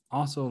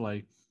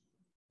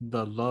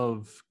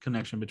love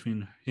connection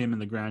between him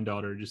and the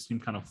granddaughter just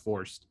seemed kind of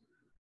forced.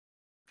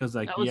 Because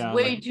like, that was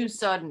way too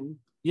sudden.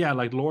 Yeah,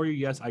 like Laurie,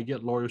 yes, I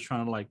get Laurie was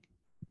trying to like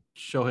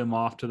show him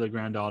off to the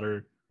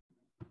granddaughter,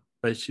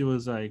 but she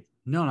was like,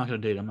 no, I'm not gonna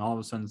date him. And all of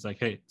a sudden it's like,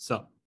 hey,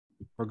 sup,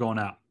 we're going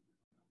out.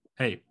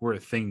 Hey, we're a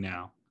thing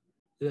now.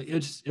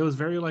 It was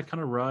very like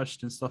kind of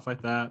rushed and stuff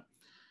like that.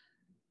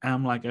 And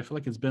I'm like, I feel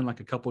like it's been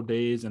like a couple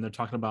days and they're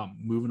talking about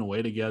moving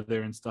away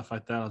together and stuff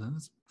like that. I was like,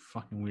 that's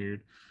fucking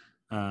weird.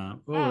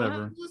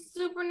 Whatever. The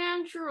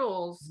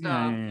supernatural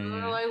stuff. Yeah.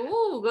 They're like,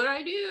 ooh, good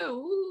idea.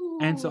 Ooh.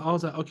 And so I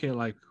was like, okay,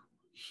 like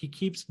he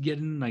keeps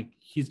getting like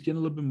he's getting a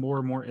little bit more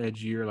and more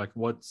edgier. Like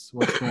what's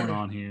going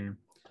on here?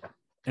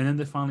 And then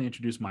they finally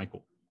introduced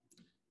Michael.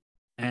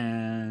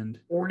 And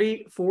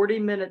 40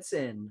 minutes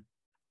in.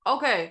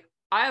 Okay,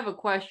 I have a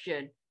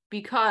question,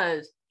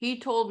 because he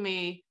told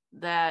me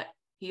that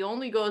he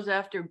only goes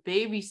after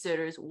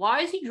babysitters.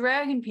 Why is he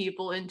dragging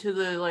people into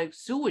the like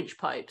sewage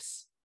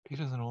pipes? He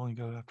doesn't only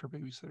go after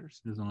babysitters.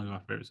 He doesn't only go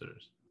after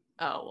babysitters.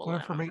 Oh,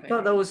 well. I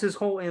thought that was his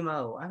whole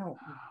MO. I don't.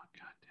 Oh,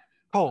 God damn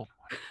it. Oh,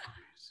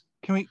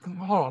 can we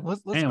hold on?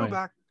 Let's anyway. Go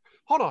back.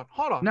 Hold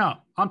on. No,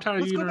 I'm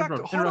tired of you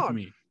interrupting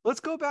me. Let's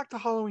go back to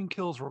Halloween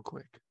Kills real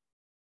quick.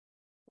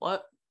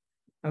 What?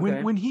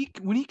 Okay. When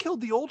he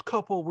killed the old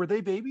couple, were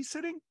they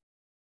babysitting?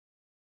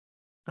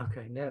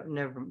 Okay,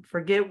 never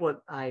forget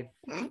what I.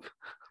 What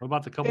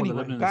about the couple that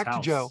lived in his house? Back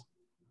to Joe.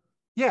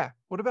 Yeah.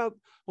 What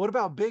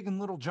about Big and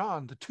Little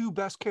John, the two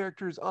best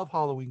characters of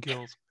Halloween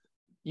Kills?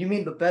 You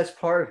mean the best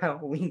part of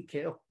Halloween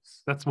Kills?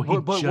 That's what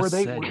he just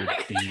said, you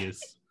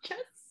dingus.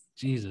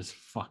 Jesus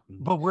fucking.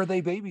 But were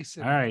they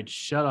babysitting? All right,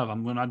 shut up.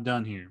 We're not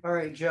done here. All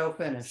right, Joe,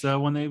 finish. So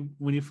when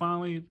we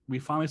finally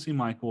see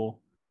Michael,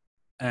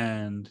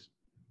 and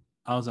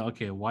I was like,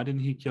 okay, why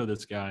didn't he kill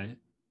this guy?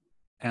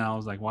 And I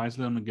was like, why is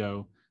he letting him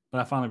go?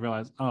 But I finally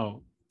realized,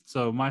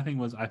 so my thing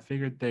was I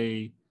figured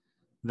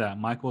that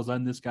Michael's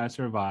letting this guy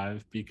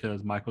survive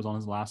because Michael's on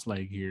his last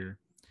leg here,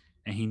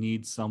 and he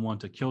needs someone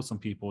to kill some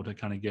people to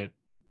kind of get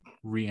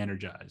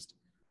re-energized.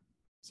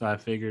 So I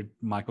figured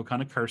Michael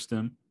kind of cursed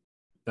him.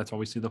 That's why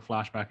we see the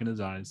flashback in his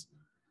eyes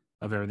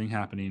of everything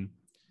happening.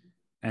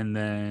 And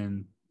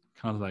then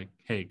kind of like,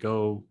 hey,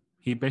 go.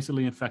 He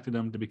basically infected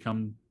him to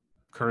become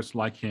cursed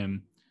like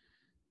him,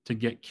 to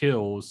get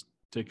kills,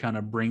 to kind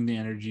of bring the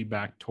energy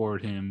back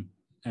toward him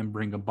and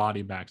bring a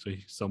body back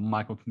so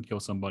Michael can kill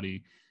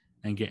somebody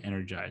and get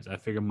energized. I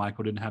figured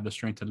Michael didn't have the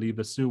strength to leave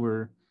the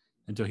sewer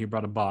until he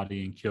brought a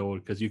body and killed,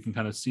 because you can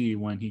kind of see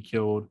when he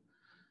killed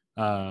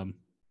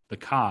the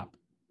cop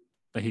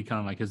that he kind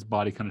of like his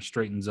body kind of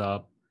straightens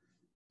up,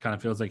 kind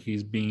of feels like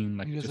he's being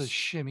like just a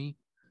shimmy.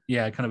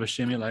 Yeah, kind of a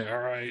shimmy, like, all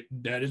right,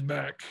 Daddy's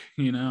back,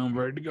 I'm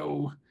ready to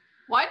go.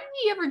 Why didn't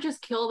he ever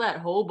just kill that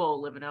hobo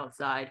living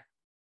outside?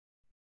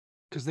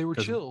 Because they were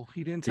chill.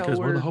 He didn't tell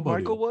where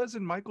Michael was,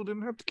 and Michael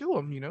didn't have to kill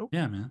him,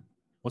 Yeah, man.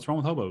 What's wrong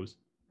with hobos?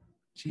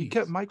 Jeez. He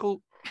kept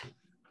Michael.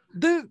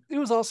 It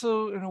was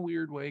also in a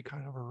weird way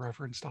kind of a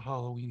reference to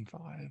Halloween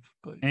 5.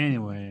 But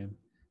anyway,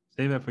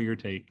 save that for your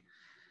take.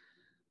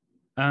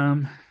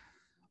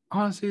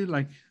 Honestly,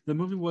 like the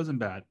movie wasn't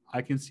bad.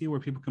 I can see where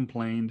people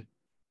complained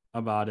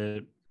about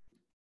it.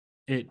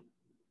 Like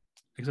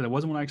I said, it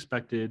wasn't what I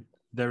expected.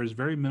 There is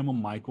very minimal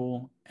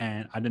Michael,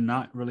 and I did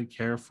not really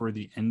care for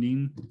the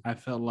ending. I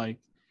felt like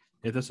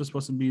if this was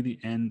supposed to be the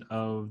end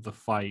of the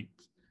fight,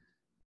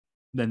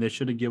 then they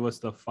should have given us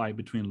the fight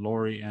between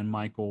Laurie and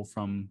Michael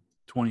from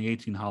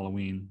 2018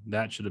 Halloween.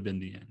 That should have been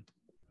the end.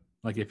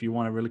 Like if you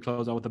want to really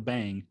close out with a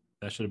bang,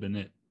 that should have been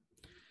it.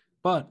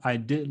 But I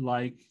did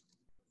like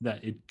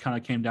that it kind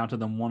of came down to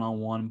them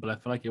one-on-one, but I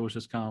feel like it was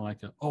just kind of like,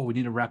 we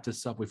need to wrap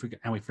this up. We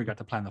forgot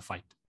to plan the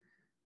fight.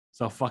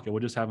 So fuck it.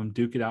 We'll just have them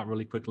duke it out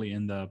really quickly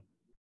in the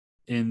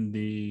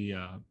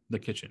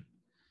kitchen.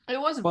 It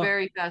was a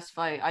very fast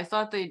fight. I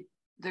thought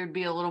there'd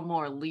be a little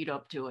more lead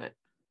up to it.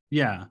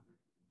 Yeah.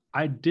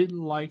 I did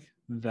like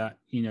that,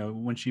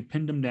 when she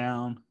pinned him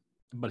down,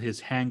 but his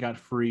hand got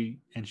free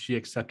and she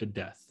accepted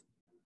death.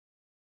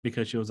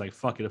 Because she was like,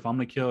 fuck it, if I'm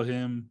gonna kill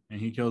him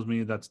and he kills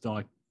me, that's still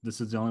like, this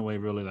is the only way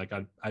really, like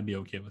I'd be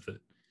okay with it.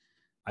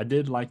 I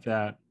did like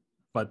that,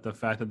 but the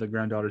fact that the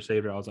granddaughter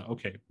saved her, I was like,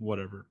 okay,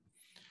 whatever.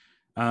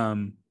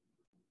 I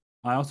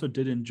also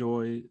did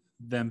enjoy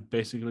them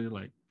basically,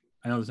 like,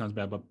 I know this sounds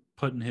bad, but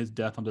putting his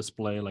death on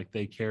display. Like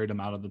they carried him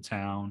out of the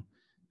town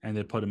and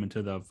they put him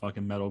into the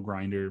fucking metal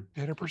grinder.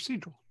 And a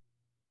procedural.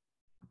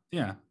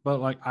 Yeah,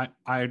 but like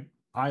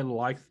I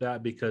liked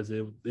that because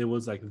it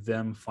was like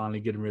them finally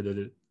getting rid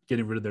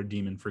of their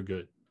demon for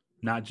good,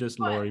 not just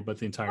Laurie, but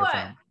the entire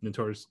family, the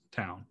entire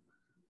town.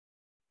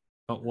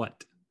 But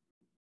what?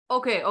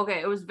 Okay.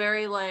 It was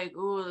very like,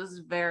 this is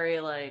very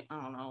like,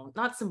 I don't know,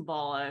 not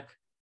symbolic.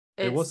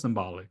 It was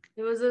symbolic.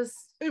 It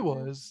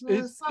was.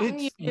 It's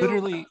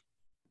literally.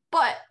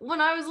 But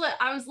when I was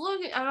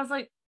looking, I was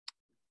like,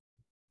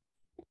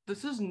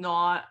 this is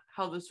not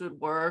how this would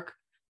work.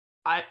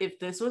 If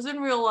this was in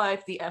real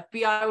life, the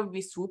FBI would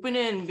be swooping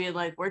in and being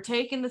like, we're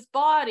taking this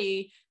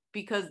body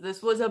because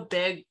this was a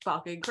big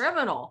fucking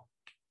criminal.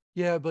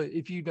 Yeah, but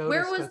if you notice,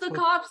 where was the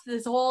cops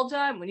this whole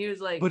time when he was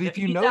like, but if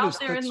you notice, out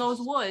there in those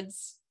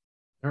woods,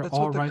 they're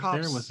all right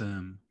there with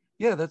him.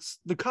 Yeah, that's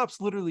the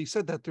cops literally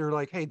said that. They're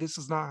like, hey, this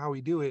is not how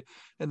we do it.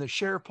 And the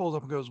sheriff pulls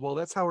up and goes, well,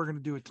 that's how we're going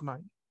to do it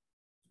tonight.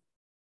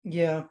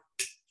 Yeah.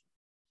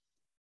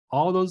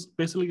 All those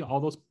guys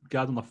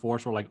on the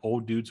force were like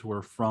old dudes who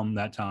were from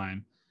that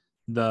time.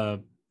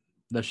 The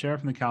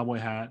sheriff in the cowboy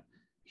hat,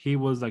 he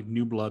was like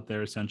new blood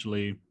there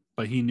essentially,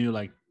 but he knew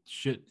like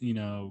shit,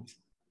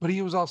 But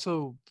he was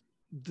also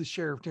the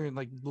sheriff during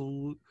like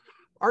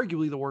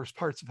arguably the worst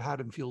parts of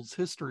Haddonfield's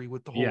history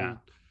with the whole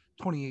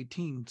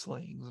 2018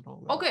 slayings and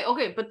all that.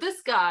 Okay, but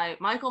this guy,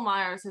 Michael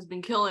Myers, has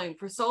been killing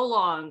for so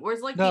long.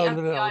 Where's like the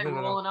FBI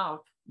rolling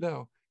out?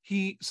 No,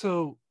 he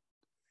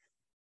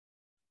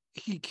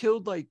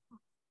killed like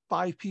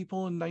 5 people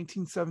in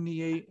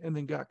 1978 and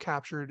then got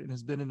captured and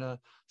has been in a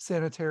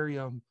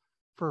sanitarium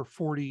for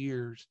 40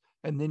 years.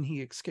 And then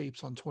he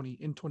escapes in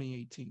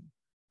 2018.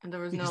 And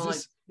there was no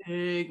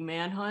big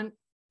manhunt?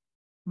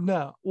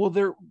 No. Well,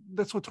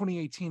 that's what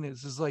 2018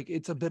 is like,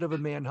 it's a bit of a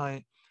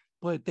manhunt,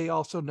 but they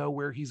also know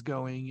where he's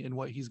going and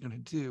what he's going to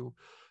do.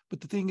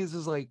 But the thing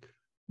is like,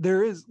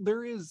 this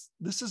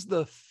is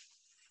the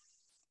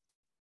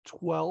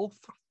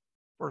 12th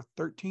or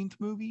 13th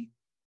movie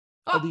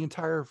of the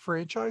entire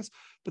franchise.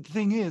 But the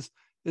thing is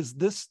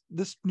this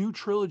new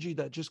trilogy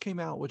that just came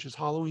out, which is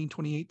Halloween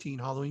 2018,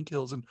 Halloween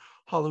Kills and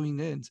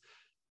Halloween Ends,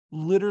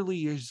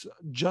 literally is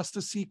just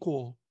a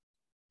sequel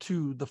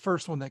to the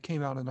first one that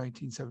came out in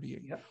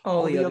 1978. Yeah.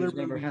 All the others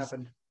never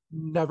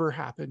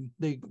happened.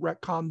 They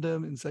retconned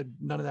them and said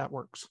none of that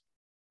works.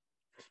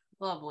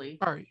 Lovely.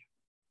 All right.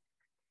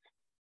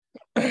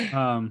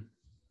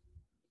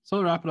 So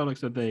to wrap it up, like I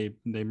said,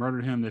 they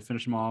murdered him, they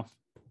finished him off.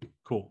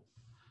 Cool.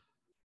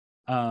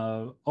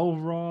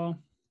 Overall,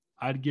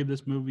 I'd give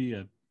this movie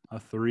a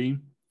 3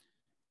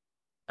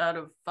 out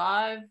of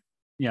 5.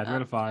 Yeah, 3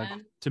 out of 5.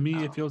 10? To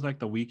me, it feels like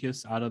the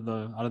weakest out of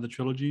the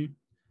trilogy.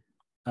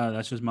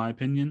 That's just my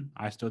opinion.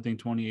 I still think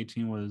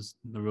 2018 was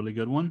the really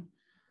good one.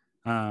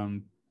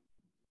 In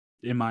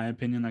my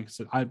opinion, like I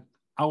said,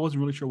 I wasn't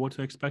really sure what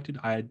to expect.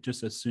 I had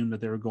just assumed that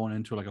they were going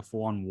into like a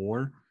full-on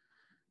war.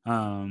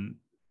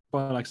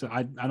 But like I said,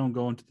 I don't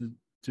go into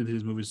to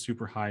these movies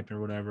super hyped or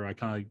whatever. I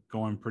kind of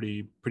go in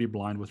pretty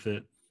blind with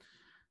it.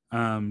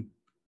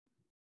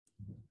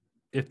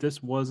 If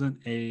this wasn't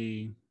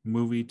a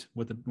movie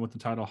with the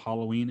title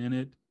Halloween in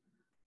it,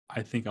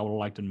 I think I would have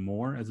liked it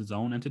more as its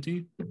own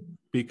entity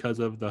because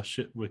of the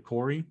shit with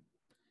Corey.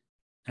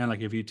 And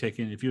like if you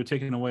had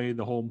taken away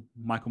the whole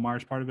Michael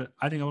Myers part of it,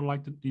 I think I would have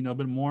liked it, a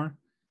bit more.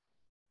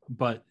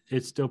 But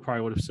it still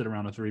probably would have sit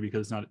around a 3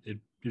 because it'd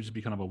just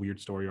be kind of a weird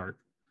story arc.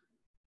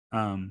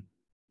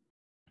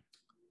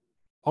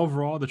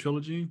 Overall, the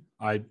trilogy,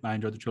 I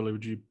enjoyed the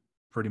trilogy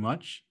pretty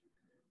much.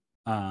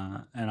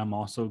 And I'm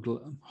also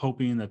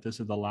hoping that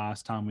this is the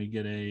last time we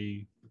get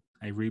a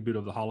reboot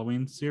of the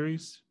Halloween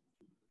series,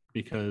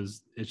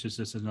 because it's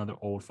just another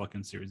old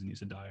fucking series that needs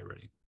to die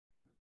already.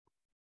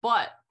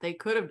 But they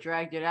could have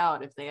dragged it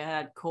out if they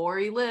had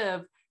Corey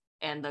live,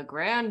 and the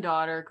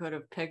granddaughter could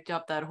have picked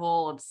up that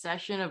whole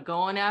obsession of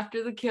going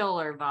after the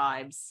killer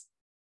vibes.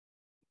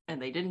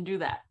 And they didn't do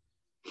that.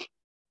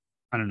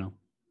 I don't know.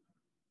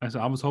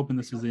 I was hoping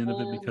this is the end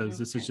of it because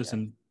this is just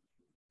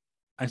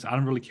I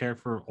don't really care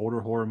for older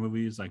horror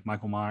movies like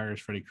Michael Myers,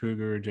 Freddy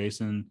Krueger,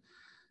 Jason.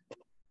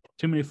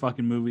 Too many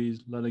fucking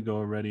movies. Let it go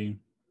already.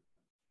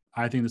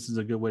 I think this is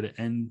a good way to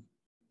end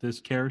this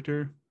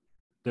character.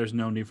 There's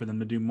no need for them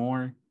to do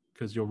more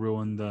because you'll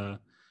ruin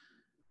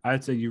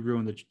I'd say you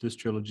ruined this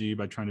trilogy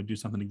by trying to do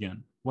something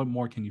again. What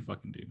more can you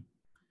fucking do?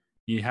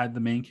 You had the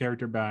main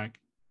character back,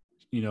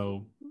 you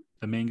know,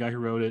 the main guy who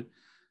wrote it,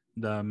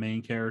 the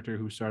main character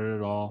who started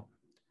it all.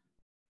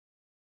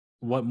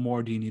 What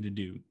more do you need to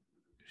do?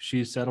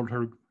 She settled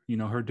her, you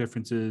know, her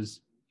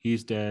differences.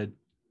 He's dead.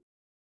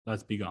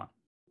 Let's be gone.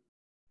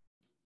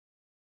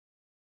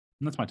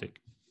 And that's my take.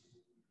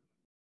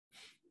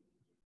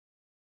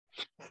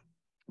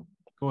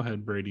 Go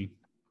ahead, Brady.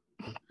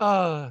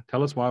 Tell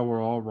us why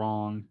we're all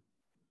wrong.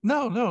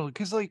 No,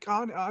 because like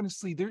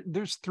honestly,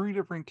 there's three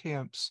different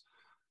camps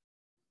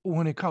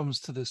when it comes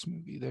to this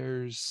movie.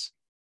 There's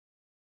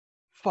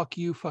fuck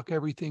you, fuck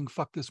everything,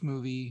 fuck this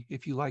movie.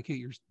 If you like it,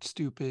 you're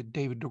stupid.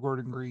 David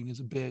Gordon Green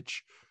is a bitch.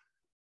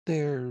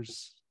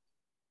 There's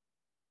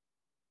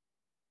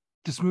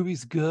this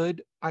movie's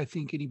good. I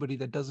think anybody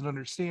that doesn't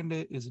understand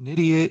it is an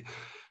idiot.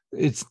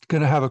 It's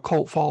gonna have a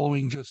cult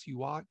following. Just you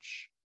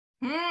watch.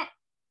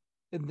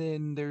 And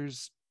then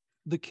there's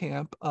the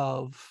camp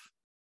of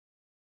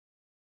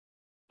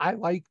I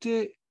liked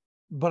it,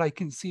 but I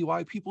can see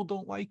why people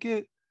don't like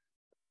it.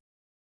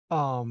 But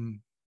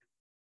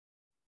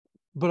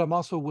I'm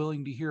also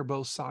willing to hear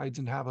both sides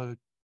and have a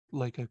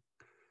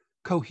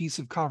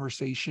cohesive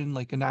conversation,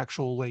 like an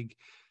actual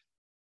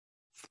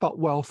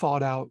well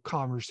thought out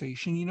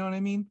conversation. You know what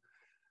I mean?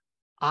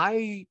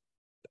 I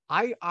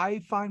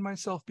find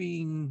myself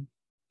being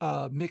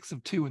a mix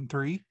of 2 and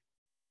 3.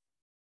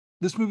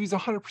 This movie's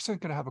 100%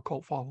 going to have a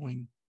cult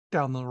following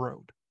down the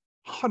road.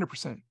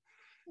 100%.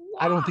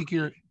 I don't think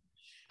you're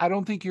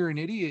an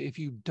idiot if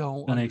you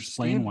don't understand.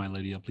 Explain why,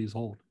 Lydia. Please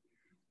hold.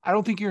 I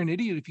don't think you're an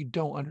idiot if you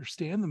don't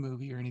understand the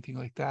movie or anything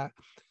like that.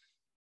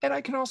 And I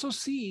can also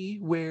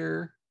see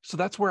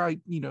that's where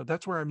I'm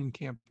in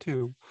camp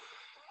 2.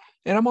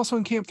 And I'm also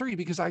in camp 3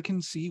 because I can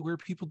see where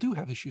people do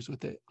have issues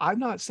with it. I'm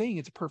not saying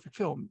it's a perfect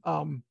film.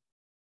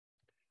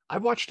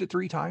 I've watched it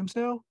 3 times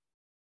now,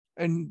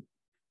 and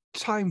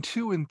time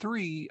 2 and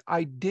 3,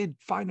 I did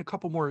find a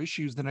couple more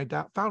issues than I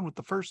found with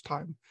the first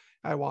time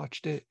I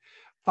watched it.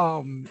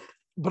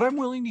 But I'm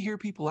willing to hear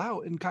people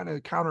out and kind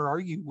of counter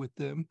argue with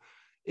them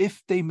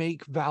if they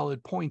make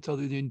valid points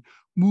other than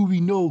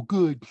movie no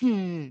good.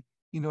 You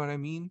know what I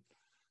mean?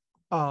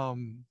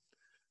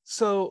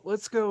 So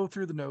let's go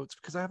through the notes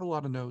because I have a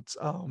lot of notes.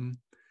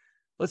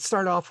 Let's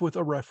start off with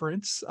a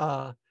reference.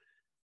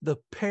 The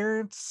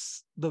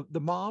parents, the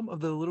mom of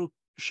the little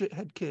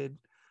shithead kid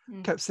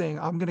kept saying,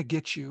 "I'm going to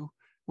get you,"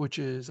 which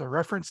is a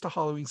reference to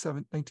Halloween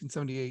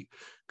 1978,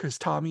 because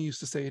Tommy used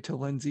to say it to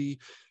Lindsay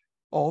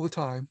all the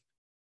time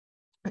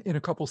in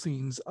a couple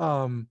scenes.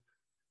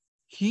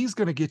 He's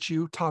going to get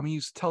you. Tommy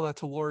used to tell that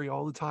to Laurie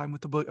all the time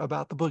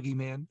about the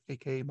boogeyman,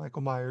 aka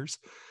Michael Myers.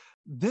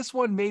 This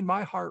one made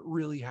my heart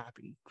really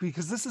happy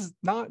because this is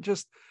not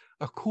just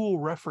a cool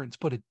reference,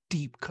 but a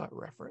deep cut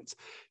reference.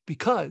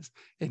 Because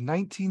in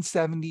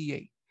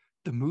 1978,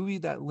 the movie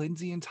that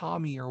Lindsay and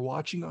Tommy are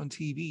watching on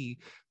TV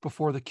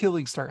before the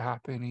killings start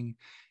happening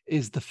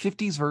is the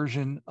 50s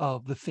version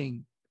of The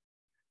Thing,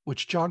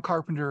 which John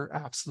Carpenter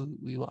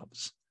absolutely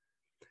loves.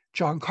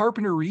 John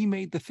Carpenter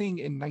remade The Thing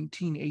in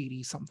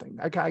 1980 something.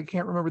 I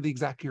can't remember the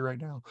exact year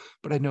right now,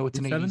 but I know it's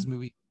an 80s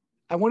movie.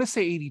 I want to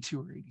say 82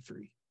 or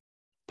 83,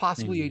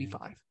 possibly maybe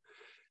 85.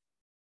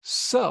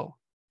 So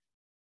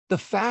the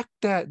fact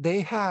that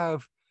they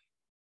have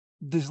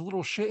this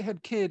little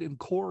shithead kid and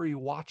Corey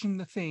watching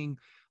The Thing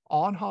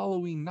on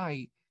Halloween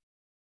night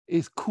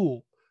is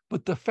cool.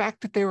 But the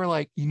fact that they were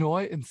like, you know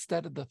what,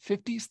 instead of the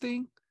 50s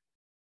thing,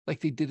 like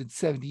they did in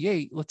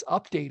 78, let's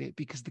update it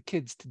because the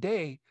kids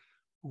today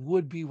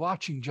would be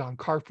watching John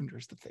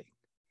Carpenter's The Thing.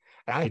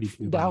 And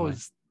that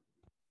was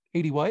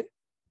 80 what?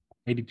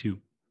 82.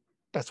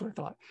 That's what I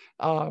thought.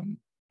 And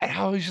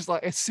I was just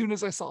like, as soon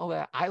as I saw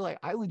that, I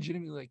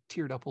legitimately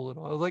teared up a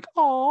little. I was like,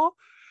 oh,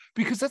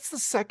 because that's the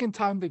second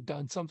time they've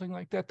done something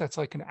like that. That's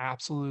like an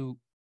absolute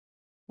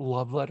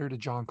love letter to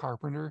John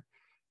Carpenter.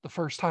 The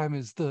first time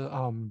is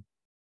in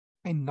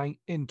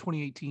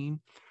 2018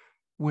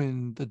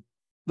 when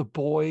the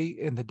boy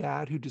and the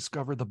dad who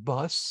discover the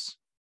bus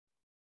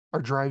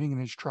are driving in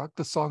his truck.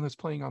 The song that's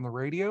playing on the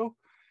radio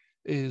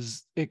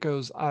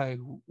goes, "I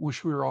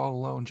wish we were all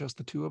alone, just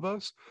the two of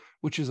us,"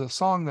 which is a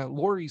song that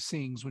Laurie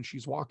sings when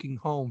she's walking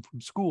home from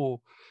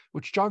school,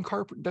 which John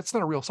Carpenter, that's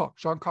not a real song.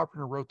 John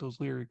Carpenter wrote those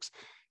lyrics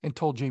and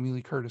told Jamie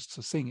Lee Curtis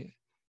to sing it.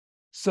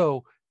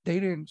 So they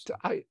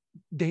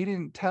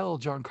didn't tell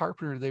John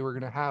Carpenter they were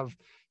going to have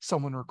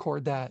someone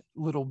record that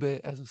little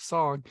bit as a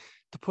song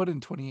to put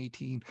in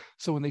 2018.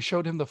 So when they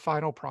showed him the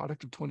final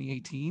product of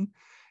 2018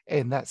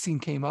 and that scene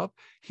came up,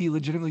 he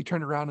legitimately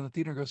turned around in the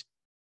theater and goes,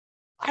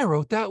 I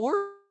wrote that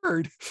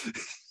word.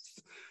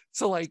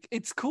 So like,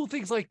 it's cool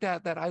things like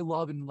that I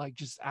love and like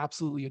just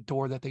absolutely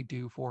adore that they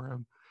do for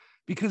him,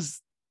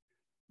 because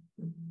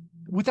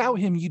without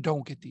him, you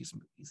don't get these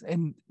movies.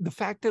 And the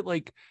fact that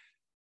like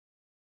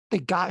they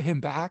got him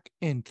back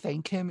and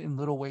thank him in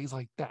little ways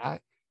like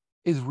that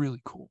is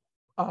really cool.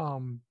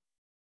 The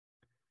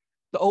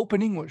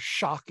opening was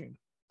shocking.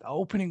 The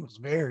opening was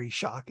very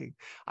shocking.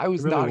 I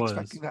was really not was.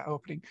 expecting that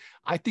opening.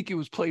 I think it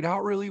was played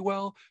out really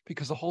well,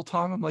 because the whole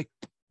time I'm like,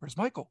 where's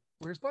Michael?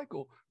 Where's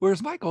Michael?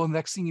 Where's Michael? And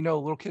next thing you know,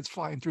 little kid's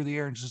flying through the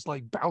air and just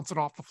like bouncing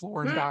off the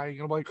floor and dying.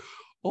 And I'm like,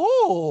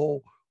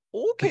 oh,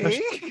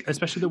 okay.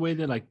 Especially the way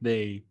that like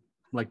they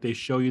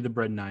show you the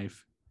bread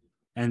knife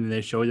and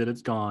they show you that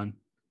it's gone.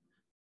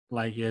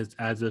 Like it's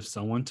as if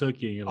someone took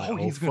it. You're like, oh,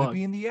 he's going to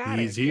be in the attic.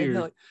 He's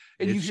here.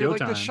 And you it's hear showtime.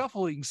 like the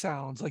shuffling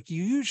sounds like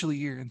you usually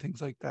hear and things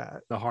like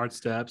that. The hard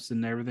steps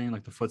and everything,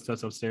 like the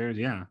footsteps upstairs.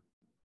 Yeah.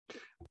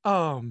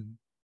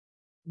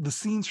 The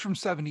scenes from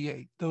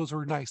 78, those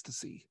were nice to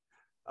see.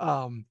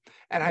 And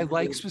I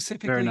like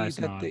specifically nice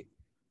that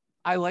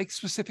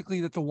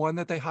that the one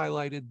that they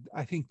highlighted,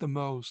 I think the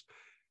most,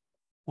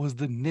 was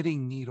the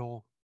knitting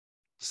needle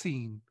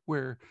scene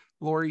where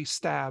Laurie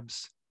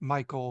stabs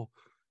Michael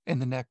in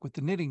the neck with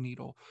the knitting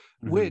needle,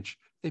 which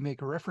they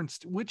make a reference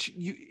to, which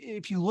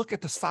if you look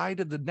at the side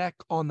of the neck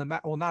on the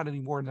well, not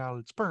anymore now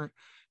that it's burnt,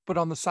 but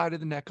on the side of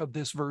the neck of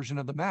this version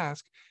of the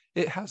mask,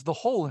 it has the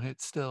hole in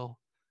it still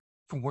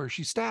from where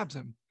she stabs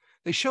him.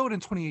 They show it in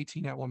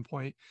 2018 at one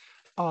point.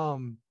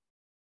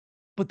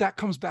 But that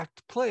comes back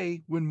to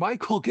play when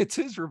Michael gets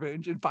his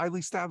revenge and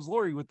finally stabs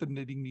Laurie with the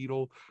knitting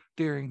needle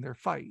during their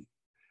fight.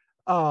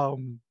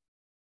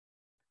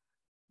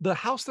 The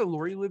house that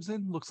Laurie lives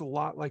in looks a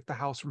lot like the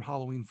house from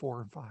Halloween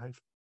 4 and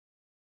 5.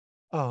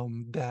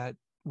 That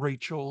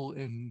Rachel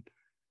and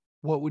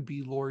what would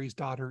be Laurie's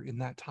daughter in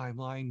that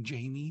timeline,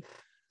 Jamie.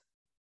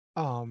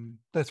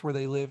 That's where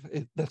they live.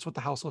 That's what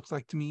the house looks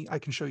like to me. I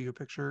can show you a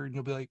picture and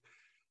you'll be like,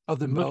 of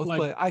them both,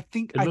 but I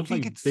think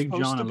it's Big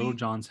John and Little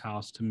John's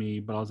house to me,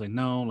 but I was like,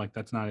 no, like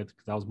that's not it,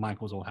 because that was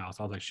Michael's old house.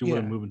 I was like, she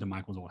wouldn't move into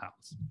Michael's old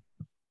house.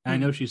 And I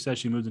know she said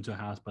she moved into a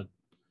house, but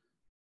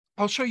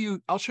I'll show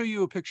you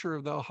a picture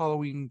of the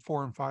Halloween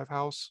 4 and 5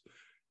 house,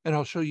 and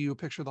I'll show you a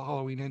picture of the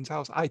Halloween Ends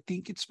house. I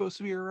think it's supposed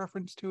to be a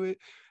reference to it.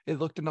 It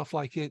looked enough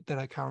like it that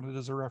I counted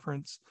as a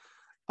reference.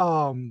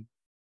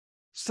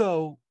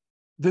 So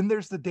then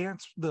there's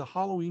the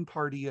Halloween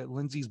party at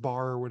Lindsay's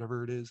bar or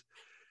whatever it is.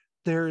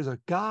 There's a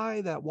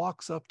guy that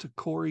walks up to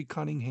Corey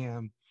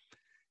Cunningham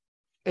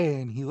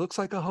and he looks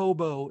like a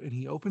hobo and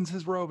he opens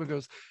his robe and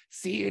goes,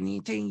 see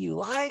anything you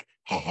like?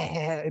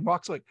 And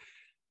walks away.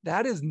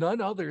 That is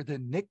none other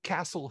than Nick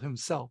Castle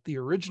himself, the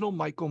original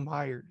Michael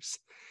Myers.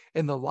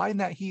 And the line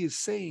that he is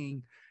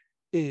saying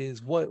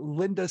is what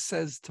Linda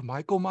says to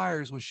Michael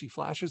Myers when she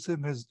flashes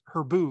him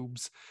her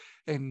boobs,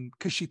 and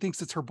because she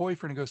thinks it's her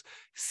boyfriend, and goes,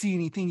 see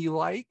anything you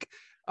like?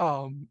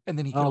 And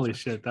then he holy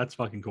shit, that's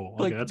fucking cool.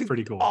 Okay, that's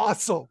pretty cool.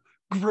 Awesome.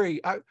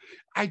 Great.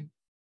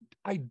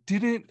 It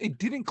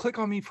didn't click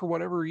on me for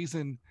whatever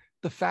reason.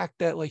 The fact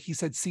that like he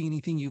said, see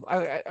anything you,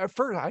 at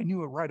first I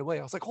knew it right away.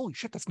 I was like, holy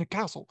shit, that's Nick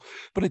Castle.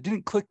 But it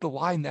didn't click the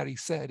line that he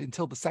said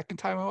until the second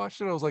time I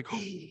watched it. I was like, oh,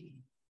 he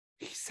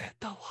said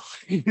the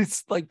line.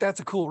 It's like,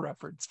 that's a cool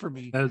reference for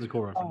me. That is a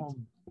cool reference.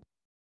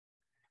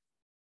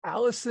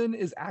 Allison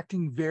is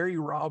acting very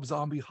Rob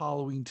Zombie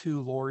Halloween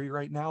 2 Laurie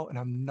right now, and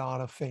I'm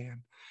not a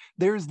fan.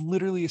 There's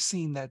literally a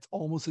scene that's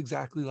almost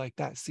exactly like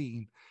that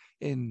scene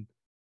in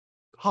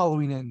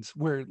Halloween Ends,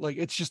 where like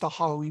it's just a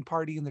Halloween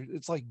party and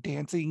it's like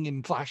dancing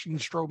and flashing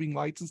strobing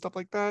lights and stuff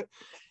like that,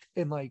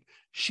 and like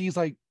she's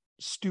like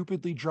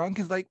stupidly drunk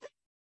is like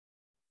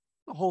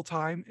the whole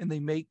time, and they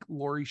make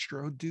Laurie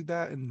Strode do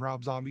that in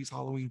Rob Zombie's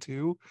Halloween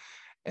 2,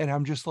 and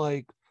I'm just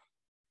like,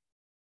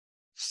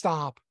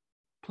 stop,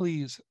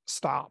 please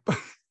stop.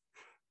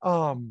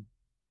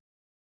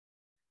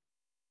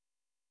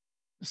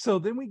 So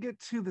then we get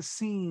to the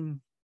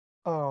scene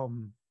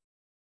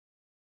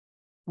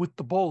with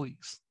the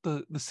bullies,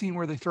 the scene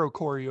where they throw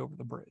Corey over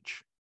the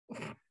bridge.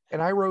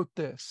 And I wrote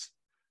this.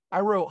 I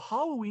wrote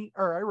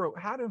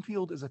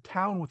Haddonfield is a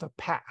town with a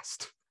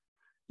past.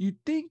 You'd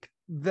think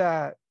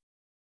that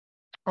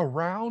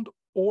around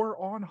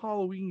or on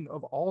Halloween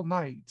of all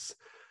nights,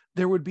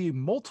 there would be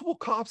multiple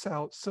cops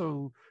out.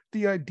 So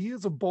the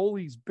ideas of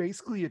bullies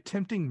basically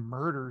attempting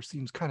murder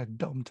seems kind of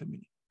dumb to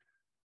me.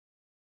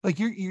 Like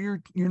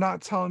you're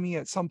not telling me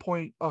at some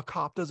point a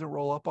cop doesn't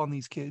roll up on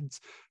these kids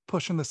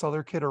pushing this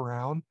other kid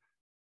around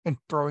and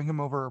throwing him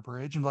over a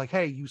bridge and like,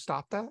 hey, you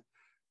stop that?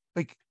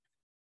 Like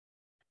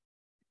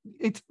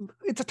it's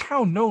a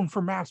town known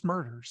for mass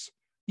murders.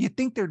 You'd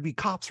think there'd be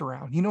cops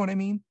around. You know what I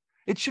mean?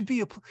 It should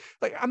be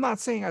I'm not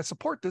saying I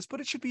support this, but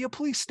it should be a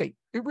police state.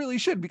 It really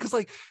should, because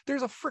like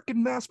there's a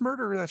freaking mass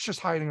murderer that's just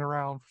hiding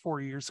around for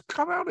 4 years.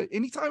 Come out at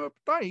any time of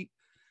night.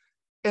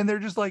 And they're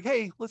just like,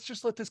 hey, let's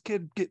just let this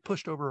kid get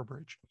pushed over a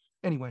bridge.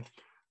 Anyway,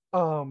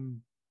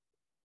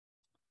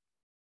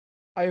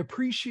 I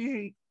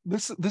appreciate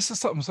this. This is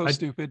something so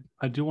stupid.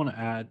 I do want to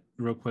add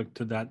real quick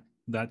to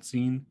that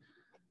scene.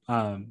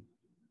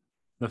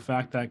 The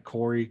fact that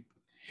Corey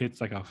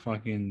hits like a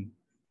fucking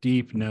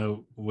deep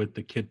note with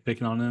the kid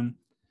picking on him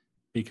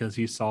because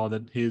he saw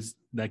that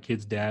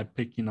kid's dad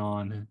picking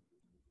on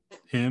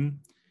him.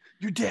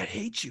 Your dad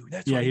hates you.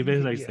 That's he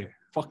basically like,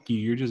 fuck you.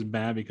 You're just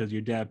bad because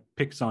your dad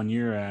picks on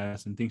your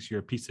ass and thinks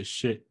you're a piece of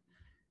shit.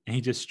 And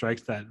he just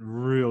strikes that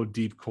real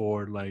deep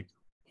chord. Like,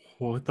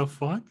 what the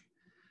fuck?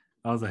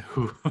 I was like,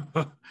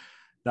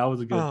 that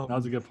was a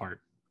good part.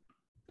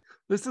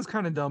 This is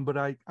kind of dumb, but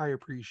I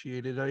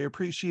appreciate it. I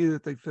appreciate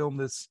that they filmed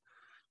this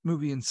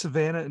movie in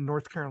Savannah in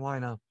North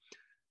Carolina,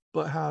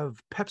 but have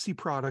Pepsi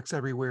products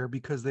everywhere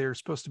because they are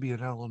supposed to be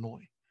in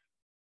Illinois.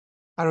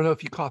 I don't know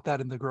if you caught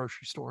that in the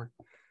grocery store,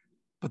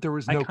 but there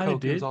was no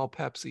Coke. It was all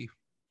Pepsi.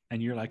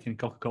 And you're like in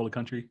Coca-Cola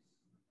country?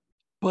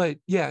 But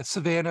yeah,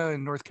 Savannah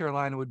and North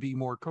Carolina would be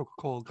more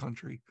Coca-Cola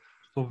country.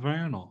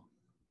 Savannah.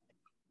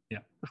 Yeah.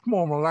 It's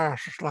more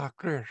molasses like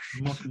this.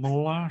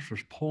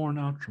 Molasses pouring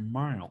out your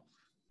mouth.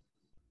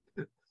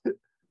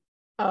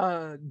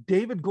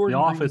 David Gordon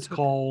The Office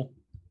call.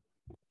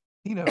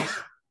 He knows.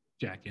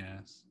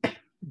 Jackass.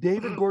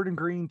 David Gordon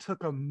Green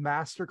took a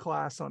master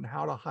class on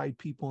how to hide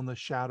people in the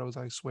shadows,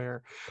 I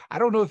swear. I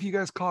don't know if you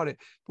guys caught it,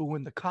 but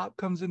when the cop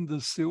comes into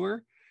the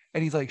sewer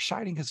and he's like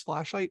shining his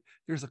flashlight,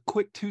 there's a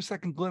quick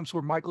 2-second glimpse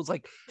where Michael's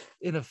like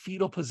in a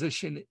fetal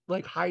position,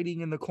 like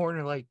hiding in the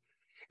corner, like,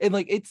 and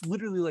like it's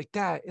literally like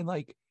that. And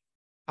like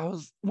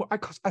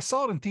I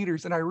saw it in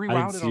theaters and I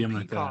rewound it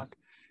on Peacock. Like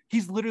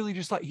he's literally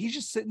just like, he's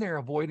just sitting there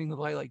avoiding the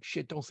light, like,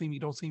 shit, don't see me,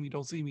 don't see me,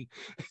 don't see me.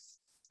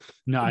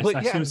 No, I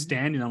see him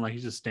standing. I'm like,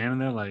 he's just standing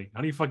there. Like,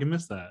 how do you fucking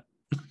miss that?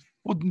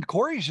 Well,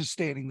 Corey's just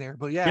standing there,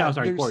 but yeah. Yeah, I'm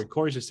sorry,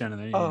 Corey's just standing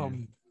there. Yeah.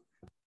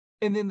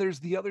 And then there's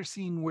the other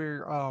scene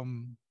where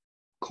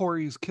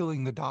Corey's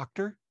killing the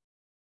doctor.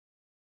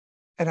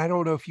 And I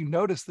don't know if you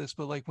noticed this,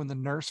 but like when the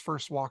nurse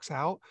first walks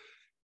out,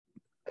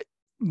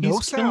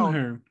 He's killing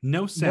her.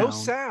 No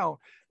sound.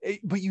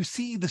 But you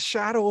see the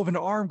shadow of an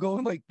arm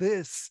going like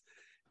this.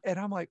 And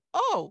I'm like,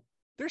 oh,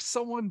 there's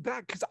someone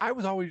back. Because I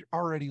was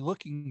already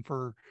looking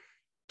for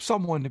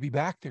someone to be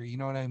back there, you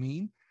know what I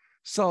mean?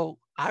 So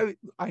I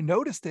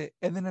noticed it,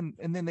 and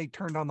then they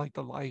turned on like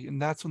the light, and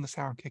that's when the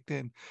sound kicked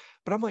in.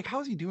 But I'm like, how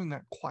is he doing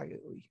that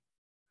quietly?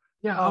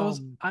 Yeah,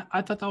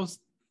 I thought that was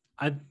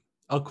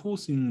a cool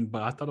scene,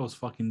 but I thought it was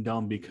fucking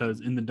dumb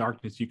because in the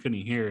darkness you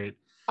couldn't hear it.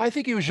 I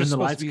think it was just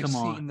supposed to be a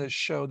scene that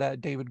show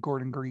that David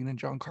Gordon Green and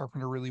John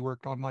Carpenter really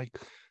worked on like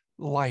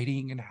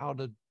lighting and how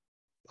to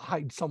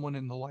hide someone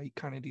in the light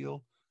kind of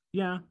deal.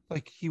 Yeah,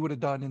 like he would have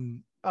done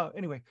in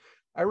anyway,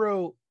 I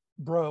wrote,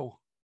 bro,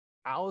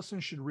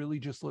 Allison should really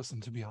just listen,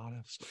 to be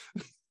honest.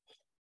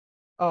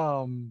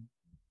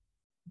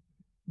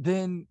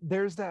 Then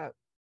there's that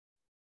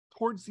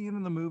towards the end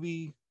of the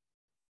movie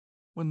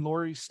when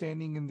Laurie's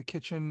standing in the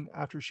kitchen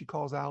after she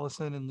calls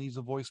Allison and leaves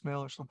a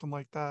voicemail or something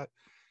like that,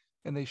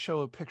 and they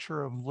show a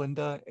picture of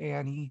Linda,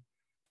 Annie,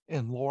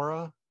 and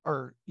Laurie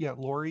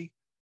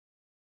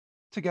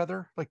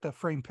together, like the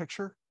frame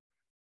picture.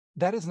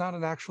 That is not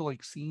an actual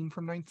like scene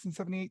from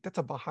 1978. That's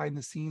a behind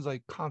the scenes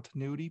like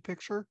continuity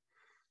picture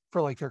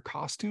for like their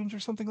costumes or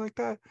something like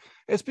that.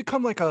 It's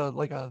become like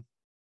a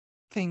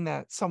thing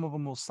that some of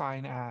them will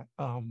sign at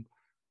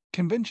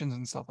conventions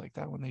and stuff like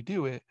that when they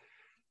do it.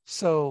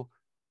 So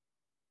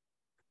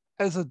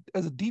as a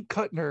deep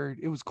cut nerd,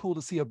 it was cool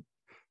to see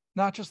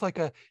not just like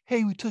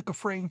hey, we took a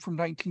frame from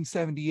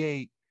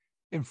 1978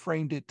 and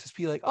framed it to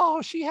be like,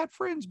 oh, she had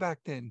friends back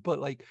then, but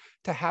like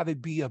to have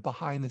it be a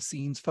behind the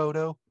scenes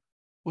photo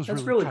was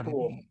really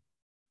cool. Neat.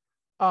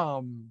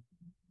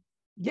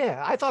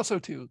 Yeah, I thought so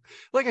too.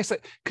 Like I said,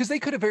 because they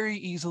could have very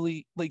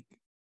easily like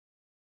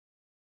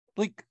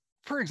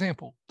for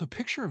example, the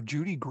picture of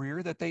Judy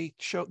Greer that they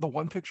showed, the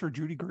one picture of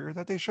Judy Greer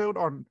that they showed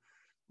on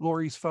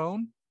Laurie's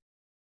phone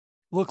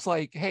looks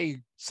like, hey,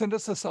 send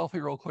us a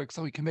selfie real quick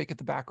so we can make it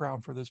the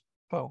background for this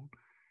phone.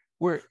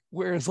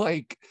 Whereas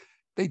like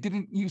they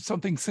didn't use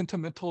something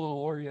sentimental to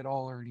Laurie at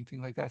all or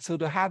anything like that. So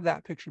to have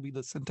that picture be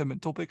the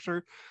sentimental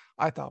picture,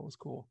 I thought was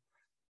cool.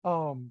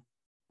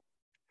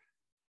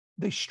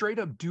 They straight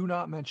up do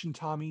not mention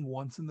Tommy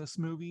once in this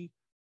movie,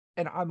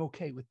 and I'm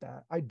okay with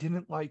that. I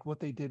didn't like what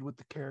they did with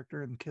the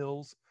character and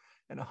kills,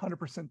 and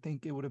 100%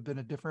 think it would have been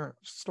a different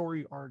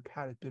story arc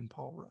had it been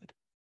Paul Rudd.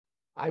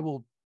 I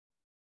will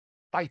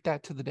fight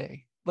that to the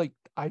day. Like,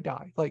 I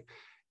die. Like,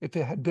 if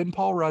it had been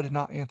Paul Rudd and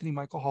not Anthony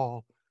Michael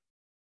Hall,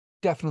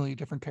 definitely a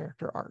different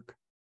character arc,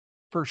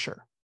 for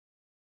sure.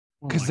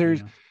 Because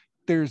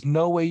there's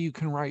no way you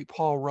can write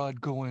Paul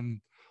Rudd going,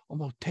 I'm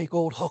going to take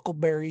old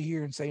Huckleberry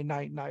here and say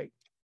night, night.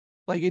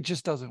 Like, it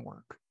just doesn't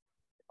work.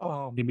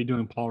 He'd be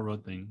doing Paul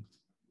Rudd things.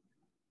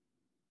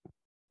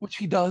 Which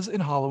he does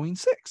in Halloween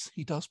 6.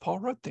 He does Paul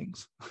Rudd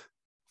things.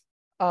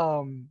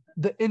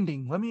 The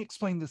ending. Let me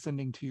explain this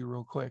ending to you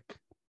real quick.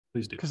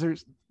 Please do.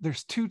 Because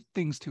there's two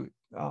things to it.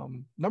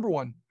 Number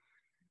one,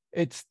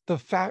 it's the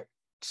fact.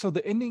 So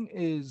the ending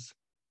is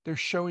they're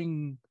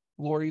showing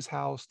Laurie's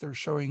house. They're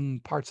showing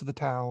parts of the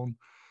town.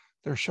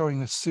 They're showing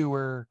the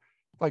sewer.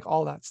 like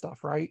all that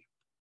stuff, right?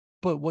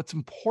 But what's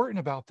important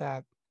about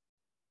that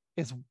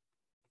is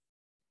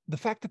the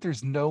fact that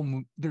there's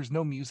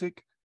no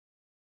music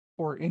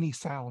or any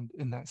sound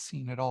in that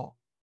scene at all.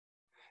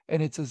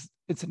 And it's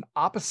an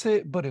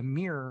opposite but a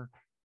mirror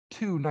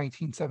to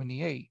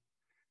 1978,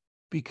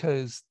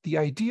 because the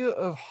idea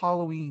of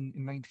Halloween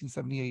in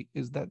 1978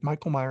 is that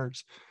Michael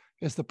Myers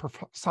is the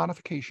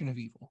personification of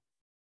evil.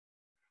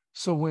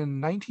 So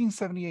when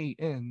 1978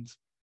 ends,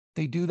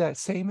 they do that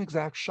same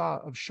exact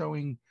shot of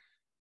showing,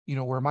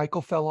 where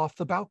Michael fell off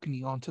the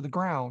balcony onto the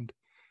ground,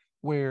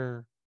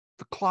 where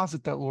the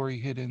closet that Laurie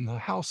hid in, the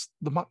house,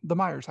 the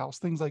Myers house,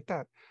 things like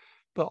that.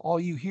 But all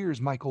you hear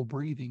is Michael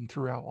breathing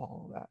throughout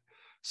all of that.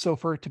 So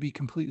for it to be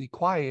completely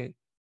quiet,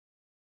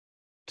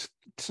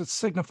 to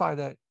signify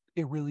that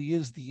it really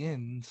is the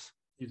ends.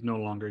 He's no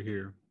longer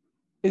here.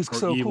 Is or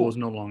so evil cool. is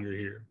no longer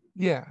here.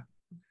 Yeah.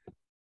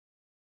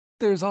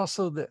 There's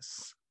also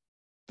this.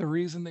 The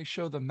reason they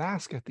show the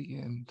mask at the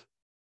end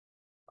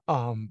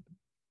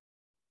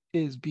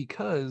is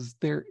because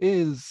there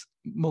is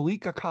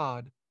Malik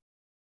Akkad,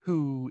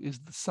 who is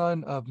the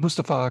son of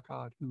Mustafa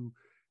Akkad, who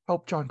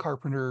helped John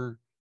Carpenter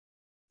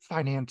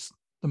finance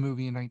the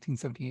movie in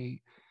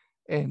 1978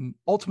 and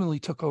ultimately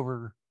took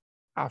over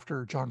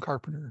after John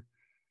Carpenter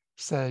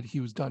said he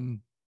was done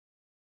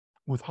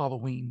with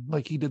Halloween.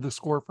 Like, he did the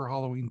score for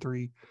Halloween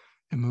 3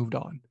 and moved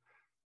on.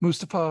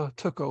 Mustafa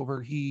took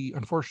over. He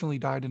unfortunately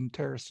died in a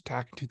terrorist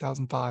attack in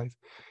 2005,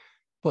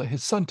 but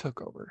his son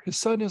took over. His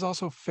son is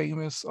also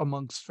famous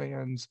amongst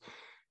fans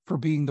for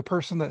being the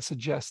person that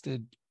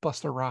suggested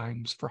Busta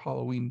Rhymes for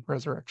Halloween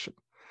Resurrection.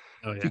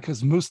 Oh, yeah.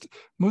 Because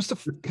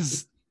Mustafa,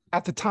 because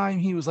at the time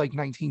he was like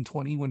 19,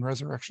 20 when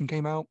Resurrection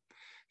came out,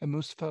 and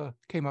Mustafa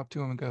came up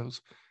to him and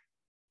goes,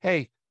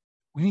 "Hey,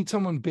 we need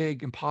someone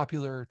big and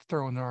popular to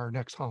throw in our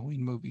next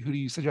Halloween movie. Who do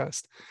you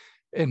suggest?"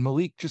 And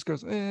Malik just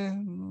goes,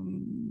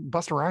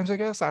 Busta Rhymes, I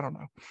guess. I don't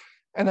know.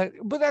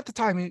 But at the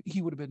time,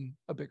 he would have been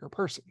a bigger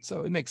person,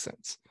 so it makes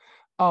sense.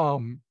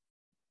 Malik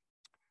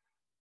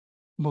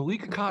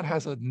Akkad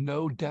has a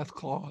no death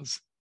clause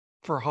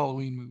for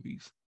Halloween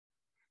movies.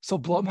 So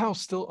Blumhouse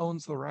still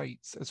owns the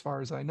rights, as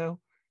far as I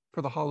know,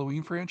 for the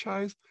Halloween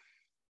franchise.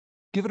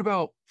 Give it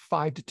about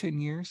 5 to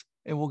 10 years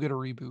and we'll get a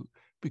reboot,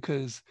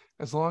 because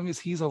as long as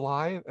he's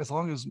alive, as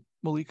long as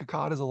Malik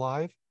Akkad is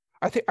alive,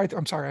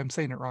 I'm sorry, I'm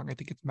saying it wrong. I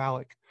think it's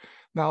Malik.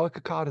 Malik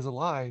Akkad is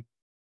alive.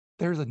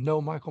 There's a no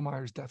Michael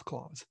Myers death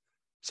clause.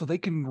 So they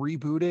can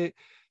reboot it.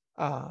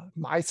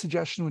 My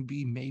suggestion would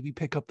be maybe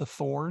pick up the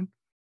Thorn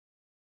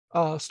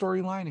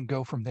storyline and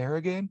go from there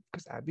again,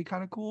 because that'd be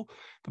kind of cool.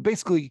 But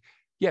basically,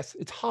 yes,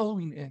 it's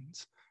Halloween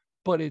Ends,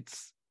 but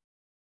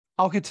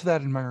I'll get to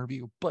that in my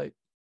review, but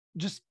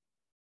just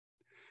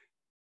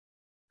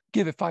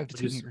give it 5 to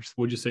 10 years.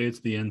 Would you say it's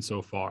the end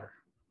so far?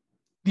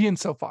 The end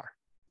so far.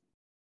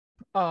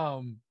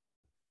 The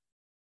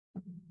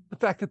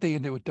fact that they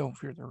ended with "Don't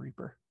Fear the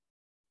Reaper,"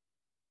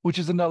 which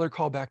is another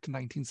callback to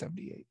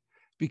 1978,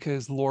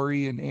 because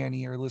Laurie and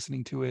Annie are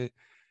listening to it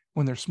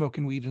when they're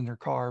smoking weed in their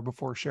car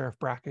before Sheriff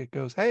Brackett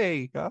goes,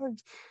 "Hey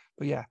guys."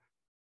 But yeah,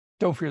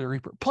 "Don't Fear the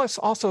Reaper." Plus,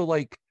 also,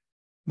 like,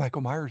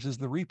 Michael Myers is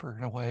the Reaper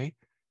in a way,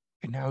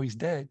 and now he's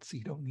dead, so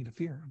you don't need to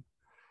fear him.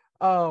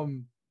 All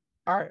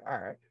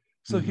right.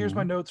 So here's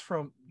my notes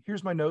from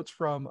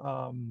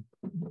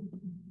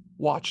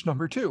watch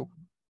number 2.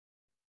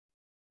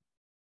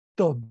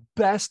 The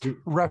best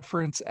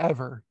reference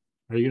ever.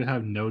 Are you gonna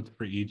have notes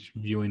for each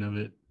viewing of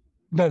it?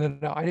 No.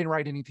 I didn't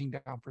write anything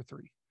down for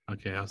 3.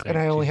 Okay, and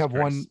I only have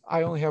one.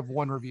 I only have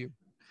one review.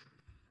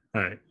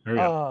 All right, hurry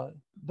up.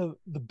 The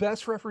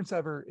best reference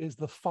ever is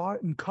the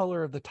font and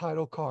color of the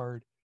title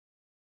card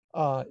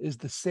is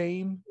the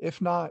same, if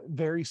not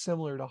very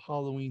similar, to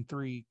Halloween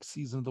 3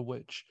 Season of the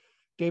Witch.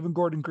 David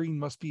Gordon Green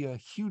must be a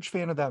huge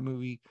fan of that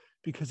movie,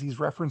 because he's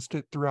referenced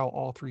it throughout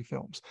all 3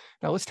 films.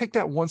 Now let's take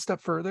that one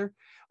step further.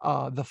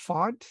 The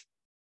font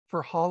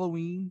for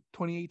Halloween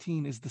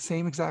 2018 is the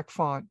same exact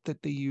font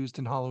that they used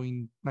in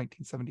Halloween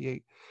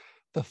 1978.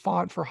 The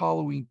font for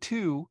Halloween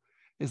 2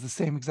 is the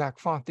same exact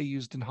font they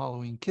used in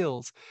Halloween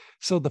Kills.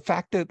 So the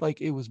fact that,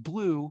 like, it was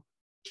blue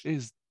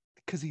is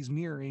because he's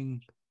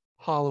mirroring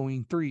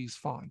Halloween 3's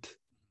font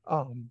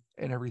and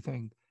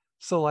everything.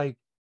 So, like,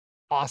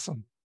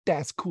 awesome.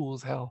 That's cool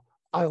as hell.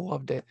 I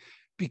loved it,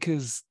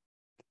 because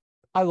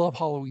I love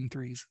Halloween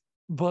 3's,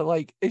 but,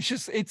 like,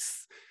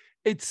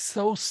 it's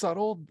so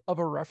subtle of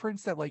a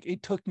reference that, like,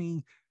 it took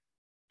me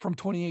from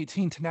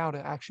 2018 to now to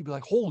actually be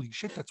like, holy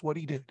shit, that's what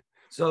he did.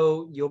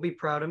 So you'll be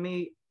proud of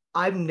me.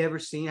 I've never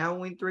seen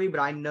Halloween 3, but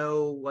I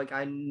know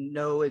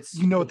it's...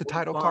 You know what the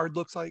title card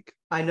looks like?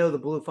 I know the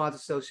blue font's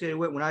associated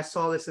with it. When I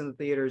saw this in the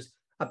theaters,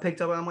 I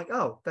picked up and I'm like,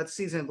 oh, that's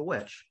Season of the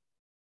Witch.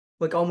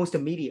 Like, almost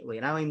immediately.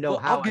 And I don't even know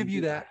how. I'll give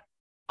you that.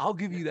 I'll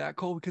give you that,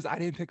 Cole, because I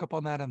didn't pick up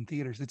on that in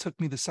theaters. It took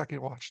me the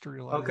second watch to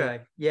realize. Okay.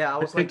 It. Yeah,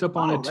 I picked up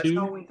on it that's too.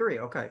 Halloween 3.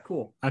 Okay,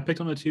 cool. I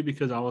picked on it too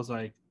because I was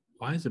like,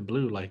 why is it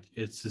blue? Like,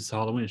 it's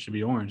Halloween, it should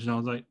be orange. And I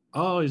was like,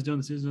 oh, he's doing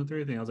the Season of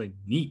 3 thing. I was like,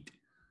 neat.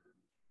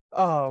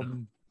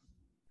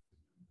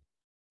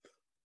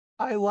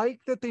 I like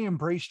that they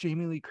embrace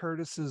Jamie Lee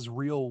Curtis's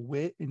real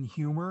wit and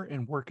humor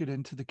and work it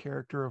into the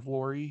character of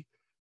Laurie.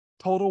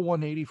 Total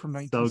 180 from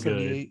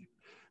 1978,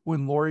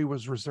 when Laurie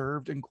was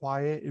reserved and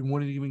quiet and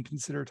wouldn't even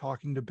consider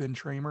talking to Ben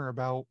Tramer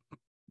about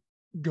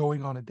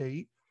going on a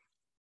date.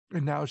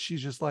 And now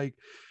she's just like,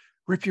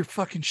 rip your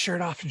fucking shirt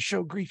off and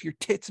show Grief your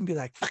tits and be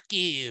like, fuck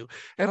you.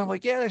 And I'm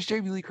like, yeah, that's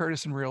Jamie Lee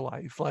Curtis in real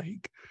life.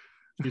 Like,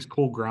 she's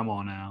cool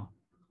grandma now.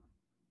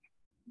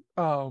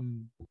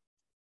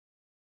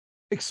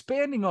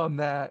 Expanding on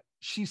that,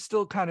 she's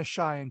still kind of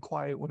shy and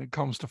quiet when it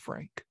comes to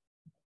Frank.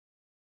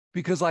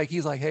 Because like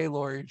he's like, hey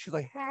Laurie, and she's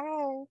like, hey.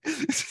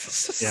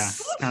 Yeah,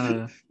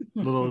 kind of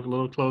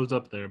little closed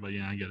up there, but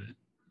yeah, I get it.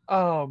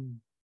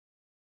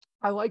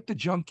 I like the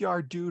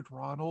junkyard dude,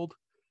 Ronald.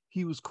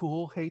 He was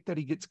cool. Hate that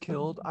he gets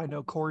killed. I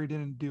know Corey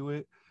didn't do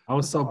it. I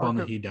was so bummed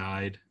that he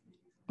died.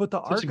 But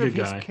the arc of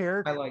his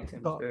character, I liked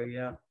him too,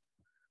 yeah.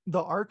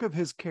 The arc of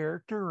his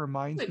character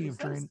reminds me of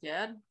Drain.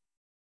 Dad?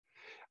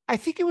 I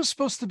think it was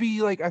supposed to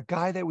be like a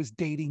guy that was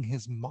dating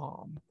his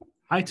mom.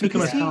 I took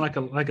him as kind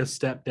of like a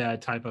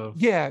stepdad type of.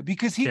 Yeah,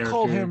 because he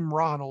called him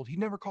Ronald. He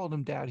never called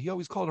him Dad. He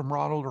always called him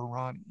Ronald or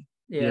Ronnie.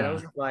 Yeah, that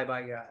was the vibe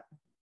I got.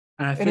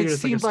 And it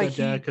seemed like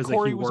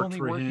Corey was only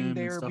working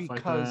there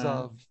because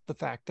of the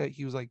fact that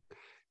he was like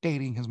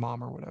dating his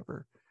mom or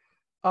whatever.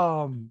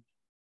 But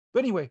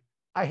anyway,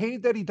 I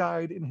hate that he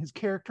died, and his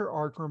character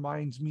arc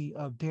reminds me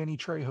of Danny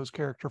Trejo's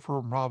character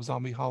from Rob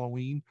Zombie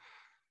Halloween.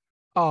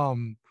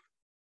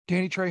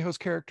 Danny Trejo's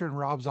character in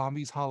Rob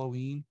Zombie's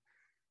Halloween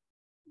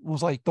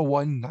was like the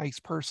one nice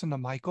person to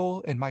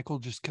Michael, and Michael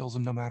just kills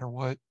him no matter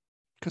what,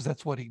 because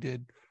that's what he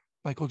did.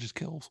 Michael just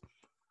kills.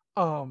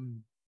 I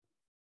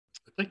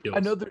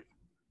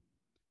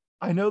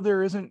know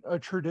there isn't a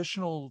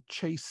traditional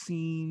chase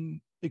scene,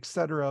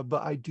 etc.,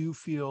 but I do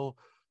feel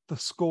the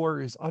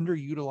score is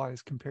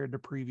underutilized compared to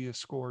previous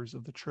scores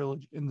of the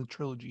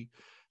trilogy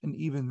and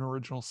even the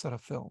original set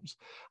of films.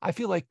 I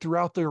feel like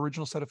throughout the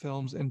original set of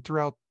films and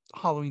throughout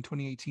Halloween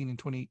 2018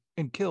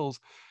 and Kills,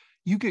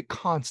 you get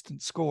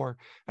constant score.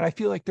 And I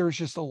feel like there's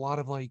just a lot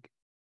of like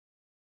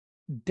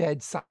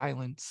dead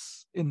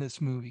silence in this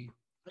movie.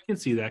 I can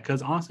see that,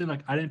 because honestly,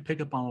 like I didn't pick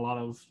up on a lot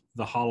of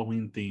the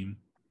Halloween theme.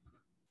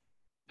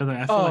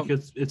 I feel like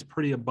it's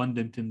pretty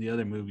abundant in the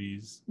other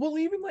movies. Well,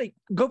 even like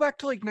go back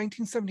to like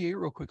 1978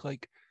 real quick.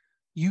 Like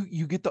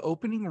you get the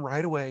opening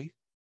right away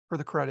for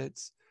the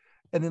credits,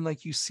 and then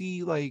like you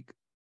see like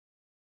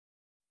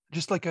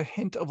just like a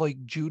hint of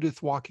like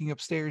Judith walking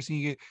upstairs, and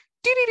you get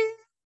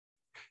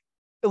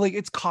like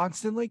it's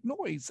constant like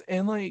noise,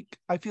 and like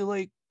I feel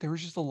like there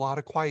was just a lot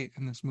of quiet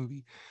in this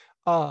movie.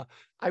 I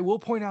will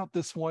point out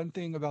this one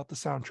thing about the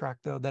soundtrack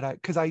though, that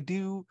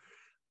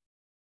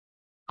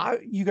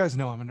you guys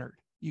know I'm a nerd.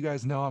 You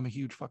guys know I'm a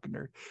huge fucking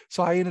nerd.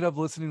 So I ended up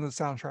listening to the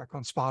soundtrack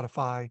on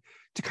Spotify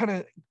to kind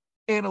of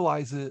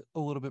analyze it a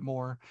little bit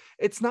more.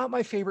 It's not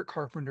my favorite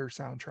Carpenter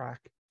soundtrack.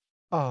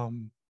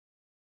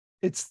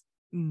 It's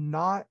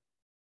not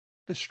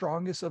the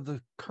strongest of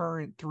the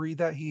current 3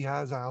 that he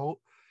has out.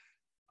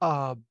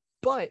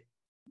 But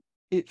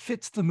it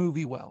fits the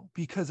movie well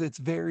because it's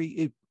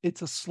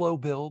a slow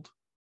build,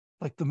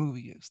 like the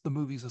movie is. The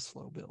movie's a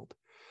slow build.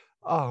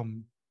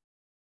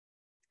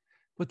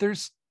 But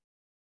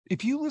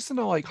if you listen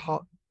to like,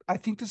 I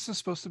think this is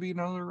supposed to be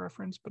another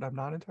reference, but I'm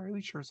not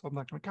entirely sure, so I'm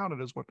not going to count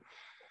it as one.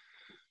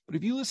 But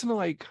if you listen to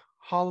like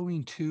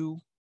Halloween 2,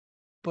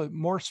 but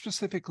more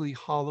specifically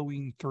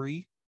Halloween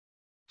 3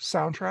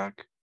 soundtrack,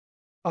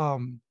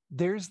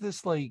 there's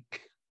this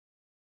like,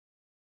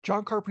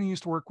 John Carpenter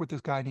used to work with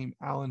this guy named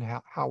Alan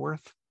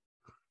Howarth.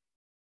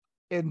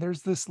 And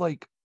there's this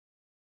like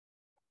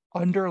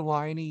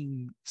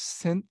underlining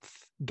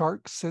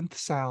dark synth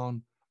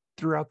sound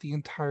throughout the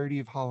entirety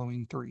of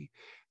Halloween 3.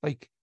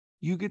 Like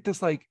you get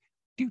this like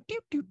do do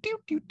do do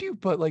do do,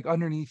 but like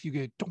underneath you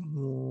get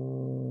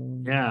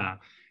yeah.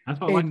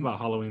 That's what I liked about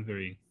Halloween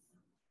 3.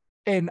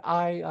 And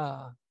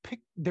I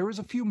there was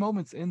a few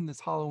moments in this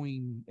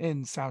Halloween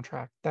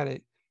soundtrack that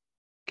it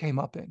came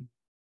up in,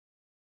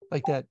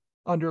 like that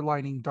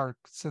underlining dark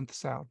synth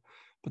sound.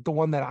 But the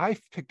one that I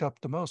picked up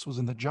the most was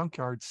in the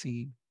junkyard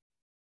scene.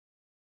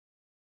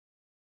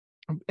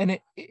 And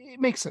it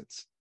makes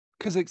sense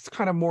because it's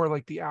kind of more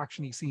like the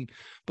action-y scene.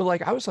 But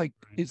like I was like,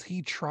 is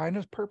he trying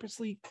to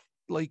purposely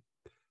like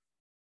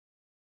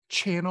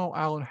channel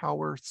Alan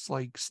Howarth's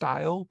like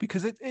style?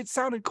 Because it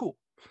sounded cool.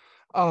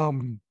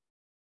 Then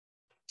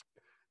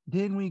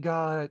we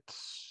got,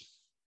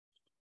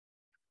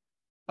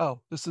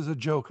 this is a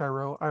joke I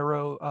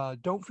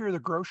wrote, Don't Fear the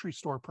Grocery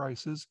Store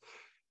Prices,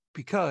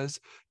 because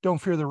Don't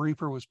Fear the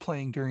Reaper was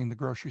playing during the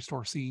grocery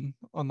store scene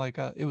on like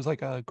it was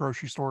like a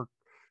grocery store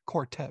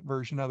quartet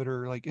version of it,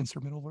 or like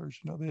instrumental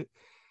version of it.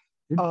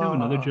 Didn't you have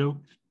another joke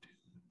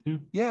too?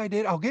 Yeah, I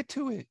did. I'll get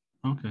to it.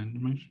 Okay.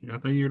 I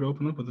thought you were to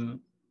open up with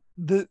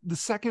that. The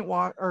second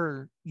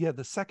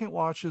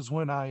watch is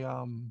when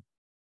I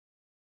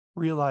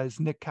realized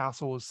Nick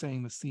Castle was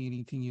saying the "see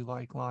anything you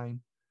like"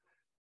 line.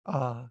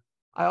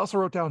 I also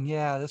wrote down,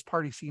 this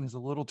party scene is a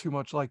little too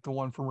much like the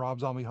one from Rob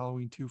Zombie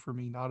Halloween 2 for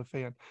me. Not a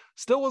fan.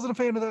 Still wasn't a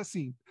fan of that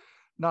scene.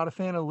 Not a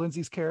fan of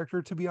Lindsay's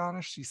character, to be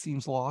honest. She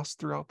seems lost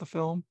throughout the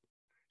film.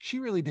 She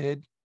really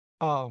did.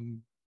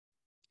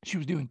 She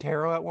was doing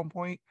tarot at one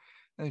point,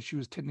 and she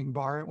was tending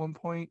bar at one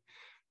point,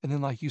 and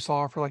then like you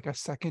saw her for like a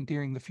second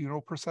during the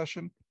funeral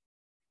procession.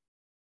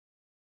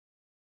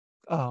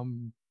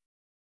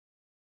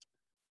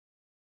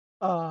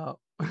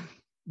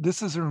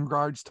 This is in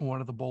regards to one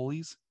of the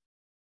bullies.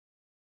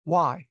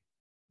 Why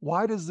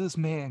does this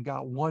man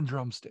got one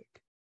drumstick?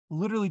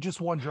 Literally just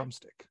one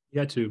drumstick. He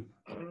had two.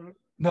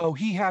 No,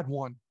 he had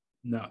one.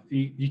 No,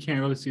 you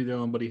can't really see the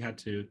one, but he had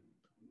two.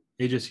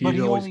 He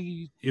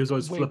was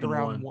always flipping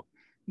around one.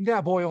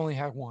 That boy only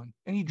had one,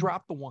 and he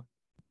dropped the one.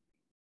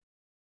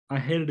 I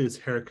hated his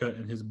haircut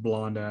and his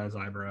blonde ass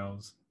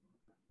eyebrows.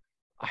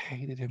 I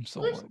hated him so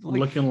much.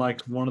 Looking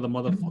like one of the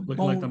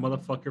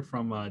motherfucker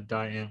from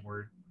Die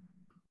Antwoord.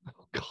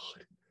 Oh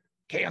God,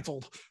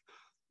 canceled.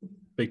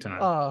 Big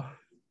time.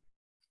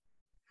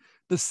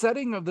 The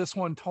setting of this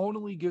one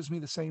tonally gives me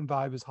the same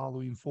vibe as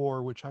Halloween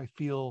 4, which I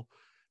feel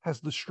has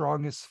the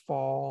strongest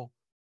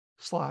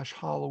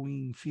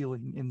fall/Halloween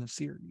feeling in the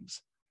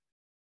series.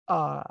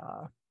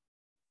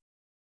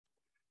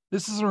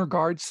 This is in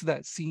regards to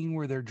that scene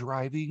where they're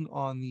driving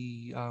on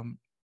the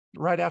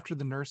right after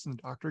the nurse and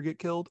the doctor get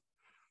killed.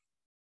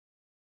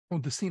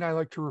 The scene I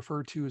like to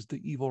refer to as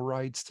the Evil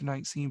Rides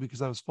Tonight scene,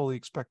 because I was fully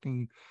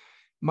expecting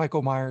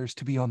Michael Myers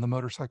to be on the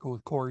motorcycle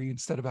with Corey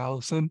instead of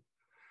Allison.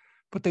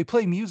 But they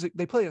play music,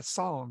 they play a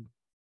song.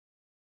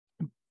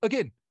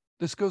 Again,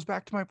 this goes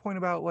back to my point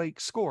about like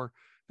score.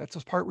 That's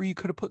a part where you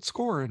could have put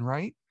score in,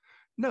 right?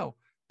 No,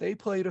 they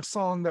played a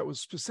song that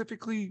was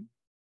specifically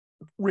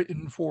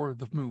written for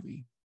the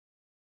movie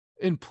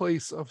in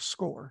place of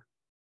score.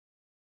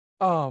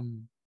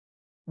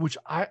 Which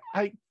I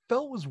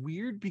felt was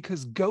weird,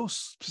 because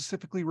Ghost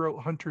specifically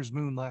wrote Hunter's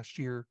Moon last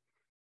year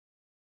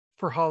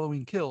for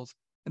Halloween Kills,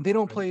 and they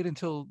don't play it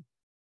until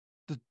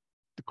the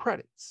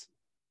credits.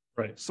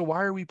 Right. So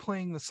why are we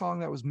playing the song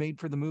that was made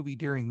for the movie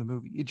during the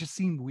movie? It just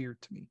seemed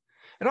weird to me.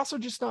 And also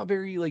just not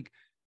very like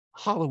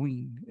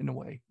Halloween in a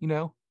way, you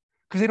know?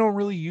 Because they don't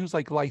really use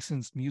like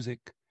licensed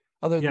music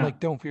other than like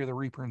Don't Fear the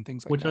Reaper and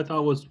things like that. Which I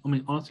thought was,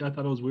 honestly, I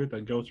thought it was weird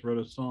that Ghost wrote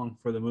a song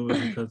for the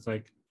movie because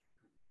like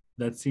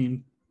that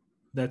seemed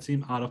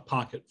out of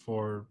pocket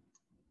for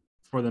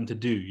them to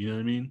do, you know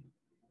what I mean?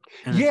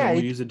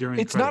 And use it during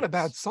it's credits. Not a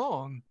bad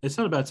song. It's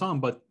not a bad song,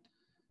 but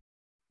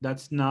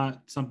that's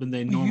not something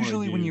they normally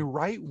usually do. When you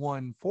write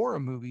one for a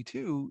movie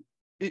too,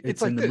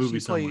 it's like this.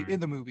 You play it in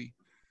the movie.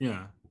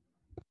 Yeah.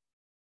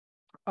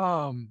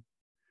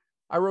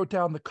 I wrote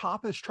down the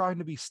cop is trying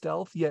to be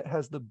stealth, yet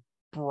has the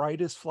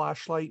brightest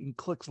flashlight and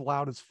clicks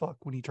loud as fuck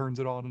when he turns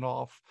it on and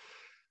off.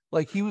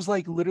 Like he was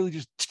like literally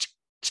just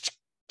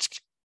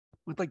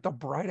with like the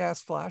bright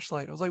ass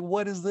flashlight. I was like,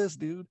 what is this,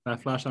 dude?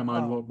 That flashlight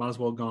might as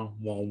well gone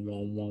wah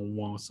wah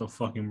wah wah, so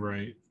fucking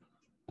bright.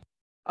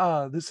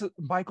 This is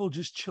Michael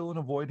just chilling,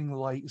 avoiding the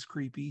light is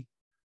creepy.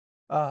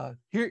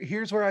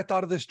 Here's where I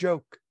thought of this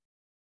joke.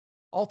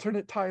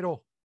 Alternate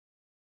title: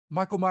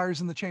 Michael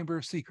Myers in the Chamber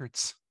of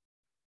Secrets.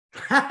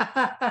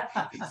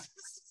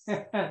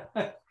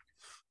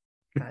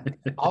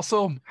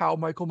 Also, how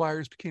Michael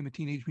Myers became a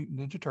Teenage Mutant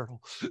Ninja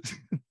Turtle.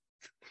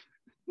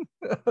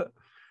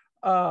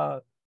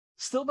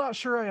 Still not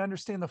sure I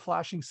understand the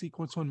flashing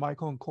sequence when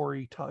Michael and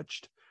Corey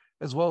touched,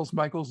 as well as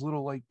Michael's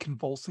little like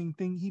convulsing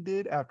thing he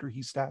did after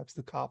he stabs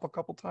the cop a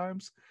couple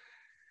times.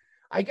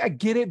 I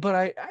get it,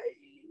 but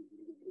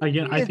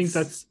I think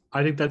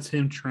that's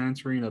him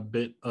transferring a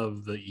bit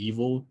of the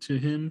evil to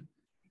him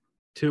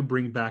to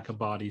bring back a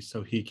body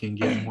so he can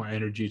get more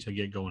energy to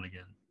get going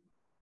again.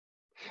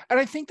 And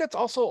I think that's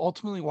also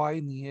ultimately why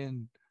in the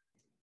end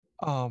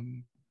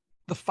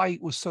the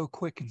fight was so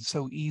quick and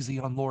so easy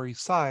on Laurie's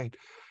side,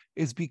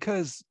 is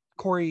because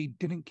Corey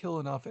didn't kill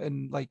enough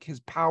and like his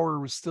power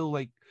was still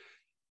like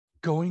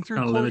going through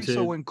Corey. Limited.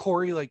 So when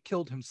Corey like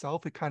killed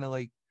himself, it kind of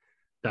like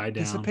died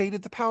down,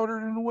 dissipated the powder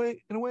in a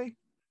way.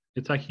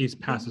 It's like he's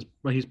past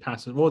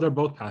well, they're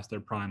both past their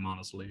prime,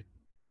 honestly.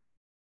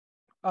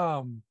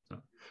 Well,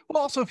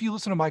 also if you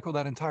listen to Michael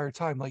that entire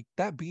time, like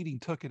that beating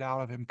took it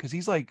out of him, because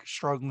he's like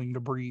struggling to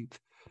breathe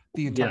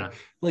the entire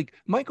like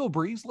Michael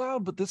breathes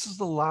loud, but this is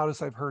the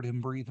loudest I've heard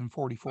him breathe in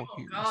 44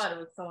 years. God, it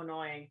was so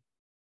annoying.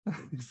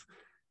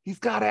 He's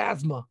got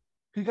asthma.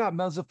 He got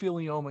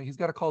mesothelioma. He's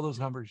got to call those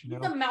numbers, you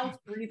know. He's a mouth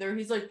breather.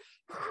 He's like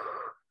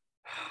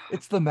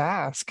it's the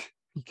mask.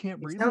 He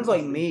can't breathe. It sounds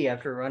like me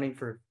after running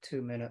for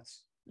 2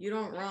 minutes. You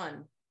don't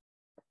run.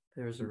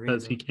 There's a reason.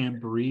 Because he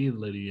can't breathe,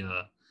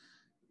 Lydia.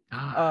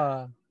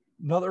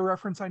 Another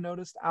reference I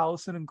noticed: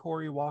 Allison and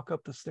Corey walk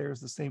up the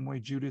stairs the same way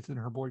Judith and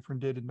her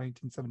boyfriend did in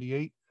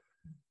 1978.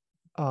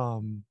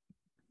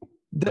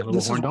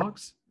 Little horn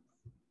dogs.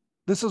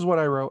 This is what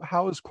I wrote.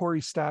 How is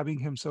Corey stabbing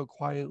him so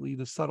quietly?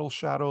 The subtle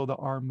shadow of the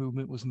arm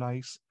movement was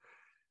nice.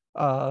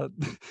 I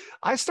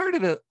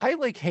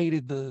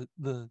hated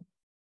the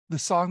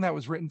song that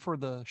was written for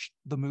the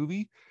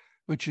movie,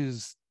 which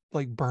is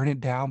like Burn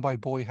It Down by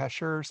Boy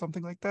Hesher or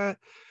something like that.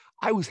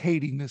 I was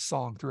hating this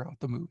song throughout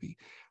the movie.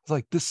 I was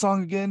like, this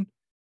song again,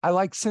 I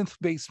like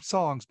synth-based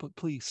songs, but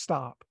please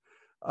stop.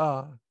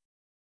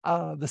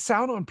 The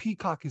sound on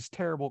Peacock is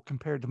terrible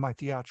compared to my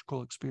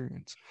theatrical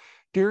experience.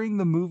 During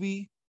the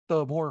movie,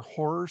 the more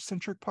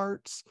horror-centric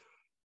parts,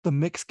 the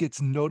mix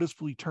gets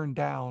noticeably turned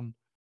down.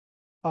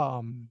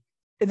 And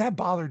that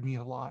bothered me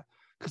a lot.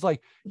 Because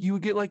like you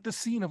would get like the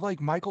scene of like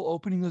Michael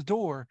opening the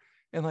door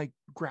and like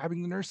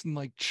grabbing the nurse and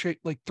like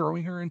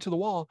throwing her into the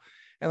wall.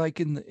 And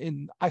like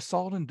in I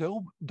saw it in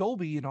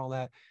Dolby and all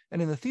that.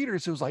 And in the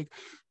theaters, it was like,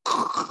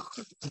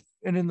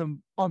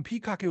 and on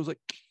Peacock, it was like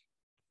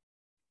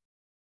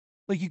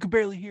you could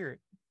barely hear it.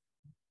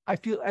 I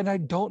feel, and I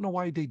don't know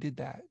why they did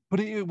that, but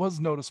it was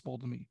noticeable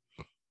to me.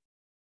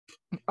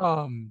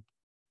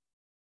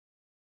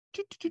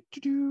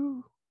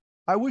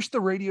 I wish the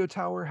radio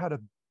tower had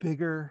a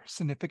bigger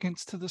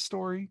significance to the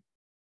story.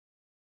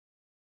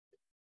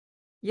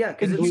 Yeah,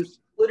 because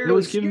it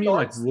was giving me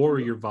like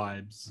warrior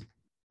vibes.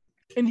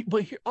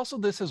 But here, also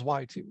this is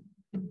why too.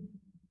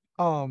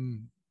 No,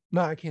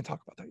 I can't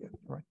talk about that yet.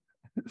 Right.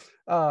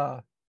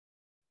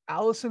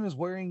 Allison is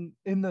wearing,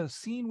 in the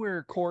scene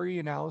where Corey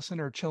and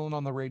Allison are chilling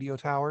on the radio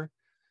tower,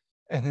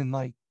 and then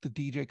like the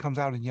DJ comes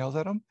out and yells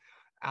at them.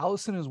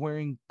 Allison is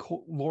wearing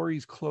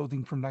Laurie's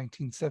clothing from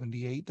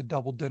 1978, the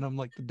double denim,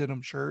 like the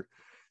denim shirt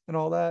and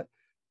all that,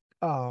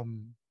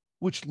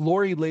 which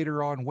Laurie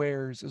later on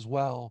wears as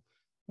well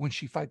when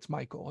she fights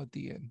Michael at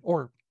the end,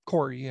 or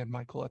Corey and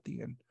Michael at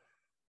the end.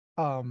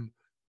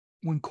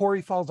 When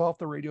Corey falls off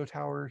the radio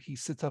tower, he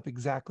sits up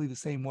exactly the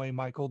same way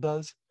Michael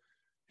does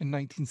in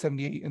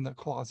 1978 in the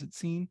closet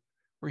scene,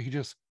 where he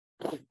just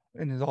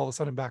and is all of a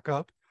sudden back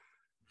up.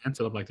 And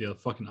set up like the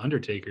fucking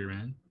Undertaker,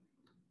 man.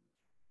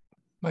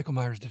 Michael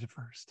Myers did it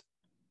first.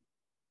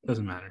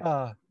 Doesn't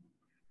matter.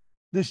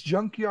 This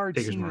junkyard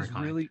Taker's scene is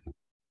really.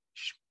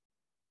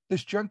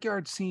 This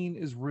junkyard scene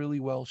is really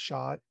well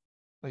shot,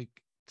 like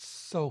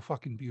so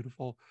fucking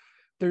beautiful.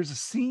 There's a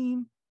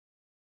scene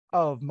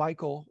of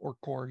Michael or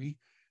Corey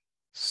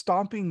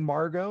stomping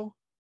Margot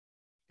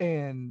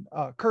and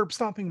curb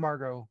stomping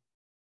Margot.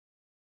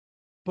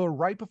 But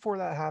right before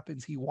that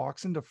happens, he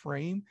walks into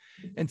frame,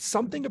 and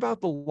something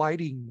about the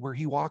lighting where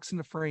he walks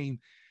into frame,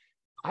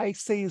 I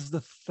say is the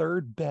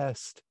third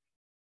best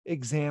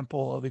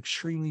example of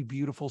extremely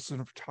beautiful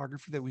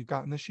cinematography that we've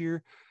gotten this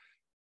year.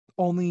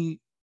 And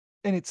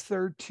it's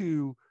third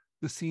to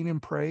the scene in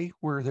Prey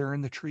where they're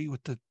in the tree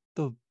with the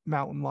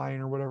mountain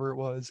lion or whatever it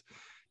was,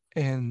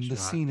 and the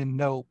scene in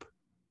Nope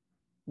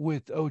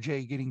with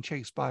OJ getting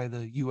chased by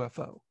the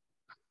UFO.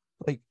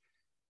 Like,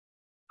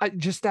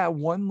 just that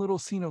one little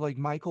scene of like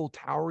Michael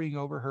towering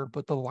over her,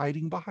 but the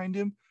lighting behind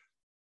him,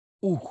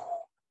 ooh,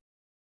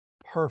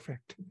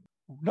 perfect.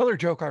 Another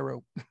joke I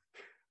wrote.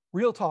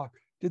 Real talk.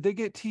 Did they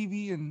get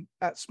TV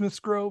at Smith's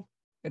Grove?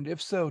 And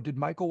if so, did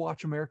Michael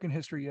watch American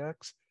History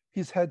X?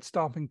 His head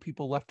stomping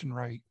people left and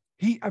right.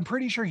 I'm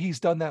pretty sure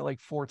he's done that like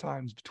 4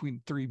 times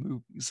between 3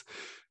 movies.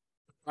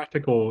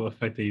 Practical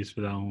effect they used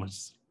for that one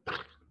was.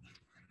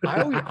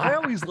 I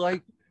always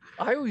like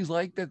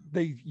that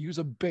they use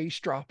a bass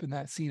drop in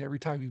that scene every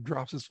time he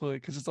drops his foot,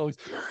 because it's always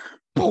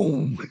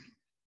boom.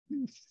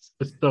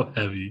 It's so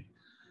heavy.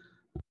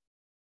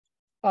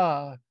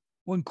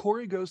 When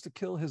Corey goes to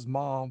kill his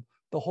mom,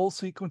 the whole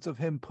sequence of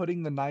him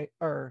putting the knife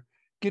or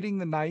getting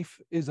the knife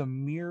is a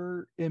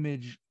mirror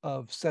image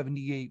of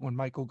 78 when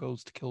Michael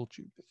goes to kill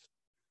Judith.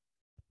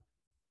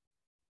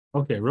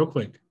 Okay, real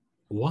quick.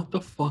 What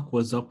the fuck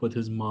was up with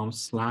his mom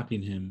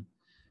slapping him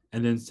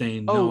and then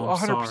saying, no,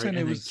 I'm sorry, and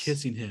then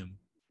kissing him?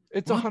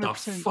 It's 100%. What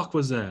the fuck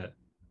was that?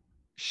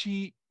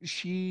 She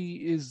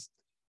is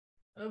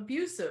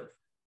abusive.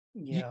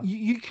 Yeah,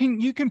 you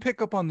can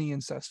pick up on the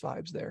incest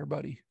vibes there,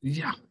 buddy.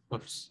 Yeah, I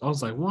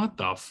was like, what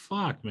the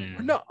fuck,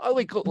 man? No,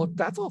 look,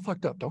 that's all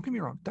fucked up. Don't get me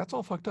wrong, that's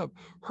all fucked up.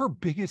 Her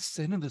biggest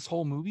sin in this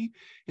whole movie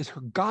is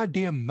her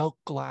goddamn milk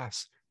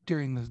glass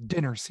during the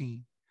dinner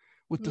scene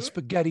with the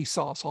spaghetti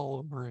sauce all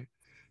over it.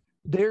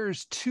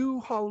 There's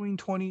 2 Halloween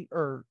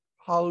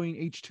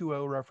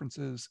H2O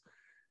references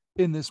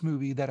in this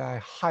movie that I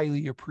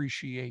highly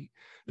appreciate.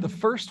 The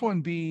first one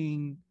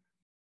being,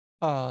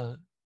 the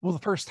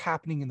first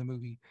happening in the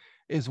movie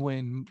is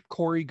when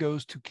Corey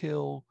goes to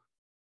kill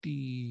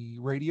the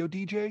radio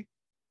DJ.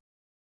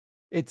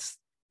 It's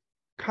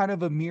kind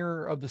of a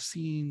mirror of the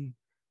scene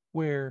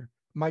where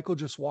Michael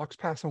just walks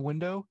past a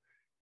window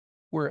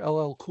where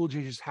LL Cool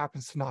J just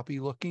happens to not be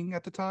looking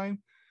at the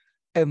time.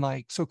 And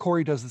so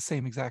Corey does the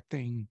same exact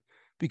thing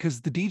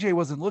because the DJ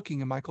wasn't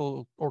looking, and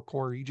Michael or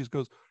Corey just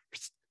goes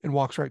and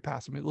walks right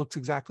past him. It looks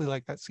exactly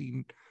like that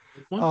scene.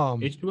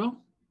 H2O?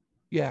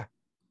 Yeah.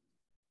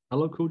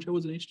 LL Cool J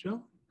was an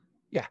H2O?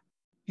 Yeah.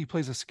 He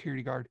plays a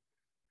security guard.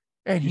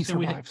 And he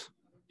survives.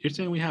 You're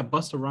saying we have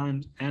Busta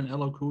Rhymes and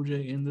LL Cool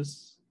J in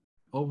this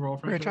overall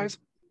franchise?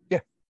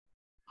 Yeah.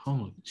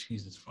 Oh,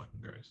 Jesus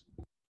fucking Christ.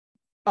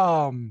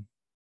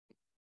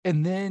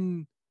 And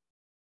then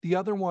the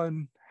other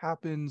one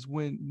happens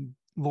when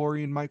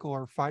Laurie and Michael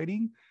are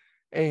fighting,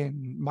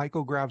 and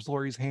Michael grabs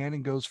Laurie's hand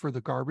and goes for the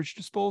garbage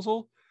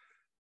disposal.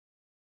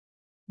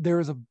 There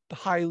is a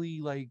highly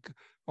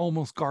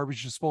almost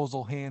garbage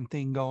disposal hand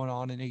thing going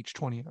on in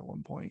H20 at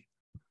one point.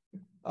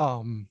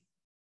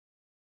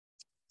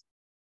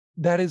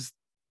 That is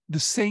the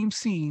same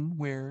scene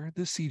where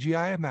the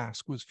CGI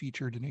mask was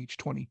featured in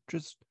H20.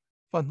 Just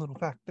fun little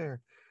fact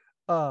there.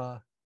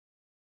 Why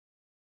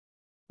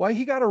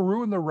he got to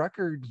ruin the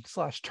record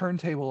 /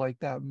 turntable like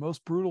that?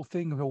 Most brutal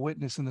thing to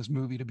witness in this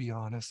movie, to be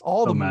honest.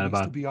 All the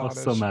movies, to be honest.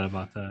 I was so mad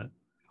about that.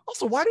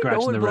 Also, why didn't no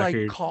one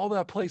like call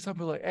that place up and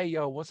be like, "Hey,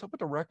 yo, what's up with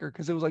the record?"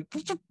 Because it was like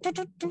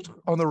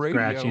on the radio.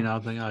 Scratching. I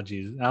was like, "Oh,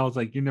 Jesus!" I was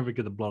like, "You never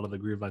get the blood of the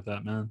groove like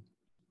that, man."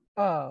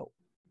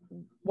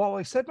 While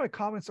I said my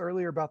comments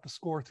earlier about the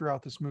score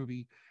throughout this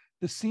movie,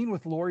 the scene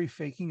with Laurie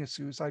faking a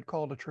suicide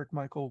call to trick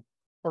Michael,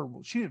 or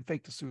she didn't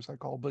fake the suicide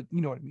call, but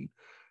you know what I mean,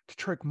 to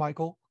trick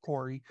Michael,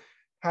 Corey,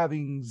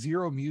 having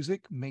zero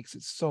music makes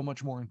it so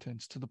much more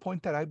intense, to the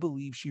point that I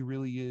believe she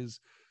really is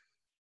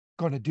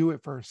going to do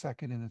it for a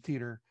second in the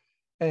theater.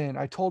 And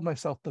I told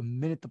myself the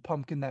minute the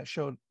pumpkin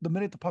showed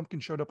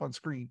up on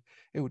screen,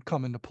 it would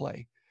come into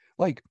play.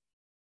 Like,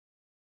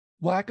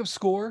 lack of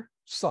score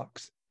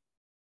sucks.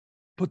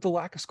 But the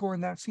lack of score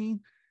in that scene,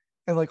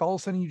 and like all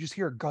of a sudden you just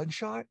hear a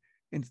gunshot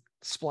and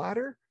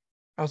splatter.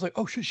 I was like,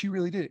 oh shit, she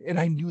really did it. And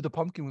I knew the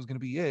pumpkin was going to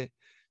be it.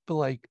 But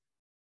like,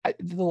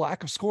 the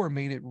lack of score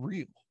made it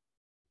real.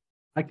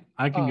 I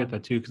can get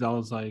that too, because I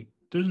was like,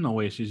 there's no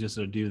way she's just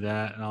going to do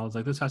that. And I was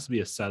like, this has to be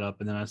a setup.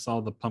 And then I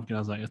saw the pumpkin. I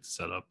was like, it's a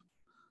setup.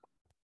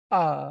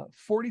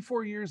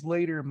 44 years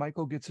later,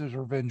 Michael gets his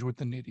revenge with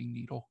the knitting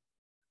needle.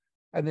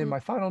 And then my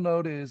final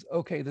note is,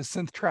 okay, the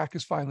synth track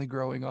is finally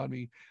growing on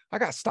me. I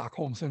got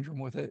Stockholm syndrome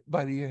with it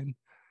by the end.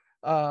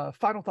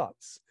 Final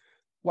thoughts.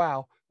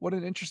 Wow, what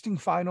an interesting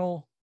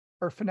finale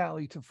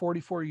to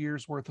 44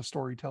 years worth of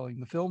storytelling.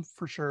 The film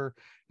for sure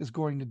is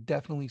going to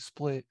definitely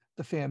split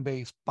the fan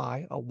base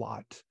by a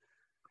lot.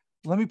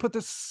 Let me put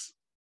this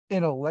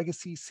in a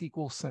legacy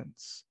sequel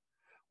sense.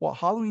 What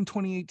Halloween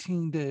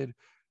 2018 did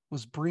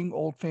was bring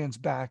old fans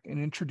back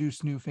and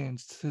introduce new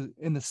fans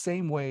in the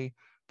same way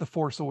The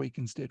Force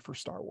Awakens did for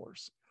Star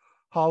Wars.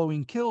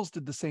 Halloween Kills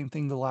did the same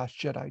thing The Last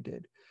Jedi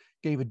did,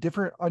 gave a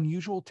different,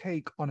 unusual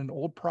take on an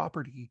old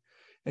property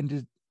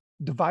and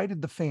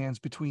divided the fans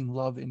between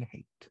love and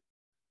hate.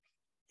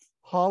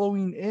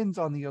 Halloween Ends,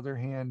 on the other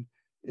hand,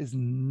 is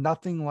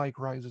nothing like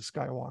Rise of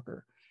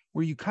Skywalker,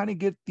 where you kind of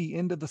get the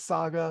end of the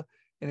saga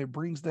and it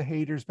brings the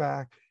haters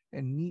back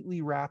and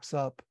neatly wraps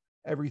up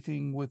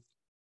everything with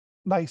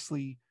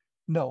nicely.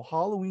 No,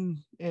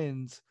 Halloween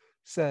Ends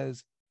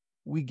says,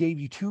 we gave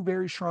you two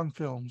very strong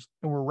films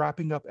and we're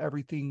wrapping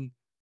everything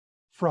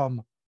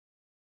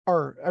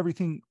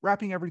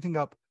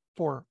up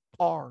for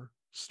our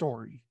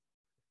story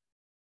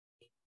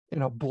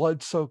in a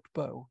blood-soaked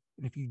bow.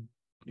 And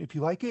if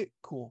you like it,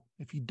 cool.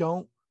 If you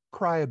don't,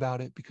 cry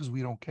about it, because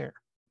we don't care.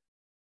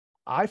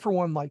 I, for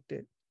one, liked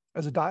it.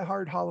 As a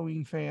diehard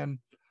Halloween fan,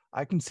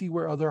 I can see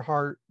where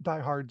other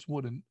diehards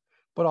wouldn't.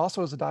 But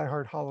also as a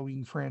diehard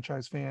Halloween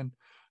franchise fan,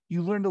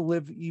 you learn to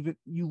love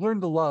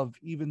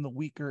even the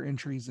weaker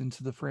entries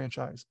into the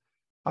franchise.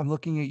 I'm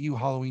looking at you,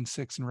 Halloween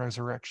 6 and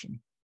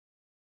Resurrection.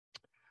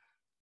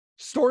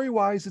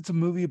 Story-wise, it's a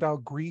movie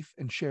about grief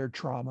and shared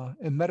trauma,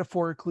 and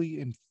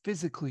metaphorically and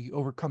physically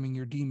overcoming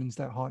your demons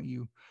that haunt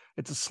you.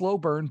 It's a slow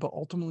burn, but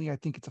ultimately I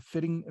think it's a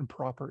fitting and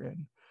proper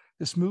end.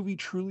 This movie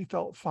truly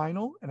felt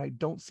final, and I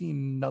don't see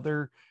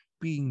another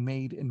being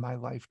made in my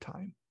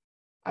lifetime.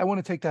 I want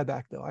to take that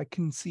back, though. I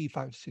can see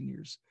 5 to 10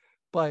 years.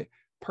 But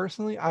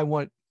personally,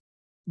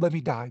 let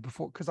me die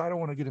before, because I don't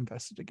want to get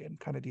invested again,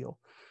 kind of deal.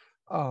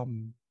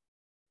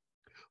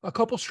 A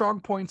couple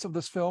strong points of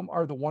this film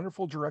are the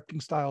wonderful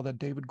directing style that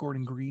David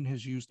Gordon Green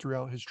has used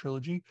throughout his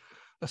trilogy,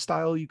 a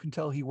style you can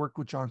tell he worked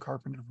with John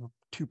Carpenter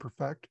to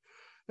perfect,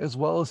 as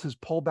well as his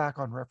pullback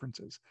on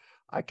references.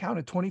 I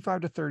counted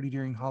 25 to 30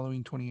 during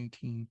Halloween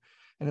 2018,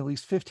 and at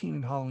least 15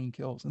 in Halloween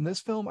Kills. In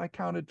this film, I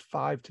counted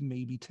 5 to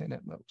maybe 10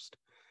 at most.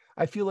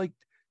 I feel like,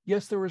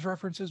 yes, there was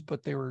references,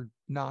 but they were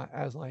not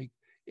as like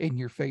in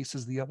your face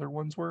as the other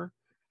ones were.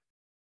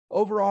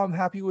 Overall, I'm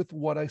happy with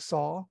what I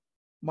saw.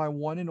 My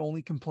one and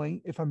only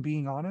complaint, if I'm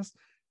being honest,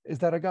 is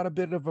that I got a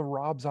bit of a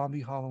Rob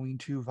Zombie Halloween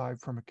 2 vibe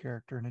from a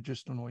character, and it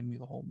just annoyed me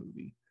the whole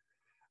movie.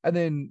 And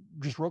then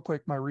just real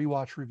quick, my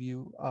rewatch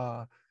review.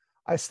 I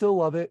still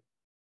love it.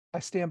 I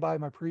stand by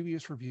my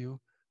previous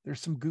review.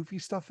 There's some goofy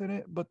stuff in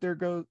it, but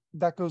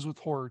that goes with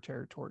horror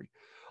territory.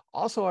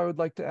 Also, I would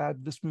like to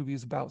add, this movie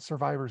is about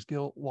survivor's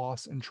guilt,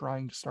 loss, and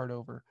trying to start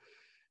over.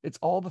 It's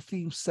all the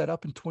themes set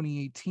up in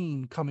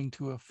 2018 coming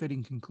to a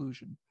fitting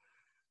conclusion.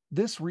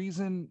 The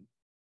reason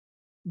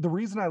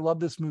I love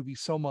this movie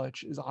so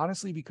much is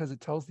honestly because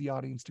it tells the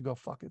audience to go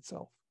fuck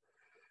itself.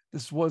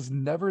 This was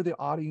never the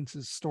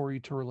audience's story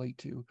to relate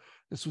to.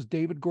 This was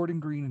David Gordon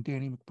Green and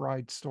Danny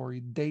McBride's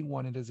story they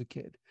wanted as a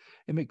kid.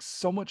 It makes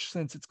so much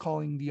sense it's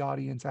calling the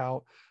audience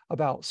out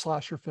about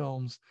slasher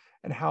films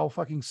and how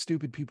fucking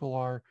stupid people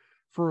are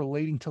for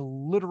relating to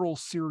literal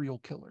serial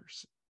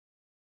killers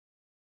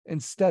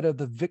instead of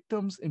the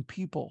victims and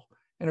people.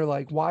 And they're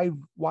like, why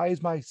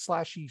is my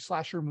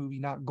slasher movie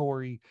not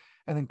gory?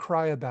 And then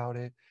cry about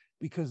it.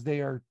 because they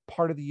are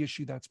part of the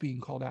issue that's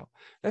being called out.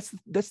 That's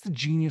the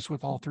genius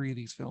with all three of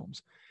these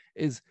films.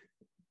 Is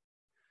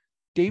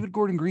David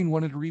Gordon Green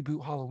wanted to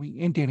reboot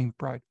Halloween, and Danny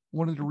McBride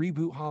wanted to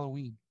reboot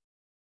Halloween,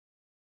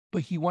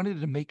 but he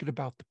wanted to make it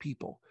about the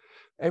people.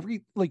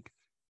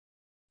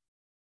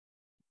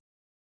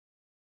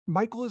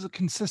 Michael is a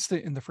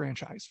consistent in the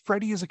franchise.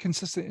 Freddy is a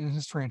consistent in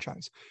his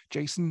franchise.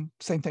 Jason,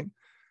 same thing.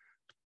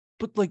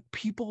 But like,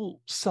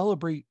 people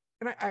celebrate,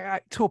 and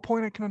I to a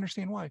point I can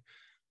understand why,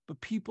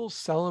 but people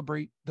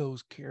celebrate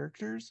those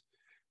characters,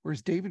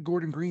 whereas David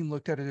Gordon Green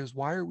looked at it as,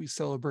 why are we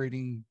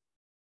celebrating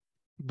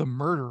the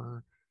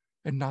murderer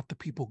and not the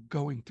people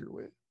going through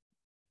it?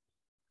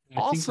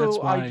 That's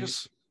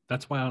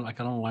why I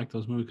don't like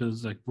those movies,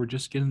 because like, we're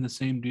just getting the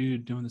same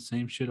dude doing the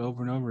same shit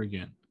over and over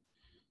again.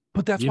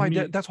 But that's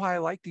why I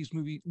like these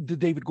movies, the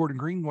David Gordon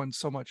Green ones,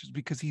 so much, is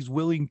because he's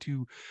willing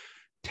to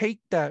take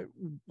that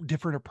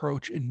different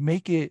approach and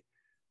make it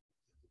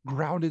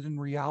grounded in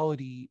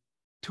reality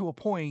to a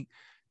point,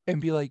 and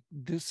be like,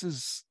 this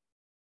is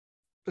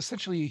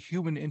essentially a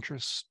human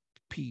interest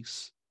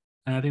piece.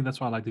 And I think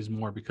that's why I like these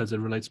more, because it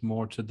relates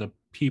more to the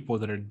people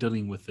that are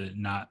dealing with it,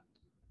 not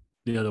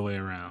the other way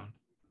around.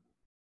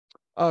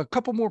 A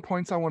couple more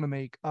points I want to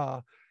make.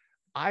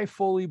 I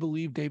fully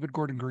believe David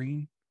Gordon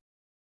Green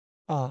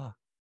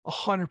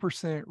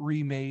 100%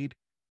 remade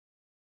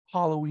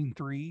Halloween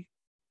 3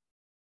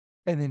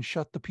 and then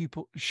shut the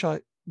people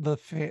that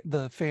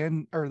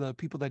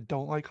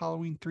don't like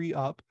Halloween 3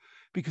 up,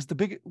 because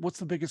what's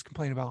the biggest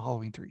complaint about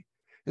Halloween 3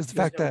 is the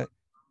fact that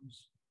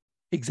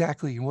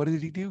exactly. And what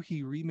did he do?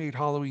 He remade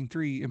Halloween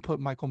 3 and put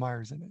Michael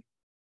Myers in it.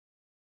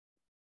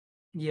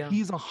 Yeah,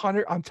 he's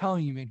 100. I'm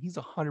telling you, man, he's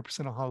 100%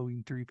 a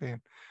Halloween 3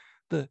 fan.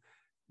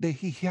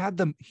 He had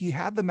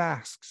the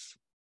masks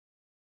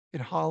in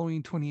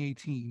Halloween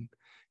 2018.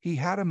 He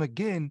had them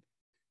again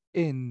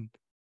in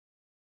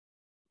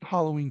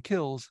Halloween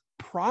Kills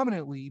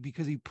prominently,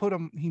 because he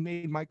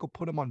made Michael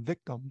put him on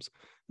victims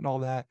and all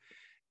that.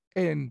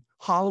 And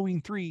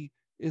Halloween 3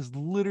 is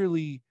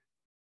literally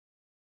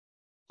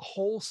a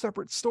whole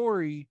separate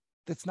story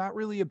that's not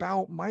really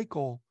about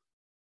Michael,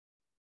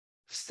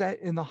 set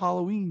in the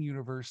Halloween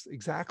universe,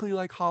 exactly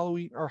like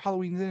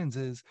Halloween Ends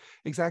is,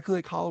 exactly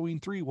like Halloween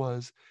 3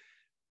 was,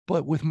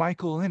 but with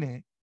Michael in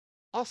it.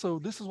 Also,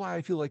 this is why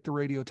I feel like the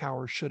radio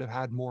tower should have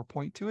had more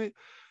point to it,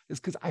 is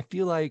because I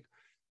feel like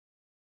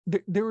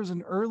there was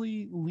an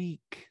early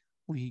leak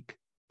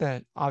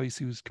that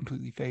obviously was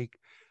completely fake,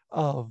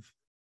 of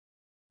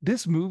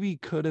this movie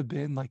could have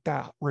been like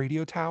that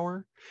radio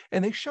tower.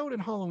 And they showed in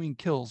Halloween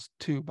Kills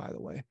too, by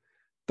the way,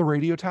 the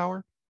radio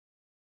tower,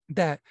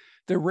 that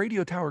the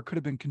radio tower could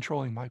have been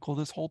controlling Michael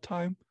this whole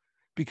time,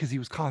 because he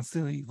was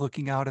constantly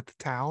looking out at the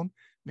town.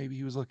 Maybe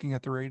he was looking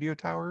at the radio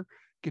tower,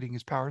 getting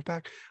his powers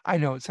back. I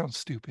know it sounds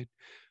stupid,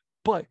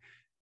 but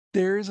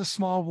there is a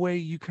small way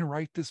you can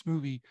write this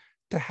movie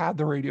to have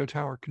the radio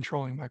tower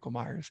controlling Michael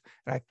Myers.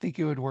 And I think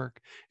it would work,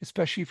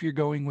 especially if you're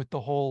going with the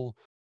whole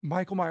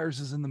Michael Myers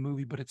is in the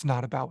movie, but it's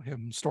not about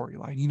him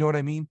storyline. You know what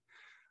I mean?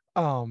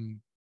 I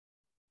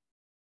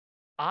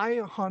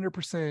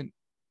 100%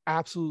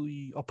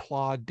 absolutely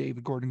applaud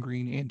David Gordon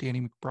Green and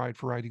Danny McBride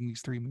for writing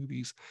these three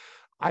movies.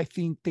 I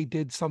think they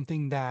did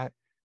something that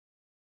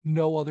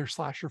no other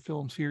slasher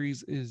film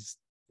series is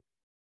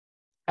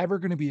ever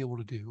going to be able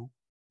to do,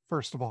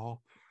 first of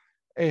all,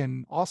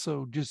 and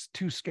also just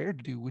too scared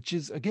to do, which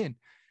is, again,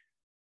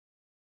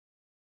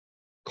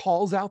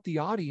 calls out the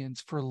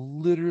audience for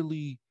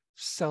literally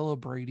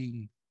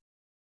celebrating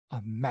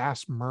a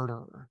mass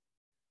murderer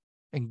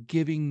and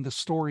giving the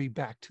story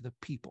back to the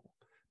people.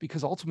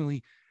 Because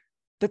ultimately,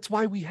 that's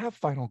why we have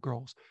Final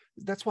Girls.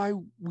 That's why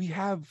we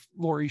have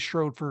Laurie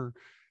Strode for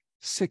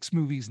 6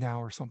 movies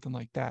now or something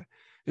like that,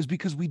 is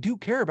because we do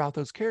care about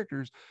those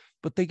characters,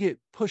 but they get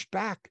pushed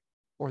back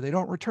or they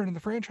don't return in the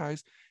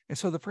franchise. And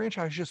so the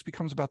franchise just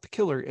becomes about the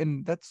killer.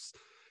 And that's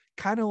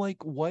kind of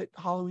like what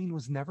Halloween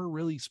was never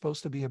really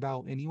supposed to be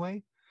about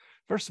anyway.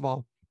 First of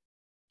all,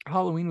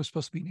 Halloween was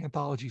supposed to be an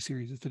anthology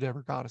series if it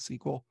ever got a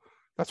sequel.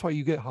 That's why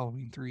you get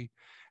Halloween 3.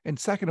 And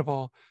second of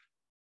all,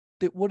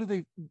 that what do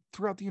they,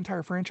 throughout the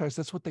entire franchise,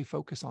 that's what they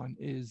focus on,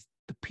 is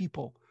the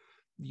people.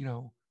 You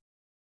know,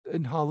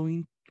 in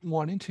Halloween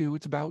 1 and 2,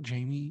 it's about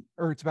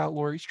it's about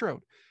Laurie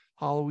Strode.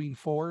 Halloween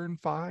 4 and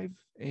 5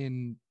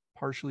 and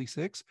partially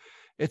 6,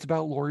 it's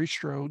about Laurie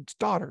Strode's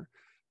daughter.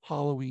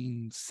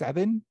 Halloween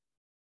 7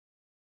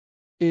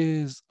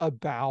 is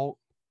about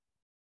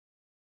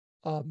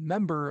a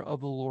member of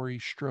the Laurie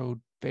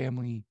Strode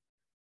family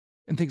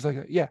and things like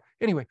that. Yeah.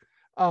 Anyway,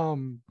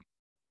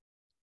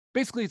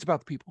 basically it's about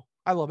the people.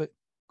 I love it.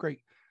 Great.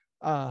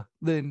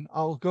 Then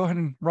I'll go ahead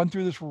and run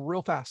through this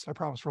real fast. I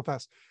promise, real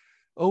fast.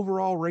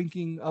 Overall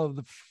ranking of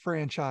the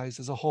franchise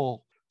as a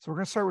whole. So we're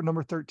going to start with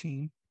number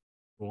 13,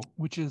 cool,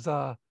 which is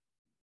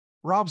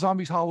Rob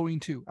Zombie's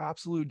Halloween 2.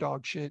 Absolute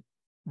dog shit.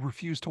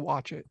 Refuse to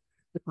watch it.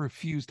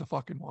 Refuse to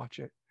fucking watch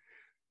it.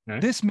 Okay.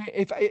 This may,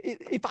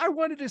 if I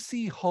wanted to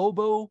see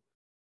hobo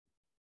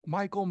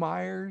Michael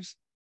Myers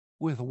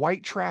with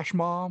white trash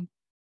mom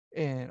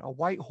and a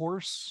white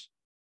horse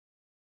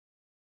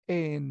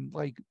in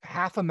like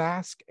half a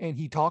mask and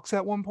he talks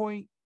at one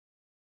point,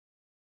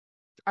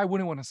 I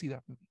wouldn't want to see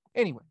that movie.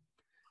 Anyway,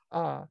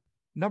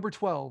 number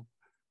 12,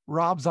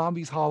 Rob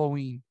Zombie's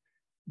Halloween.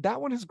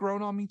 That one has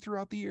grown on me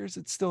throughout the years.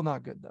 It's still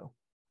not good though.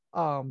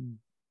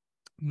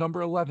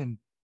 Number 11,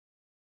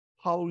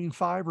 Halloween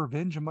 5,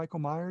 Revenge of Michael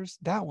Myers.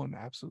 That one,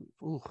 absolutely.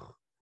 Ugh.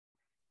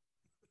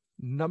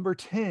 Number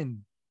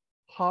 10,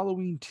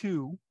 Halloween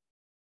 2.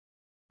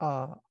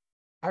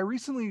 I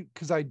recently,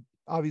 because I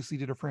obviously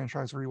did a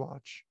franchise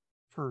rewatch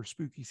for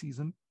spooky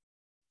season.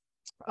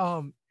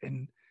 And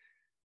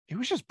it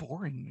was just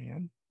boring,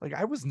 man. Like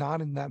I was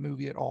not in that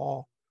movie at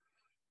all.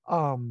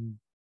 Number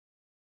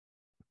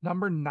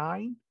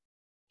 9,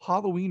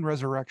 Halloween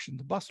Resurrection,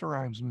 the Busta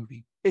Rhymes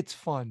movie. It's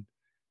fun.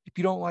 If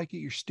you don't like it,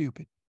 you're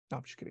stupid. No,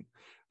 I'm just kidding.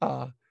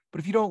 But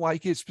if you don't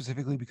like it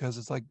specifically because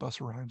it's like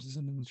Busta Rhymes is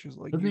in it, it's just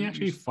like doesn't he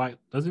actually fight?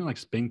 Doesn't he like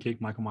spin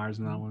kick Michael Myers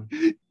in that one?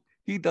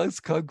 He does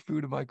kung fu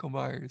to Michael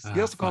Myers.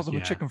 He also calls him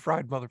a chicken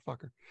fried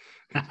motherfucker.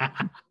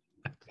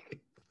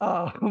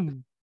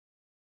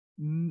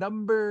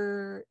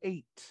 Number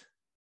 8,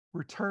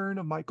 Return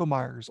of Michael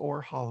Myers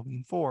or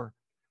Halloween 4.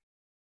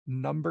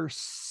 Number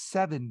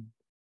 7,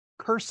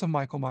 Curse of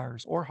Michael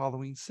Myers or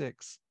Halloween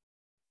 6.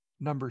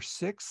 Number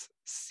 6,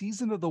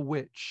 Season of the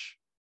Witch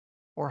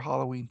or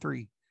Halloween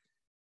 3.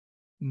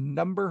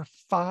 Number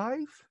 5,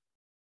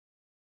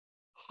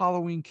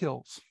 Halloween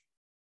Kills.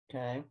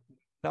 Okay.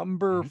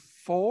 Number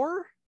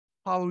 4,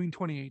 Halloween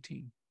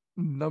 2018.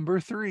 Number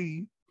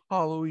 3,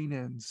 Halloween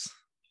Ends.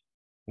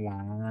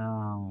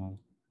 Wow.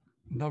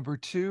 Number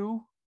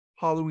 2,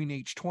 Halloween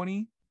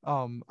H20.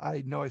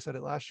 I know I said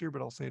it last year,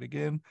 but I'll say it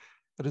again.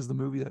 That is the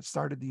movie that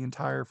started the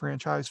entire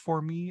franchise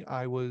for me.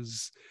 I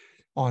was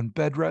on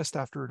bed rest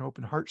after an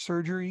open heart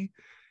surgery.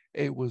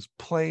 It was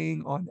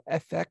playing on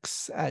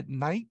FX at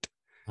night,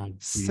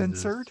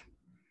 censored.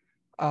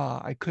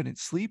 I couldn't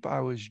sleep. I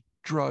was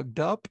drugged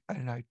up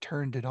and I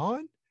turned it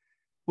on,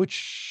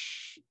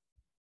 which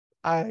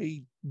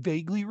I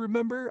vaguely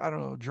remember. I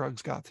don't know,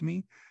 drugs got to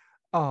me.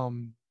 But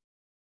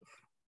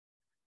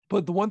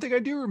the one thing I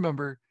do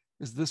remember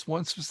is this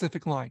one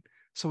specific line.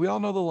 So we all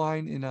know the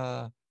line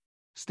in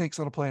Snakes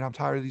on a Plane. I'm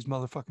tired of these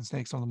motherfucking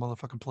snakes on the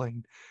motherfucking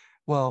plane.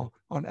 Well,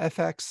 on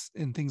FX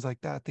and things like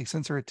that, they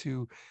censor it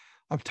to,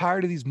 I'm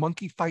tired of these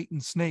monkey fighting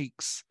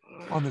snakes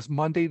on this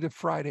Monday to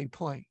Friday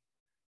plane.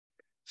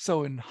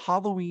 So in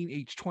Halloween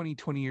H20,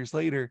 20 years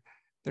later,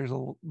 there's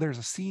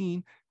a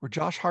scene where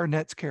Josh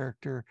Hartnett's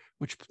character,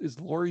 which is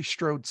Laurie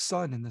Strode's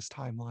son in this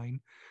timeline,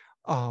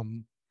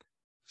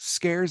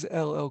 scares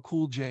LL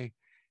Cool J,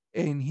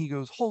 and he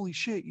goes, "Holy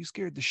shit, you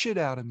scared the shit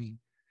out of me."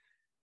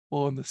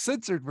 Well, in the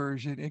censored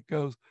version, it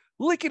goes,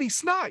 "Lickety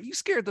snot, you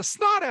scared the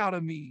snot out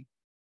of me."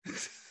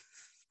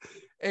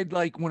 And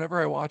like whenever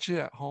I watch it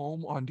at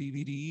home on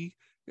DVD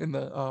in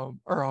the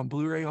or on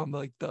Blu-ray on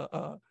like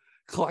the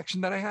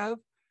collection that I have,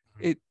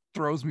 it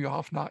throws me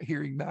off not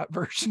hearing that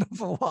version of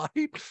the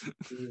line.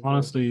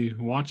 Honestly,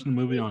 watching a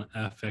movie on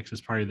FX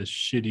is probably the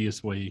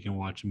shittiest way you can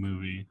watch a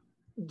movie.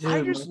 Dude,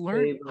 I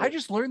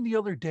just learned the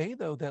other day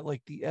though that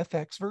like the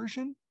FX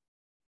version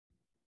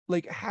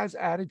like has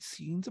added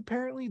scenes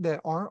apparently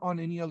that aren't on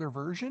any other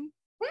version.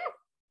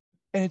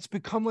 And it's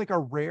become like a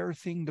rare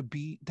thing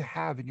to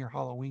have in your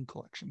Halloween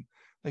collection.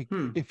 Like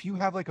if you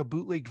have like a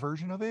bootleg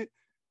version of it,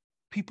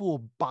 people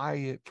will buy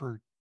it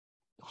for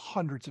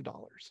hundreds of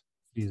dollars.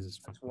 Jesus,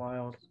 that's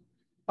wild.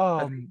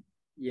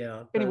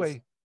 Yeah.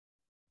 Anyway,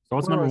 so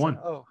what's number 1?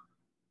 Oh,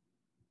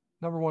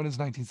 number 1 is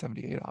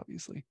 1978,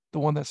 obviously. The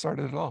one that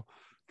started it all.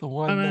 The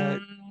one that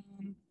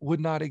would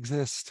not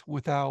exist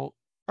without,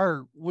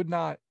 or would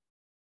not,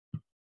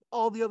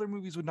 all the other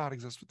movies would not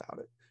exist without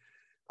it.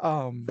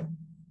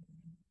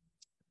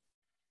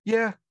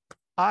 Yeah,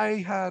 I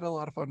had a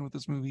lot of fun with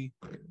this movie.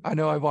 I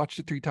know I've watched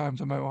it 3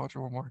 times. I might watch it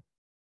one more.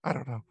 I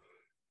don't know.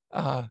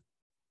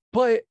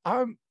 But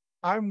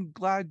I'm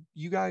glad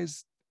you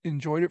guys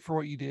enjoyed it for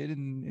what you did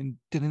and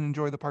didn't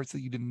enjoy the parts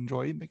that you didn't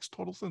enjoy. It makes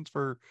total sense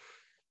for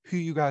who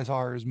you guys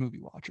are as movie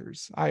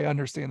watchers. I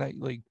understand that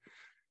like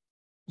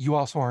you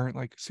also aren't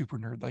like super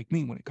nerd like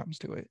me when it comes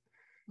to it.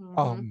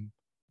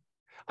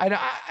 I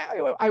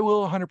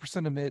will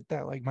 100% admit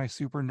that like my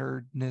super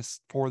nerdness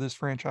for this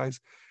franchise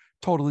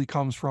totally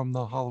comes from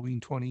the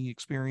Halloween 20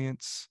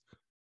 experience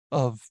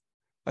of,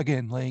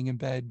 again, laying in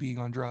bed, being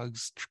on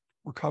drugs,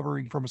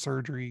 recovering from a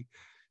surgery.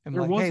 And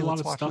there like, was hey, a lot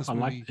let's of watch stuff I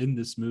liked in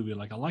this movie.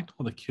 Like I liked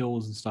all the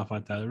kills and stuff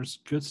like that. There was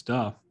good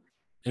stuff.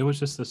 It was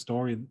just the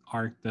story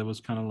arc that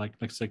was kind of like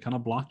I said, kind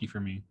of blocky for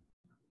me.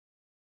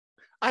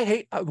 I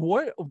hate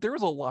what there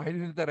was a line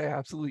in it that I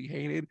absolutely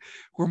hated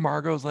where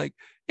Margot's like,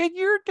 "And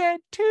you're dead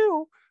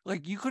too."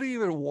 Like you couldn't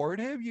even warn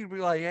him. You'd be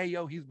like, "Hey,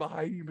 yo, he's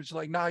behind you," but she's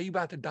like, "Nah, you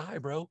about to die,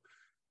 bro."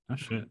 Oh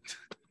shit.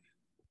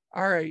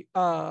 All right.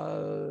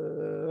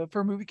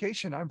 For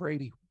Moviecation, I'm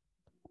Brady.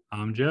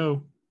 I'm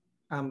Joe.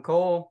 I'm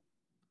Cole.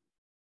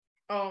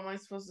 Oh, am I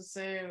supposed to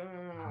say?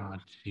 Oh,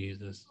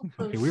 Jesus.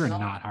 Okay, we were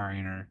not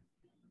hiring her.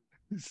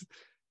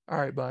 All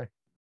right, bye.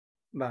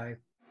 Bye.